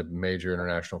happens at a major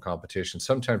international competition.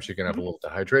 Sometimes you can have a little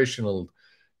dehydration,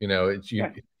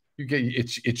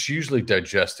 it's usually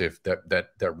digestive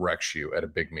that wrecks you at a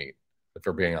big meet. If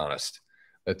we're being honest,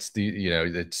 that's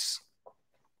it's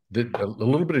a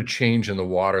little bit of change in the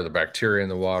water, the bacteria in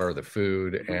the water, the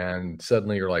food, and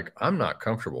suddenly you're like, I'm not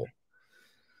comfortable.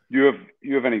 You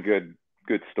have any good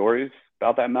stories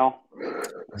about that, Mel?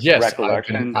 Yes,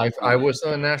 I was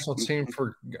on the national team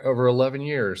for over 11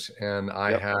 years, and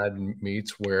I had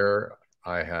meets where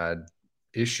I had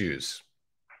issues.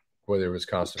 whether it was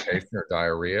constipation or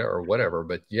diarrhea or whatever.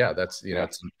 But yeah, that's, you know,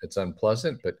 it's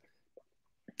unpleasant, but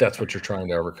that's what you're trying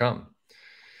to overcome.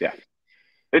 Yeah.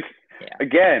 It's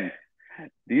again,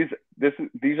 these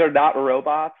are not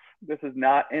robots. This is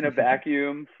not in a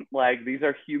vacuum. Like, these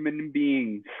are human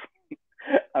beings.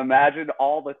 Imagine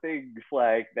all the things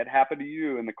like that happen to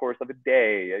you in the course of a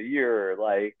day, a year.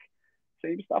 Like,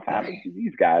 same stuff happens to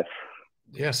these guys.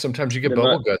 Yeah, sometimes you get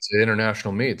bubble guts at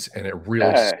international meets, and it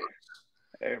really sucks.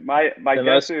 My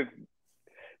guess is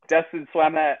Destin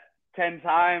swam that 10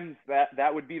 times.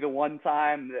 That would be the one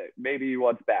time that maybe he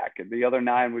wants back, and the other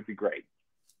 9 would be great.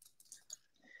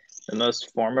 The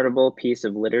most formidable piece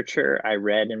of literature I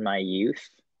read in my youth: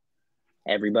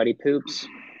 Everybody Poops.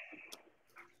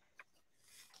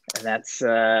 And that's,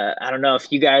 I don't know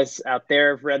if you guys out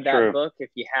there have read that book. If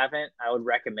you haven't, I would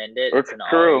recommend it.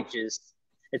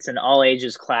 It's an all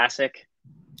ages classic.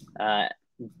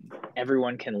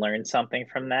 Everyone can learn something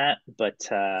from that, but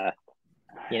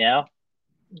you know,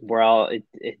 we're all,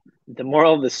 the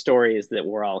moral of the story is that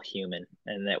we're all human,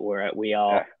 and that we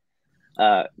all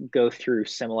go through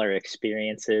similar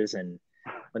experiences. And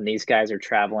when these guys are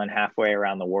traveling halfway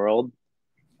around the world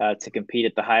to compete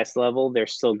at the highest level, they're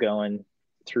still going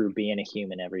through being a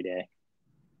human every day.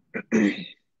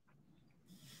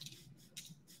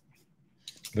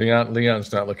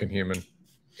 Leon's not looking human.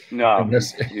 No,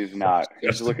 he's not.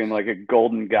 He's looking like a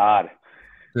golden god.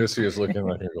 Yes, he is looking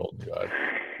like a golden god.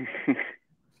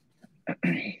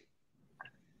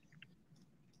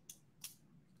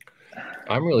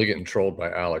 I'm really getting trolled by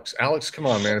Alex. Alex, come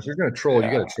on, man. If you're going to troll, you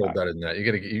got to troll better than that.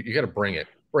 You got to bring it.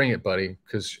 Bring it, buddy.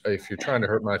 Because if you're trying to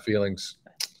hurt my feelings.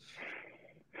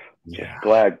 Yeah.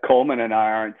 Glad Coleman and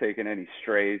I aren't taking any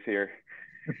strays here.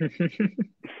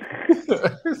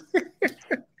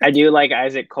 I do like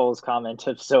Isaac Cole's comment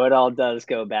of, so it all does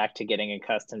go back to getting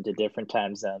accustomed to different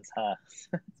time zones, huh?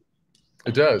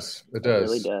 It does. It does. It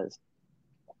really does.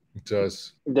 It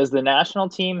does. Does the national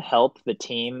team help the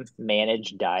team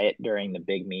manage diet during the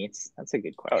big meets? That's a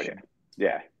good question. Oh,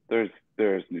 yeah. There's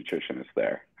nutritionists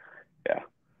there. Yeah.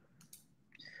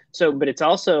 So, but it's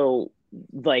also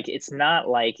like, it's not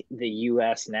like the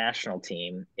U.S. national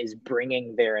team is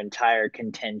bringing their entire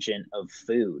contingent of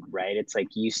food, right? It's like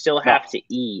you still have to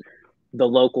eat the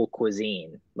local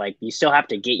cuisine. Like, you still have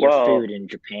to get your food in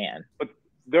Japan. But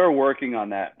they're working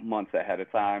on that months ahead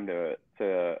of time to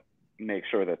make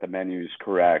sure that the menu is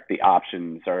correct. The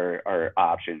options are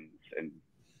options and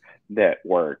that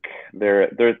work.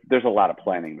 There's a lot of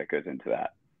planning that goes into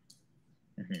that.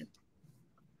 Mm-hmm.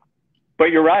 But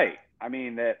you're right. I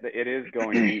mean, that it is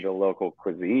going to be the local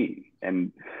cuisine.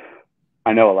 And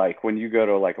I know, like, when you go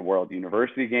to like a World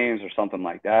University Games or something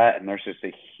like that, and there's just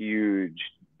a huge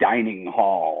dining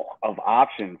hall of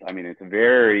options. I mean, it's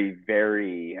very,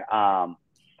 very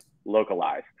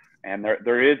localized, and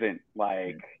there isn't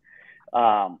like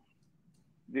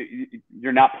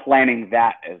you're not planning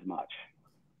that as much.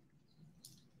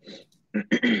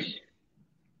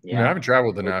 Yeah. I mean, I haven't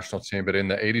traveled with the national team, but in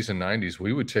the 80s and 90s,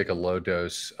 we would take a low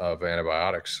dose of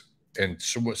antibiotics and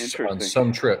on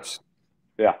some trips.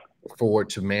 Yeah.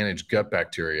 To manage gut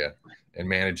bacteria and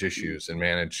manage issues and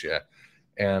manage,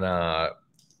 And I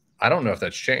don't know if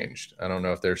that's changed. I don't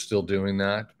know if they're still doing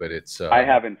that, but it's. I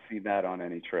haven't seen that on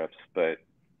any trips, but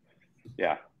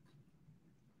yeah.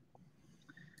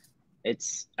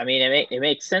 I mean, it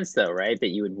makes sense though, right? That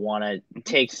you would want to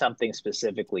take something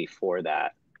specifically for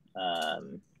that.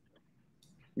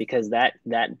 Because that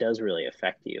does really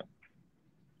affect you.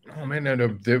 Oh man, no,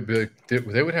 they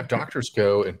would have doctors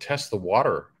go and test the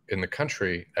water in the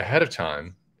country ahead of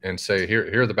time and say,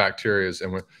 here are the bacterias,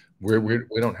 and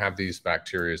we don't have these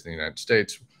bacterias in the United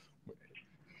States.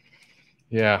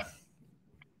 Yeah,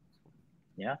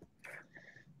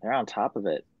 they're on top of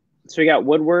it. So we got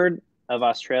Woodward of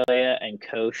Australia and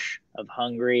Koch of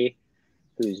Hungary,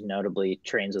 who's notably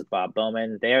trains with Bob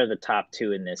Bowman. They are the top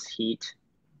 2 in this heat.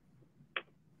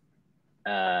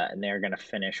 And they're going to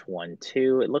finish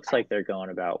 1-2. It looks like they're going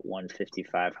about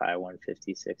 155 high,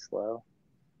 156 low.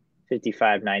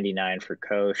 55.99 for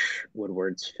Koch.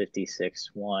 Woodward's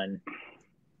 56.1.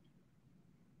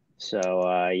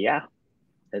 So yeah,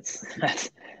 that's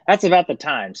about the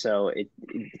time. So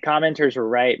the commenters were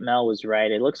right. Mel was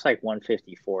right. It looks like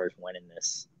 154 is winning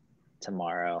this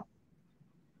tomorrow.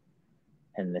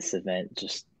 And this event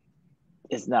just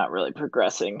is not really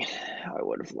progressing how I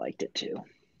would have liked it to.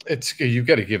 You've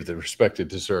got to give it the respect it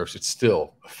deserves. It's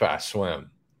still a fast swim.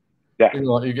 Yeah,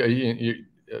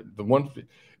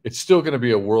 it's still going to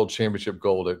be a world championship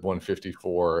gold at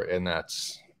 154, and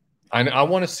that's. I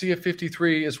want to see a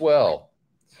 53 as well.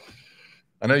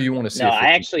 I know you want to see. No, a 52. I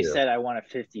actually said I want a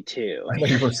 52. I know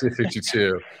you want to see a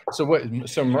 52. So what?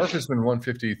 So Murph has been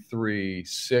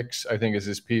 153.6, I think, is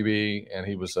his PB, and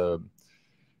he was I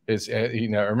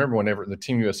remember whenever the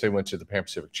Team USA went to the Pan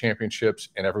Pacific Championships,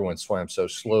 and everyone swam so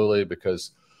slowly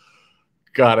because,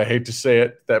 God, I hate to say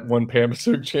it, that one Pan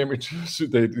Pacific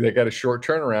Championship, they got a short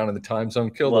turnaround and the time zone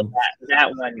killed them.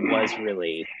 That one was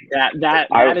really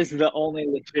that is the only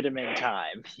legitimate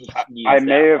time. I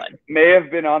may have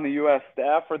been on the U.S.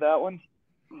 staff for that one.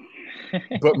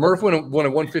 But Murph won a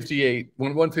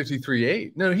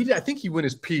 153.8. No, I think he won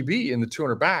his PB in the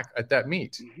 200 back at that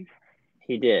meet.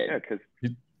 He did. Yeah, because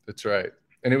that's right,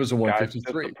 and it was a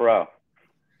 153. Pro.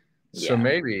 So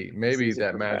maybe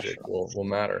that magic will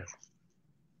matter.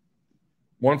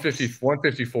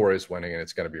 154 is winning, and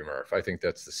it's going to be Murph. I think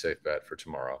that's the safe bet for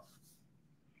tomorrow.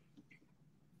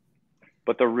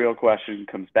 But the real question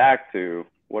comes back to,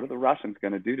 what are the Russians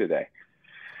going to do today?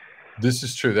 This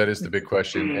is true. That is the big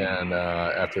question. And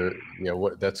after,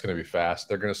 that's going to be fast.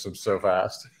 They're going to swim so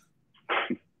fast.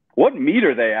 What meet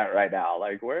are they at right now?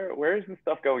 Like, where is this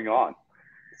stuff going on?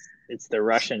 It's the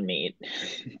Russian meet.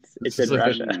 It's in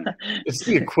Russia. It's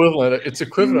the equivalent. It's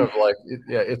equivalent of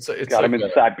it's got them in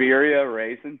Siberia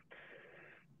racing.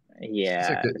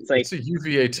 Yeah, it's a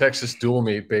UVA Texas dual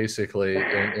meet basically,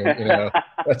 and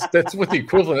that's what the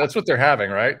equivalent. That's what they're having,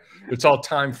 right? It's all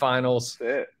time finals.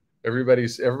 That's it.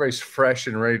 Everybody's fresh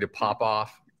and ready to pop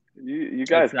off. You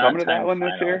guys coming to that one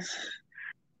finals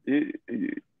this year?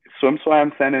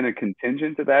 SwimSwam sending a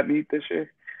contingent to that meet this year?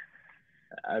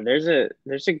 There's a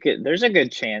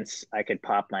good chance I could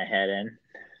pop my head in.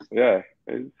 Yeah,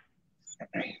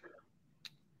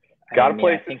 got a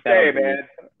place to stay, man.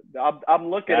 I'm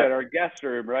looking at our guest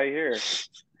room right here.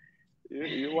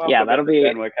 You're welcome that'll to the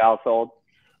Fenwick household.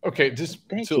 Okay,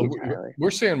 we're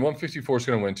saying 154 is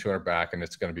going to win 200 back, and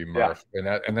it's going to be Murph,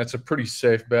 and that's a pretty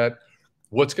safe bet.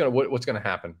 What's going to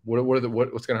happen?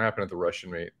 What's going to happen at the Russian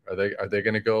meet? Are they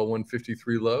going to go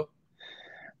 153 low?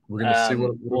 We're going to see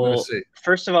what we're going to see.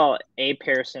 First of all, A.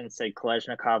 Pearson said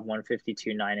Kolesnikov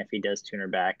 152.9 if he does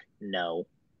 200 back. No,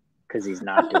 because he's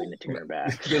not doing the 200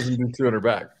 back. He doesn't do 200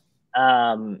 back.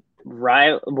 That's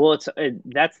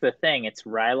the thing. It's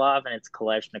Rylov and it's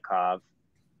Kolesnikov.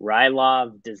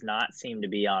 Rylov does not seem to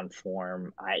be on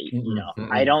form.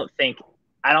 I don't think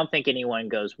anyone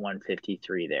goes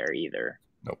 153 there either.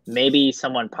 Nope. Maybe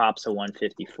someone pops a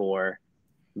 154,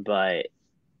 but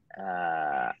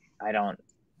I don't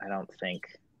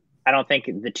think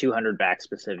the 200 back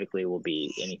specifically will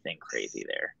be anything crazy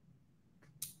there.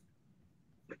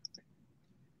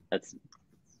 That's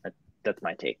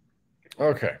my take.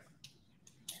 Okay.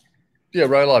 Yeah,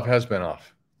 Rylov has been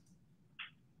off.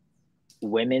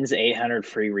 Women's 800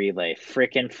 free relay.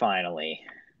 Frickin' finally.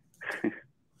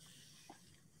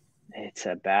 It's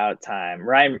about time.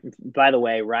 By the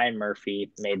way, Ryan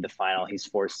Murphy made the final. He's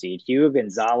 4th seed. Hugo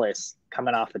Gonzalez,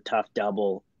 coming off a tough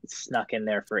double, snuck in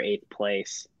there for 8th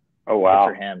place. Oh, wow.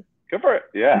 Good for him. Good for it.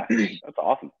 Yeah, that's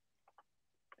awesome.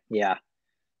 Yeah.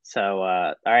 So,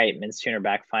 all right, men's 200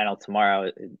 back final tomorrow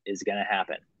is going to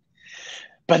happen.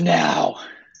 But now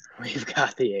we've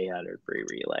got the 800 free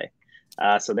relay.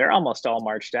 So they're almost all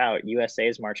marched out. USA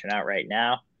is marching out right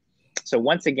now. So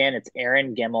once again, it's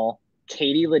Erin Gimmel,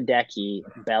 Katie Ledecky,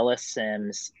 Bella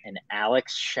Sims, and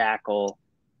Alex Shackle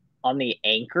on the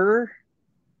anchor.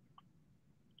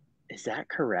 Is that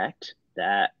correct?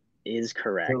 That is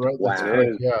correct. Right, wow.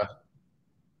 Correct, yeah.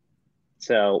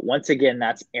 So once again,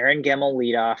 that's Erin Gimmel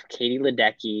leadoff, Katie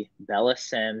Ledecky, Bella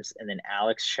Sims, and then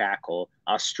Alex Shackle.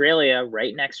 Australia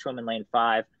right next to him in lane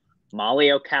 5.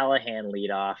 Molly O'Callahan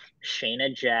leadoff,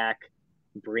 Shayna Jack,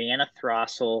 Brianna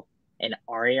Throssell, and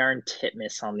Ariarne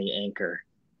Titmus on the anchor.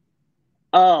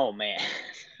 Oh, man.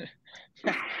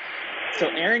 So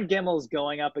Erin Gimmel's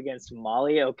going up against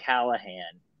Molly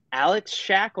O'Callahan. Alex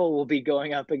Shackle will be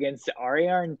going up against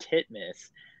Ariarne Titmus.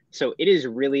 So it is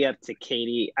really up to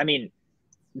Katie. I mean,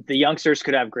 the youngsters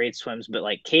could have great swims, but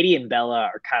like Katie and Bella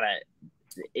are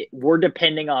we're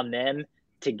depending on them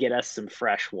to get us some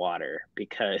fresh water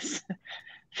because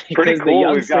pretty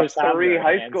cool. We've got 3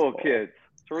 high school full. kids.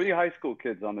 3 high school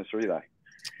kids on this relay.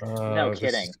 No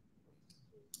kidding.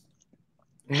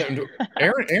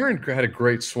 Erin had a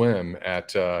great swim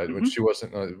at when she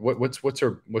wasn't. What's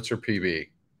her PB?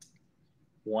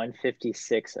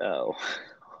 156.0.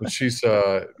 But she's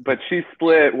But she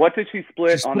split. What did she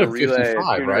split on the relay?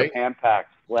 55, right? Hand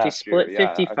packs last She split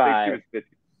year. 55. I think she was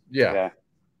 50. Yeah.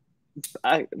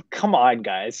 Come on,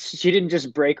 guys. She didn't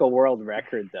just break a world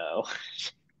record, though.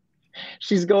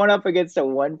 She's going up against a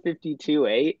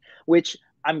 152.8, which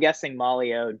I'm guessing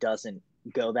Molly O doesn't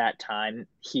go that time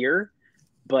here.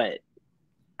 But,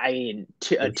 I mean,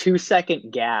 a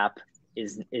 2-second gap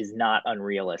is not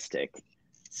unrealistic.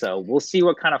 So we'll see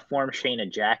what kind of form Shayna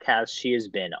Jack has. She has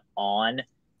been on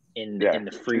in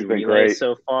the free relay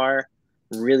so far.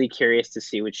 Really curious to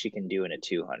see what she can do in a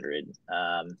 200.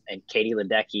 And Katie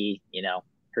Ledecky, you know,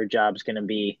 her job's going to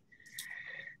be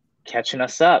catching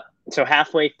us up. So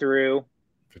halfway through,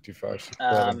 55.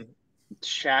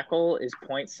 Shackle is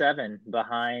 0.7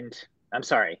 behind. I'm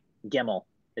sorry, Gimmel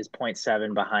is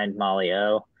 0.7 behind Molly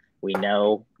O. We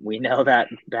know that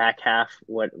back half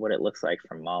what it looks like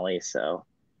from Molly. So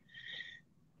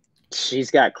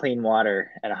she's got clean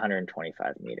water at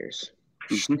 125 meters.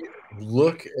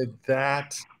 Look at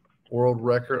that world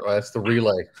record. Oh, that's the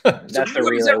relay. That's the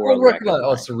relay world record line.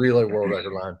 Oh, it's the relay world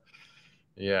record line.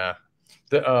 Yeah.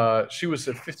 She was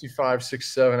at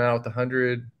 55.67 out at the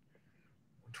 100.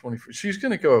 24. She's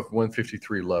going to go with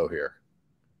 153 low here.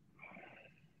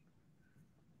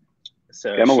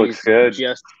 So Emma looks good.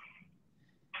 Just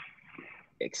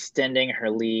extending her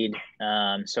lead.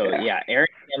 Erin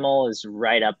Gimmel is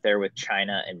right up there with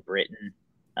China and Britain.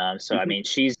 I mean,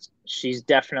 she's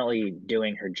definitely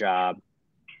doing her job.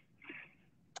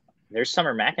 There's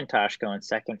Summer McIntosh going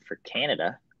second for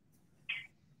Canada.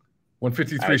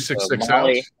 153.66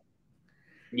 out.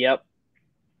 Yep.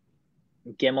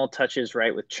 Gimmel touches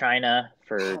right with China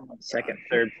for second,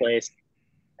 third place.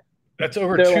 That's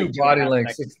over two body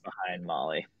lengths behind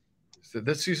Molly. So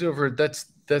that's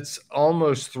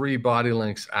almost 3 body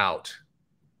lengths out.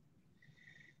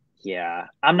 Yeah,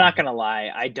 I'm not gonna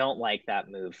lie. I don't like that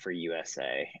move for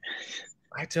USA.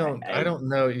 I don't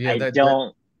know. Yeah,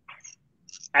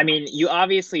 I mean, you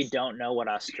obviously don't know what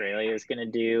Australia is gonna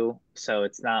do, so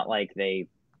it's not like they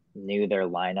knew their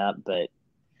lineup. But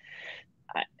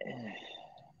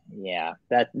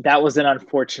that was an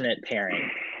unfortunate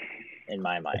pairing in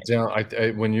my mind.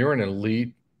 When you're an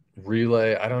elite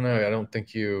relay, I don't know. I don't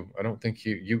think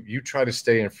you try to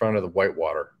stay in front of the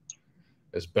whitewater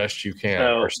as best you can,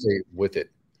 or stay with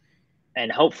it. And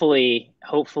hopefully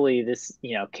this,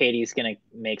 you know, Katie's going to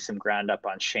make some ground up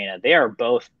on Shayna. They are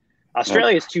both.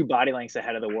 Australia is 2 body lengths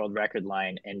ahead of the world record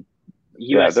line, and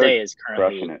USA is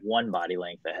currently 1 body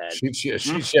length ahead. She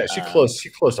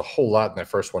closed a whole lot in that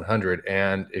first 100.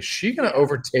 And is she going to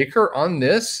overtake her on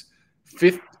this?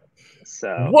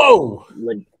 Whoa!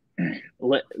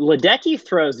 Ledecky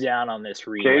throws down on this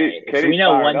relay. We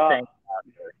know one thing.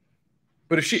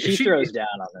 But if she throws down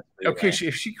on this relay. Okay,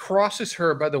 if she crosses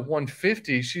her by the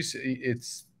 150,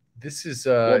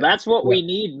 well, that's what we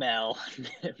need, Mel,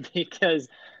 because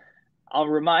I'll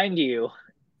remind you,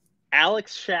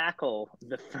 Alex Shackle,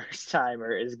 the first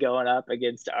timer, is going up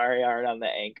against Ariarne on the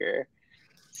anchor.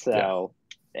 So,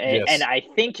 and I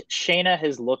think Shayna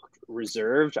has looked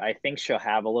reserved. I think she'll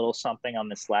have a little something on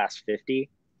this last 50.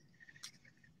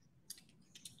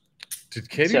 Did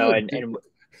Katie?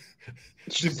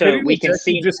 So we can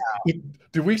see.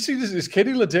 Do we see this? Is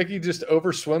Katie Ledecky just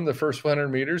overswim the first 100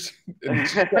 meters? And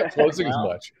she's not closing as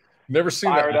much. Never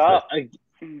seen that up.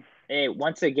 Hey,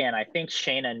 once again, I think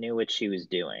Shayna knew what she was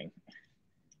doing.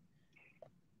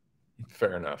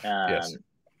 Fair enough. Yes.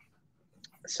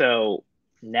 So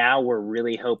now we're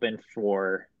really hoping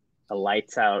for a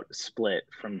lights out split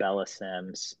from Bella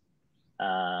Sims.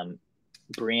 Brianna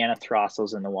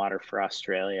Throstle's in the water for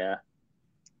Australia.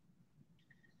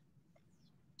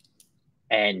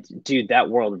 And dude, that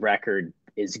world record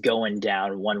is going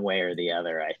down one way or the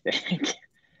other, I think.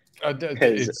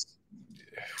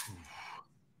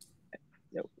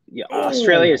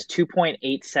 Australia is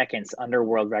 2.8 seconds under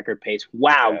world record pace.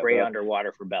 Wow, great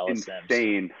underwater for Bella Sims.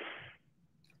 Insane.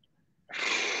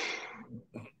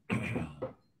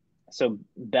 So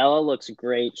Bella looks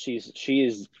great. She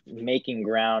is making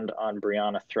ground on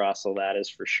Brianna Throstle, that is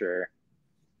for sure.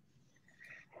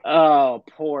 Oh,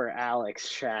 poor Alex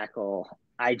Shackle.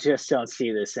 I just don't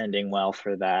see this ending well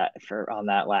on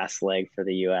that last leg for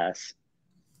the US.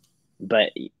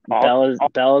 But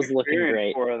Bella's looking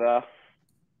great.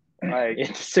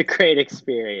 It's a great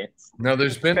experience. No,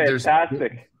 there's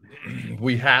fantastic.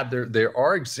 There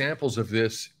are examples of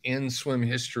this in swim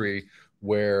history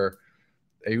where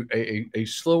a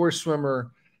slower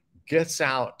swimmer gets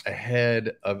out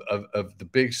ahead of the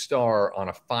big star on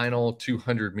a final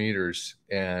 200 meters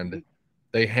and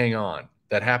they hang on.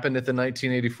 That happened at the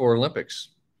 1984 Olympics.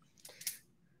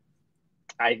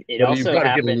 It also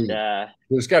happened.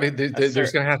 There's going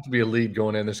to have to be a lead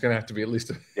going in. There's going to have to be at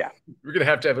least we're going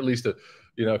to have at least a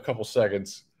couple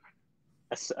seconds.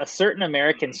 A certain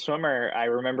American swimmer I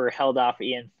remember held off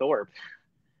Ian Thorpe.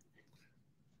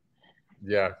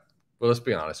 Yeah. Well, let's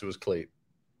be honest. It was Cleat.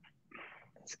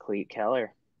 It's Cleat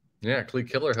Keller. Yeah, Cleat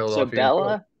Keller held off. So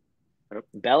Bella,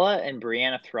 Bella and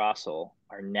Brianna Throssell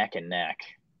are neck and neck.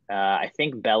 I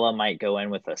think Bella might go in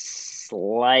with a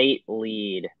slight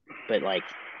lead, but like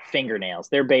fingernails.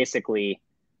 They're basically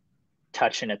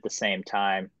touching at the same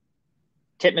time.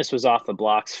 Titmus was off the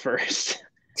blocks first.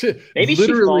 Maybe she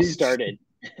false started.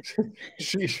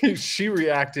 she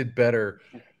reacted better.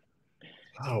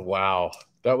 Oh wow,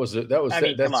 that was it. That was. I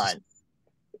mean, come on.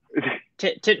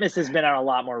 Titmus has been on a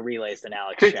lot more relays than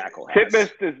Alex Shackle has.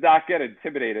 Titmus does not get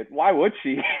intimidated. Why would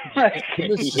she? like,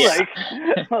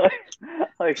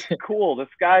 cool. The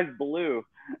sky's blue.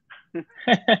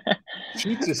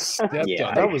 She just stepped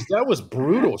on. That was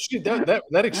brutal.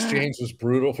 That exchange was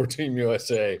brutal for Team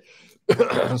USA.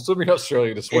 Swimming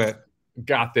Australia just went,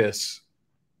 got this.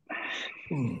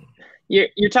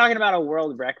 You're talking about a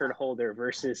world record holder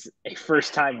versus a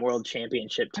first-time world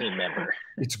championship team member.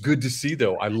 It's good to see,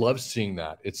 though. I love seeing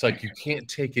that. It's like you can't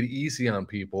take it easy on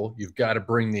people. You've got to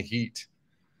bring the heat.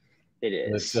 It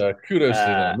is. Kudos to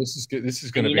them. This is good. This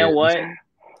is going to be. You know what?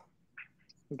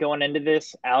 Going into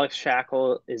this, Alex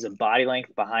Shackle is a body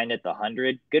length behind at the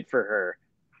 100. Good for her.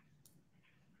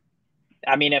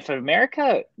 I mean, if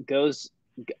America goes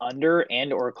under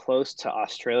and or close to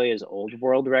Australia's old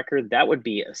world record, that would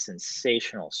be a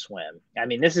sensational swim. I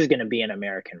mean, this is going to be an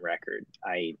American record.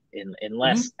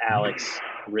 Unless Alex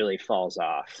really falls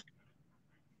off.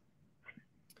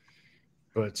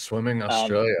 But swimming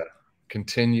Australia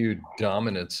continued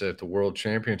dominance at the World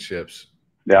Championships.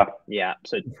 Yeah.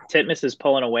 So Titmus is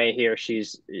pulling away here.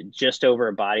 She's just over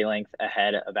a body length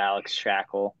ahead of Alex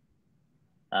Shackle.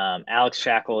 Alex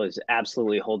Shackle is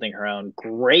absolutely holding her own.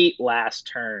 Great last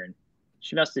turn.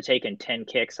 She must have taken 10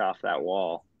 kicks off that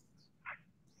wall.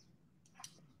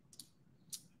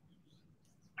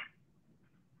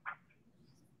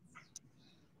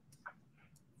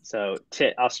 So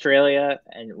Australia,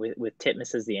 and with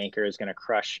Titmus as the anchor, is going to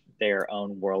crush their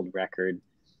own world record.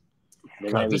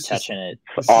 They're going to be touching it.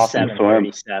 Awesome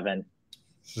 7:37.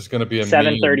 This is going to be a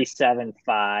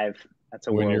 7:37.5. That's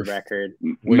a world record.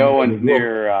 No one's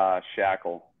near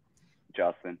Shackle,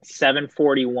 Justin.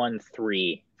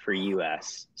 7:41.3 for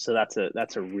US. So that's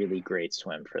a really great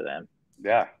swim for them.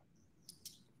 Yeah.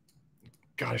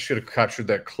 God, I should have captured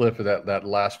that clip of that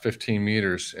last 15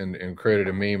 meters and created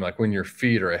a meme, like when your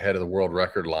feet are ahead of the world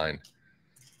record line.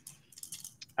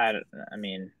 Okay.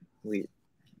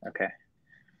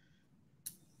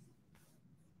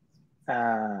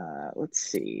 Let's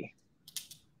see.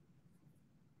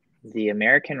 The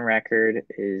American record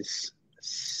is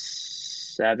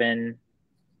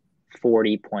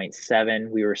 7:40.7.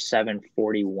 We were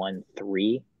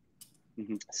 7:41.3.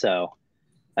 So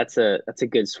that's a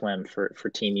good swim for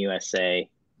Team USA.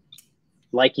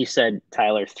 Like you said,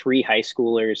 Tyler, 3 high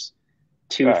schoolers,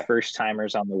 2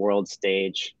 first-timers on the world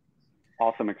stage.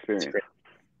 Awesome experience.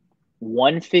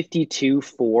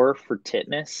 152.4 for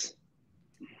Titmus.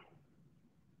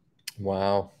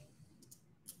 Wow.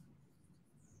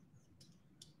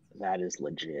 That is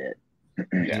legit.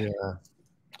 Yeah.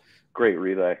 Great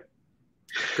relay.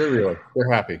 Great relay.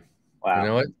 They're happy. Wow. You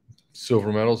know what?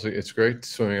 Silver medals. It's great.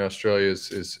 Swimming Australia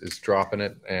is dropping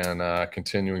it and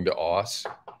continuing to Aus.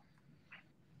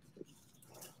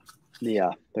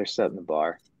 Yeah, they're setting the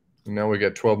bar. And now we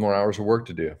got 12 more hours of work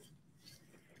to do.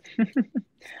 All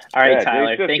right,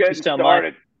 Tyler. Thank you so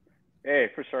much.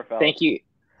 Hey, for sure, fellas. Thank you.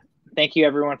 Thank you,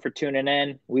 everyone, for tuning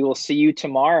in. We will see you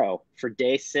tomorrow for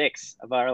day 6 of our